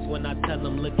 That's when I tell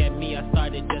them, look at me, I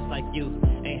started just like you.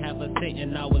 Ain't have a cent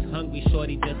and I was hungry,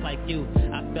 shorty, just like you.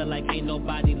 I felt like ain't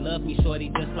nobody love me, shorty,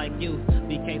 just like you.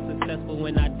 Became successful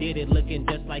when I did it, looking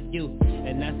just like you.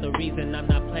 And that's the reason I'm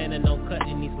not planning on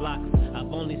cutting these locks.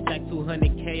 I've only stacked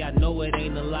 200K, I know it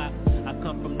ain't a lot. I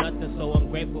come from nothing, so I'm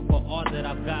grateful for all that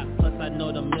I've got. Plus I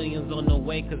know the millions on the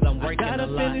way, cause I'm working a lot. I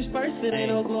gotta finish first, it ain't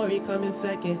no glory coming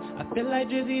second. I feel like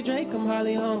Drizzy Drake, I'm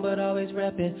hardly home, but always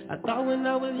rapping. I thought when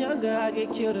I was younger, I'd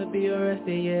get killed or be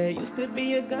arrested, yeah. Used to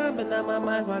be a gun, but now my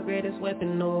mind's my greatest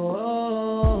weapon,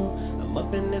 no. I'm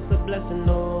up and it's a blessing,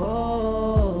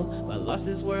 no. My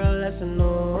losses were a lesson,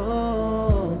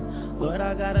 no. Lord,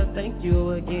 I gotta thank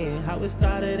you again. How it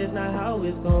started is not how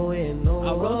it's going, no.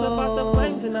 I rose up out the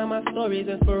flames and now my story's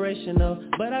inspirational.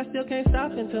 But I still can't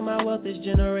stop until my wealth is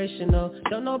generational.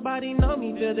 Don't nobody know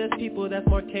me, feel there's people that's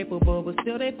more capable. But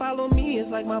still they follow me,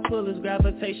 it's like my pull is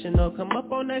gravitational. Come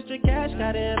up on extra cash,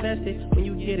 gotta invest it when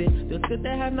you get it. Feels good to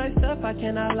have nice stuff, I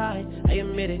cannot lie, I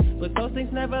admit it. But those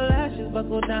things never last, just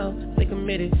buckle down, stay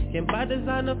committed. Can buy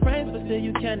designer frames, but still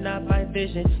you cannot buy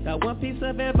vision. Got one piece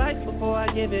of advice before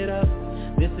I give it up.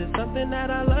 This is something that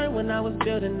I learned when I was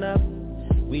building up.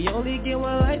 We only get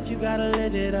one life, you gotta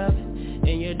live it up.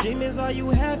 And your dream is all you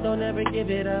have, don't ever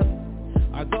give it up.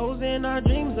 Our goals and our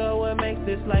dreams are what makes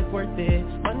this life worth it.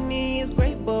 Money is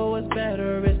great, but what's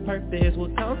better is purpose.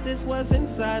 What counts is what's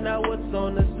inside, not what's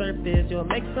on the surface. You'll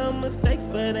make some mistakes,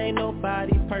 but ain't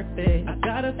nobody perfect. I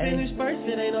gotta finish first,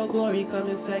 it ain't no glory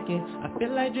coming second. I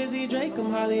feel like Drizzy Drake,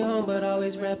 I'm hardly home, but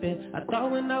always rapping. I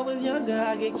thought when I was younger,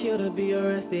 I'd get killed or be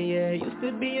arrested, yeah. Used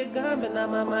to be a gun, but now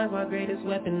my mind's my greatest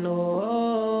weapon,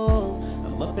 no.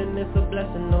 I'm up and it's a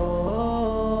blessing,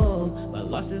 no. My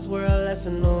losses were a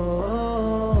lesson,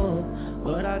 no.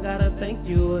 Lord, I gotta thank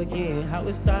you again. How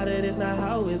it started is not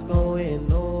how it's going,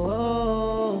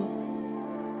 no.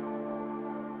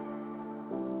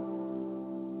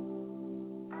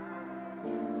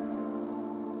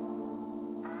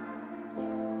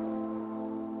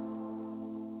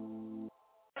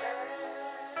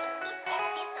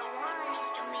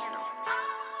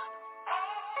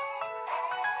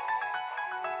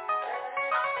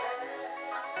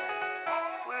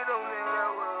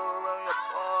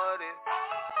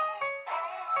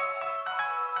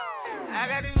 I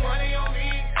got this money on me.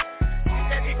 She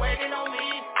said she waiting on me.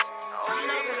 She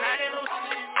knows the night ain't no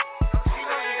sleep. She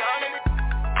gon' eat all of it.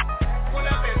 Pull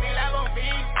up and be live on me.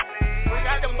 We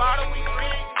got the bottle we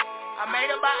drink. I made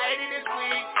about 80 this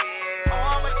week. Oh,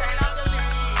 I'ma turn off the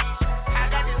leash. I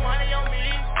got this money on me.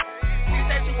 She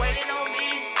said she waiting on me.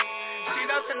 She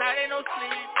knows tonight ain't no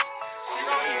sleep. She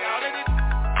gon' eat all of it.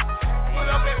 Pull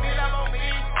up and be live on me.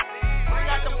 We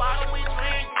got the bottle we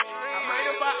drink. I made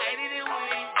about 80 this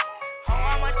week.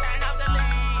 I'ma turn off the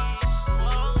leash.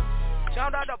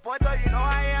 Jumped out the point, so you know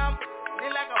I am.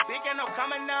 Look like a big and no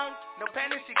coming down. No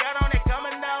panties she got on, it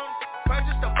coming down.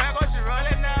 Purchase the bag, she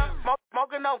rolling down.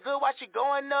 Smoking no good while she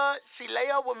going nuts. She lay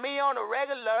up with me on a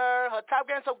regular. Her top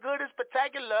game so good it's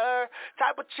spectacular.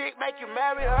 Type of chick make you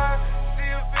marry her.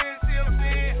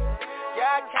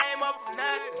 Yeah, I came up from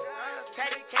nothing. Take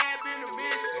a cab in the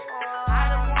mission. I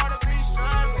didn't wanna be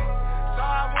struggling, so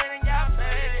I went and got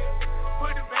paid.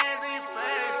 Put the bands in your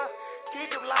face. Keep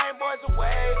them lame boys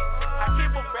away. I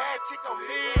keep a bad chick on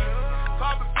me.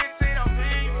 Carbon 15 on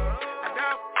me. I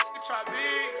done f***ing try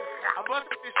big. I bust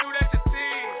up and shoot at your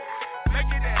team. Make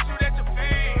it that shoot at your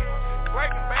feet.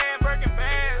 Breaking band.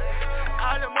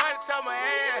 All the money to my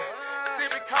hand.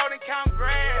 Sipping cold and count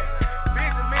grand.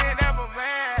 Busy man, that's my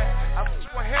man. I put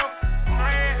you with him,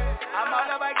 friend. I'm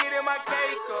all about getting my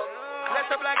cake up.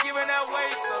 Bless up like giving that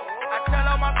weight up. I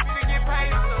tell all my people to get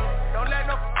paid up. Don't let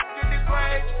no get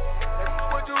degraded. That's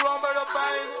what you wrong about the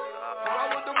baby.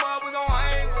 Run with the mud, we gon'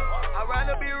 hang. I'd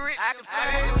rather be rich. I can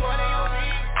pay the money on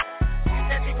me. She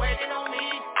said she waiting on me.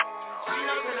 She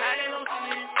knows tonight ain't no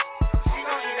sleep. She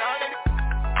gon' eat all that.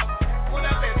 Pull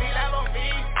up and V-Lab on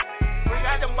me. We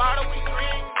got the bottle we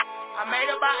drink. I made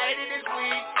about 80 this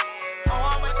week. Oh,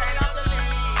 I'ma take off the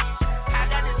leash. I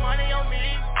got this money on me.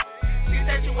 She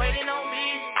said she waiting on me.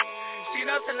 She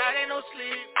knows tonight ain't no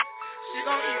sleep. She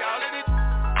gon' eat all of this.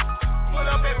 Pull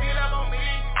up and V-Lab on me.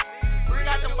 We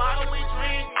got the bottle we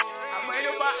drink. I made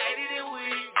about 80 this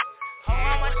week. Oh,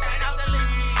 I'ma take off the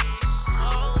leash.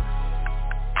 Oh.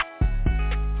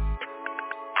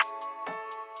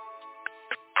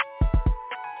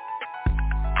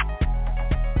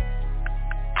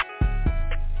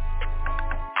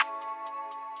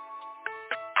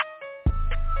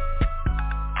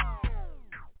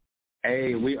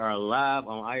 Hey, we are live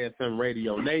on iFM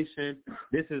Radio Nation.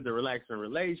 This is the Relax and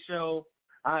Relay Show.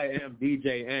 I am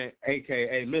DJ Ant,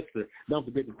 a.k.a. Mr. Don't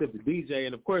forget to tip the DJ.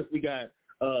 And, of course, we got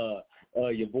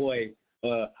your boy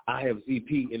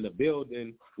IFZP in the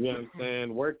building, you know what I'm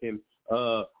saying, working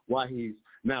while he's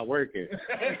not working.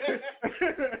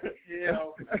 Yeah.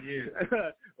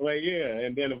 Well, yeah,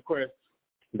 and then, of course,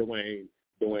 Dwayne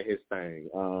doing his thing.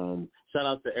 Shout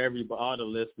out to all the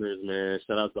listeners, man.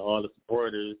 Shout out to all the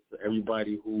supporters,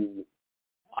 everybody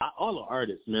all the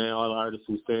artists, man, all the artists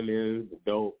who send in the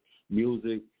dope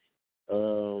music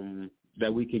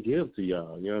that we can give to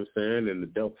y'all, you know what I'm saying?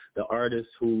 And the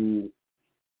artists who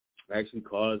actually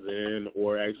calls in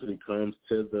or actually comes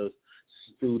to the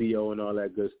studio and all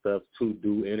that good stuff to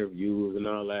do interviews and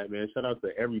all that, man. Shout out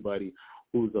to everybody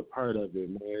who's a part of it,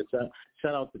 man.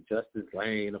 Shout out to Justice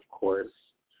Lane, of course.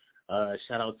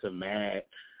 Shout out to Mad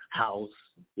House,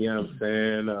 you know what I'm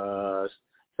saying?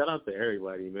 Shout out to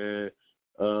everybody, man.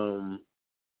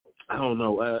 I don't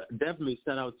know. Definitely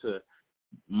shout out to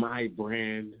my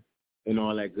brand and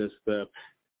all that good stuff.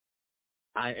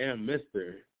 I am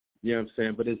Mr., you know what I'm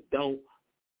saying? But it's don't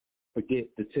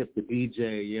forget to tip the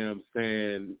DJ, you know what I'm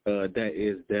saying? That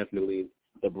is definitely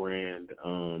the brand.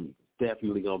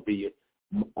 Definitely going to be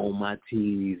on my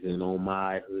tees and on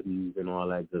my hoodies and all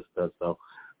that good stuff. So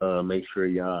make sure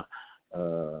y'all,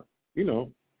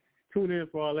 tune in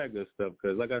for all that good stuff.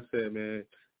 Because like I said, man,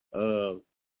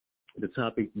 the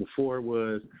topic before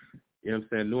was, you know what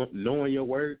I'm saying, knowing your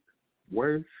worth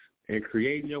and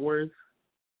creating your worth.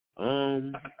 You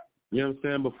know what I'm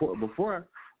saying? Before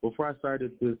I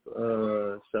started this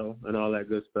show and all that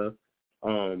good stuff,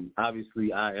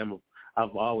 obviously I've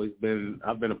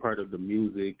been a part of the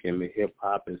music and the hip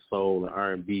hop and soul and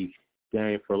R&B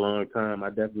game for a long time. I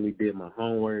definitely did my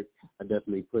homework. I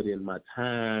definitely put in my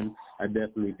time. I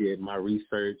definitely did my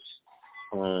research.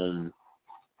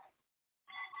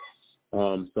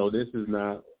 So this is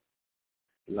not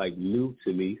like new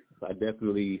to me. I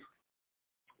definitely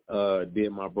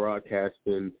did my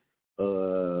broadcasting, I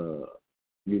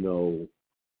don't know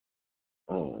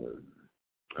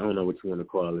what you want to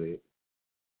call it,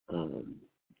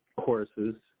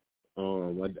 courses.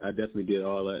 I definitely did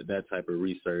all that type of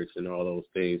research and all those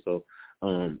things. So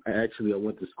I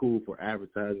went to school for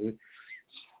advertising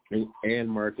and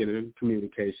marketing,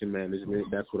 communication management.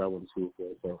 That's what I went to school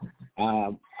for. So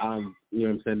I'm, you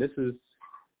know what I'm saying,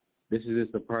 this is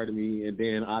just a part of me. And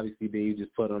then obviously then you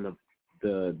just put on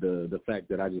the fact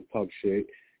that I just talk shit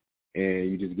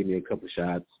and you just give me a couple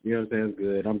shots. You know what I'm saying? It's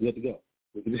good. I'm good to go.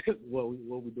 This is what we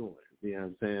doing. You know what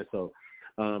I'm saying? So,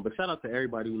 but shout out to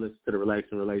everybody who listens to the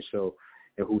Relax and Relay Show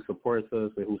and who supports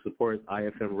us and who supports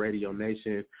iFM Radio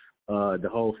Nation, the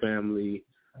whole family,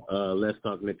 Let's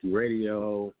Talk Nikki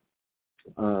Radio,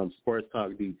 Sports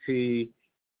Talk DT,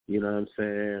 you know what I'm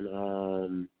saying?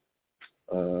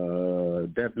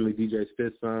 Definitely DJ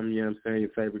Spit Some, you know what I'm saying, your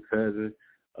favorite cousin.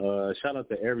 Shout out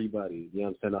to everybody, you know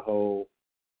what I'm saying,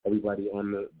 everybody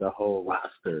on the whole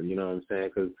roster, you know what I'm saying,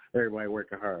 because everybody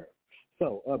working hard.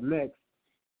 So up next,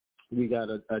 we got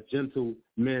a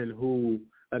gentleman who,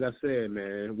 like I said,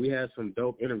 man, we had some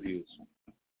dope interviews.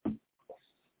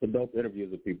 Some dope interviews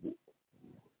with people.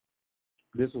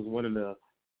 this was one of the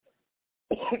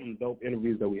dope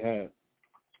interviews that we had.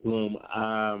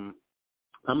 I'm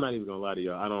not even gonna lie to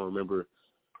y'all. I don't remember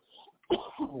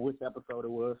which episode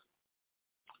it was,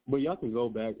 but y'all can go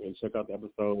back and check out the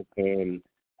episode and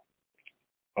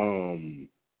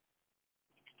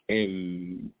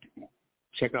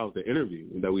check out the interview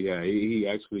that we had. He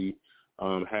actually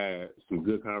had some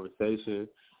good conversation.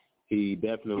 He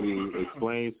definitely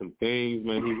explained some things,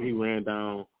 man. He ran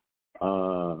down,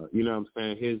 you know what I'm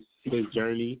saying, his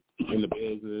journey in the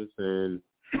business and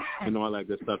all that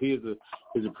good stuff. He's a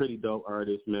pretty dope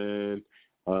artist, man.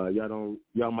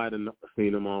 Y'all might have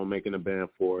seen him on Making a Band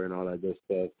 4 and all that good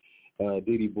stuff.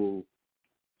 Diddy Boo.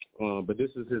 But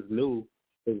this is his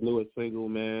newest single,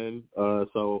 man.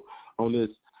 So on this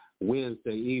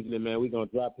Wednesday evening, man, we're gonna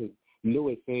drop his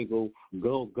newest single,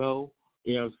 Go Go.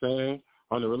 You know what I'm saying?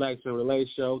 On the Relax and Relay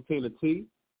show, Tina T.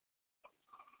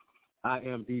 I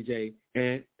am DJ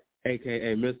Ant,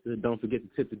 a.k.a. Mr. Don't Forget to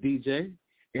Tip the DJ.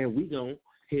 And we gonna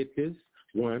hit this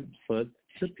one for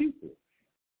the people.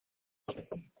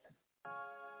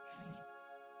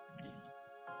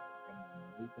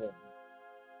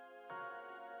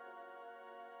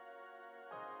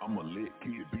 I'm a lit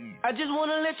kid beat. I just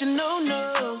wanna let you know,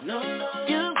 no,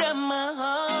 you got my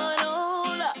heart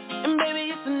on lock, and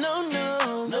baby it's a no.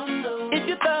 If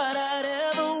you thought I'd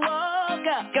ever walk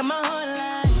out, got my heart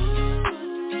like,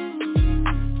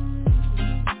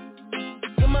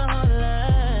 got my heart like.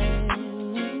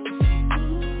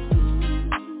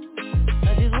 I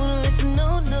just wanna let you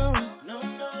know, no,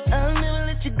 I'll never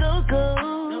let you go.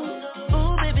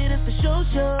 Ooh, baby, that's the show.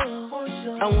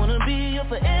 I wanna be your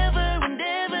forever and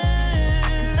ever.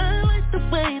 I like the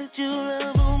way that you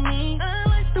love on me. I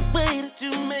like the way that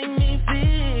you make me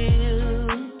feel.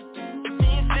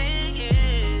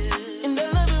 And I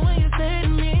love it when you say to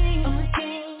me, I'm a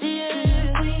king,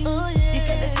 yeah, oh yeah. You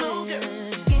got that glow,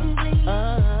 girl, king, please.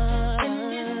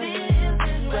 And it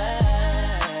feels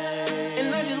right.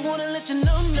 And I just wanna let you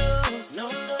know, no,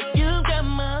 you got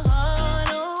my heart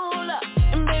on lock,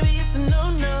 and baby it's a no.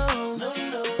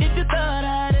 If you thought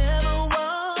I'd ever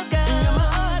walk out, got my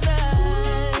heart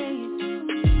like,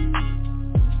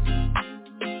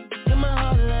 got my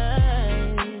heart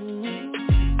like,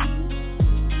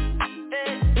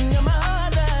 got my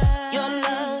heart like. Your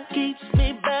love keeps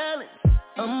me balanced.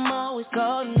 I'm always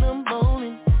caught in the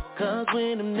moment, 'cause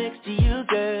when I'm next to you,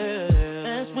 girl,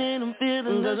 that's when I'm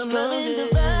feeling the I'm loving the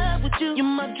vibe with you. You're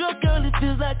my drug, girl, it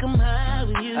feels like I'm high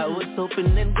with you. I was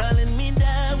hoping that God let me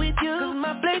die with you, 'cause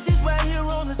my place is right here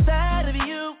on the side of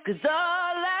you. 'Cause all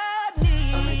I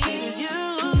need is you.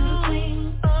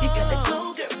 You got that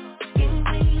glow, girl, skin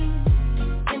clean,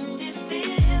 and it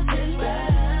feels just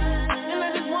right. And I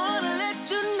just wanna let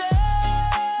you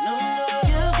know,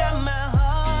 you got my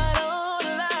heart on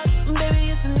lock, baby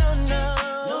it's a no.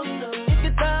 If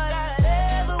you thought I'd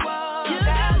ever walk, you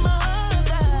got my heart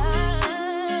like,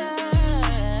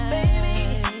 baby,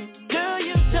 girl,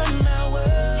 you turn my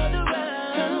world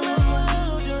around, turn my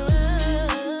world around.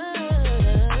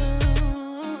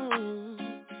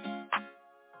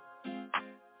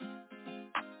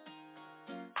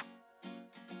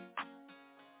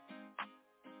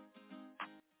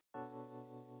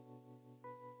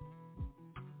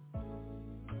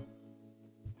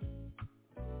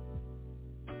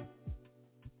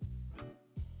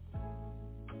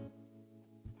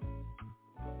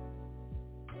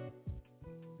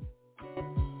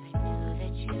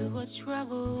 That you were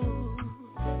trouble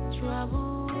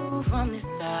from the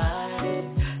start.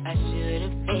 I should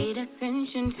have paid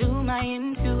attention to my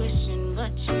intuition,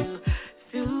 but you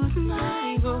soothed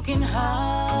my broken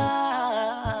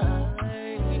heart.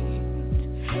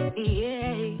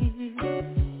 Yeah,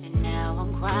 and now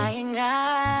I'm crying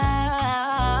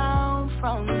out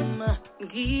from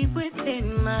deep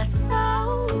within my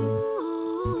soul.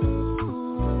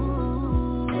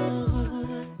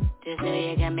 Just know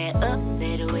you got me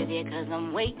upset with you, 'cause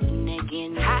I'm waiting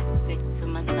again. Hot, sick to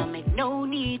my stomach, no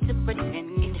need to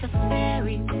pretend. It's a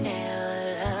fairy tale.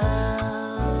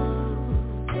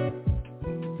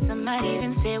 Some might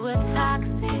even say we're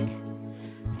toxic.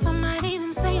 Some might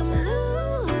even say I'm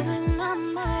losing my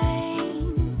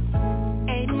mind.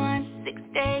 8 months, 6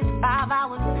 days, 5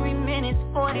 hours, 3 minutes,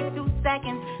 42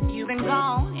 seconds. You've been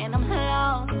gone and I'm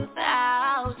lost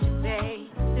without you, babe.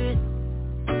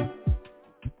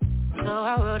 So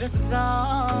I wrote a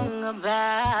song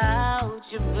about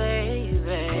you,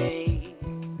 baby.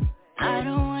 I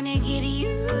don't wanna get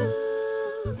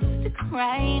used to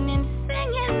crying and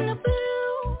singing the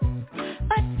blues,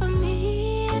 but for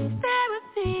me it's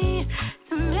therapy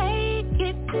to make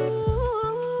it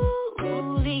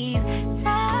through these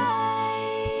times.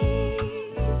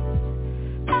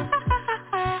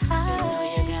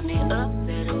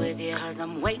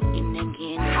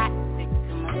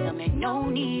 no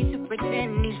need to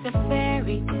pretend. It's a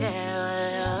fairy tale.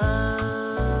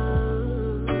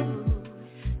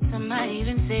 Some might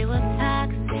even say we're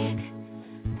toxic.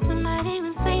 Some might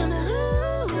even say I'm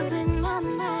losing my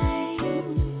mind.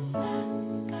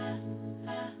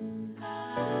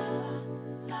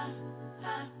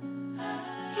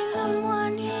 In the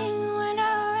morning when I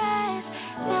rise,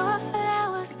 there are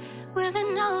flowers with a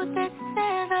note that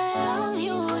says I love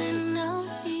you and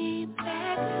I'll be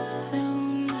back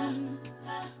soon.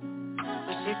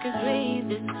 Wish I could breathe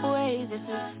this way that's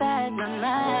inside my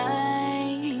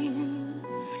mind.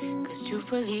 Cause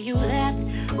truthfully you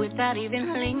left without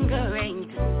even lingering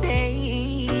to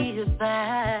say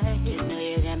goodbye. Just know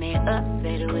you got me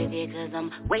upset with you cause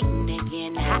I'm waiting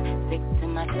again. Hot, sick to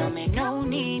my stomach, no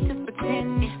need to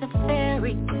pretend. It's a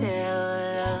fairy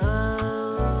tale.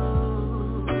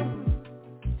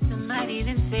 Some might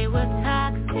even say we're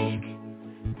toxic.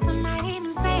 Some might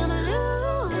even say I'm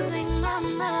losing my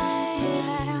mind.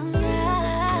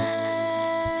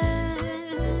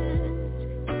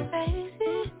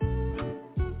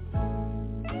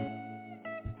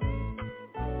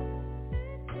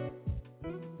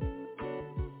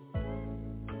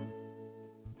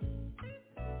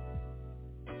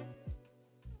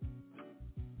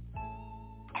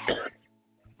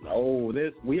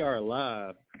 We are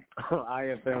live on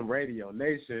iFM Radio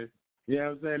Nation. You know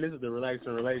what I'm saying? This is the Relax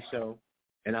and Relate Show,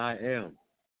 and I am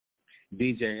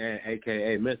DJ and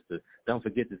AKA Mr. Don't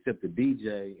forget to tip the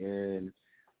DJ. And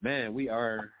man, we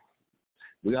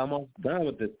almost done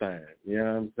with this thing. You know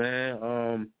what I'm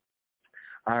saying?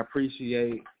 I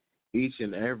appreciate each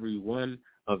and every one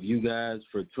of you guys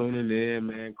for tuning in,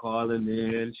 man, calling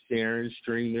in, sharing,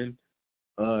 streaming.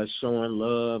 Showing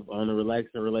love on the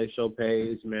Relax and Relate Show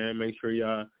page, man. Make sure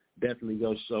y'all definitely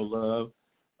go show love.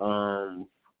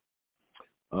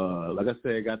 Like I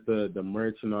said, got the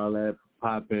merch and all that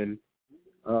popping.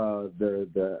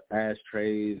 The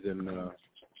ashtrays and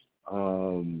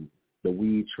the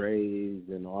weed trays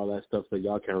and all that stuff, so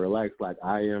y'all can relax like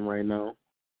I am right now,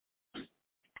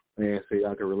 and so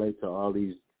y'all can relate to all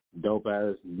these dope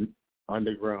ass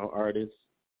underground artists.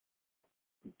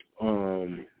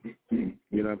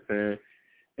 You know what I'm saying?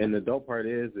 And the dope part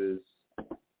is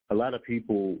a lot of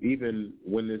people, even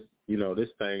when this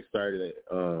thing started,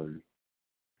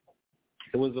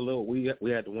 it was a little, we had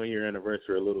the 1 year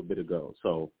anniversary a little bit ago.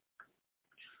 So,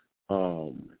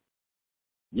 when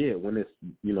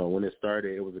it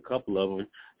started, it was a couple of them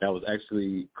that was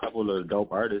actually a couple of the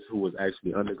dope artists who was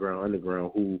actually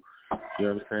underground who, you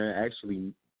know what I'm saying,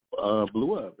 actually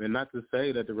blew up. And not to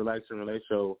say that the Relax and Relate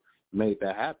Show made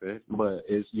that happen, but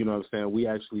it's, you know what I'm saying, we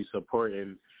actually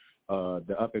supporting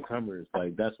the up-and-comers.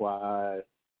 Like, that's why I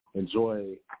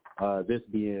enjoy this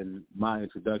being my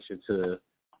introduction to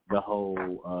the whole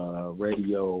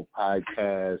radio,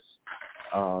 podcast,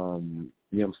 you know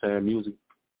what I'm saying, music,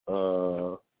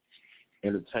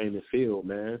 entertainment field,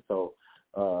 man. So,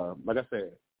 like I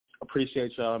said,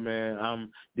 appreciate y'all, man. I'm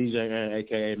DJ and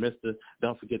AKA Mr.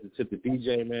 Don't forget to tip the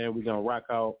DJ, man. We're going to rock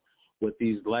out with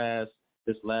this last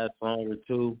song or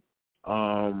two.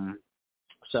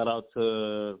 Shout out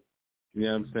to, you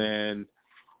know what I'm saying,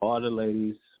 all the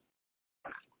ladies,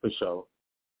 for sure.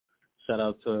 Shout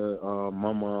out to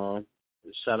my mom.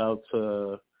 Shout out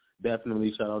to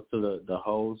the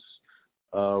host,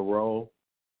 Rolo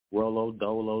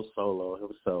Dolo Solo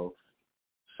himself.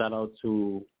 Shout out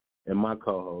to, and my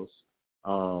co-host.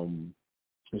 And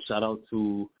shout out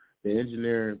to the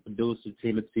engineer and producer,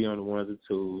 Tina T, on the ones and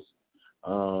twos.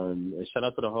 And shout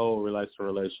out to the whole Relax and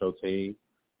Relate Show team.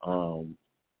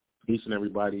 Each and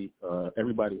everybody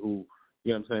who,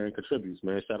 you know what I'm saying, contributes,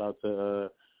 man. Shout out to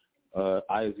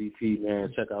IZP,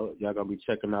 man. Y'all gonna be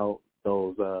checking out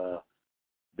those the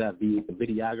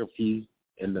videography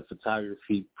and the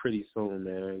photography pretty soon,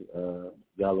 man.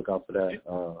 Y'all look out for that.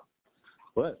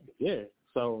 But yeah,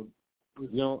 so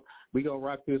we gonna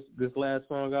rock this last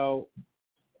song out.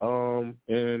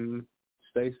 And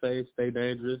stay safe, stay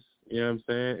dangerous. You know what I'm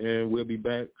saying? And we'll be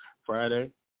back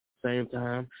Friday, same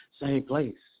time, same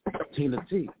place. Tina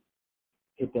T.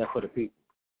 Hit that for the people.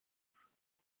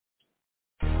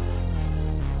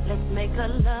 Let's make a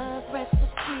love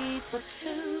recipe for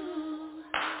two.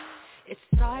 It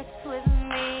starts with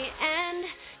me and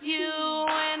you,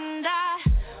 and I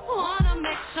wanna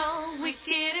make sure we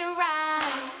get it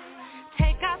right.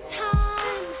 Take our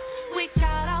time, we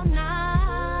got all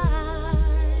night.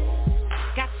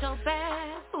 Got your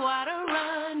back, water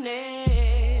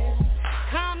running.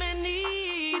 Come and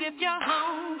eat if you're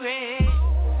hungry.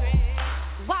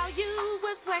 While you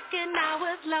was working, I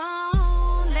was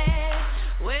lonely,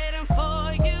 waiting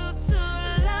for you to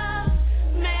love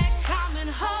me. Come and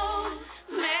hold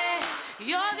me.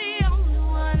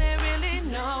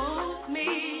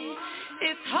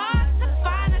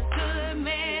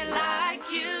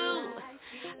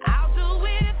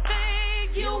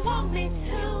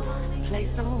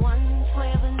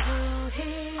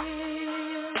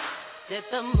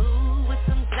 Set the mood with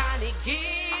some Johnny Gill.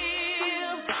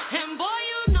 And boy,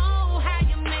 you know how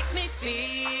you make me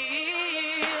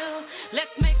feel. Let's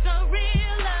make a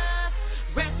real love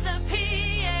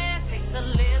recipe, yeah. Taste a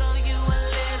little you, a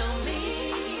little me.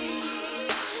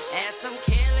 Add some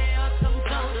Kelly or some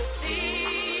Jodeci.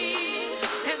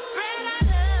 And spread our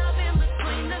love in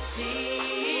between the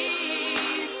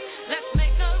sheets. Let's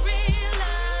make a real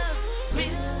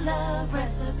love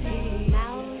recipe.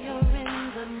 Now you're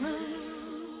in the mood.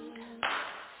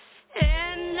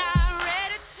 And I'm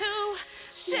ready to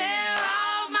share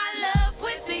all my love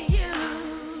with you.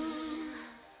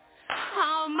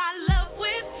 All my love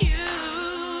with you.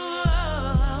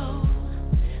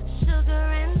 Sugar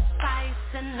and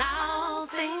spice and all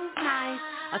things nice.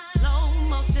 A slow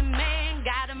motion man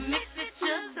gotta mix it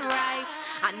just right.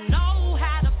 I know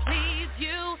how to please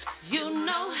you. You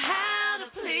know how to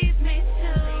please me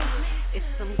too. It's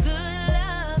some good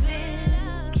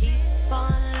loving. Keep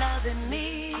on loving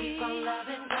me. Keep on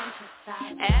loving, don't you stop.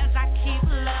 As I keep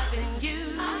loving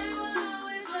you, I will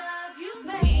always love you,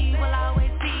 baby. We will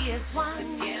always be as one.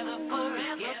 Together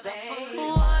forever, baby.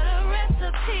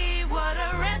 What a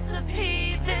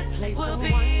recipe this will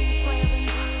be.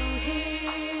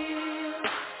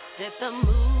 Set the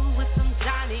mood with some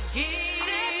Johnny Gill.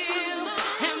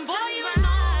 And boy, you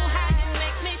know how you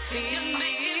make me feel.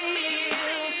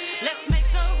 Let's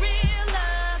make a real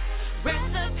love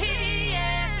recipe,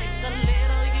 yeah. Taste a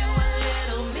little you, a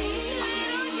little me.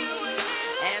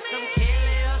 Add some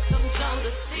Kelly or some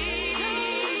Jodeci.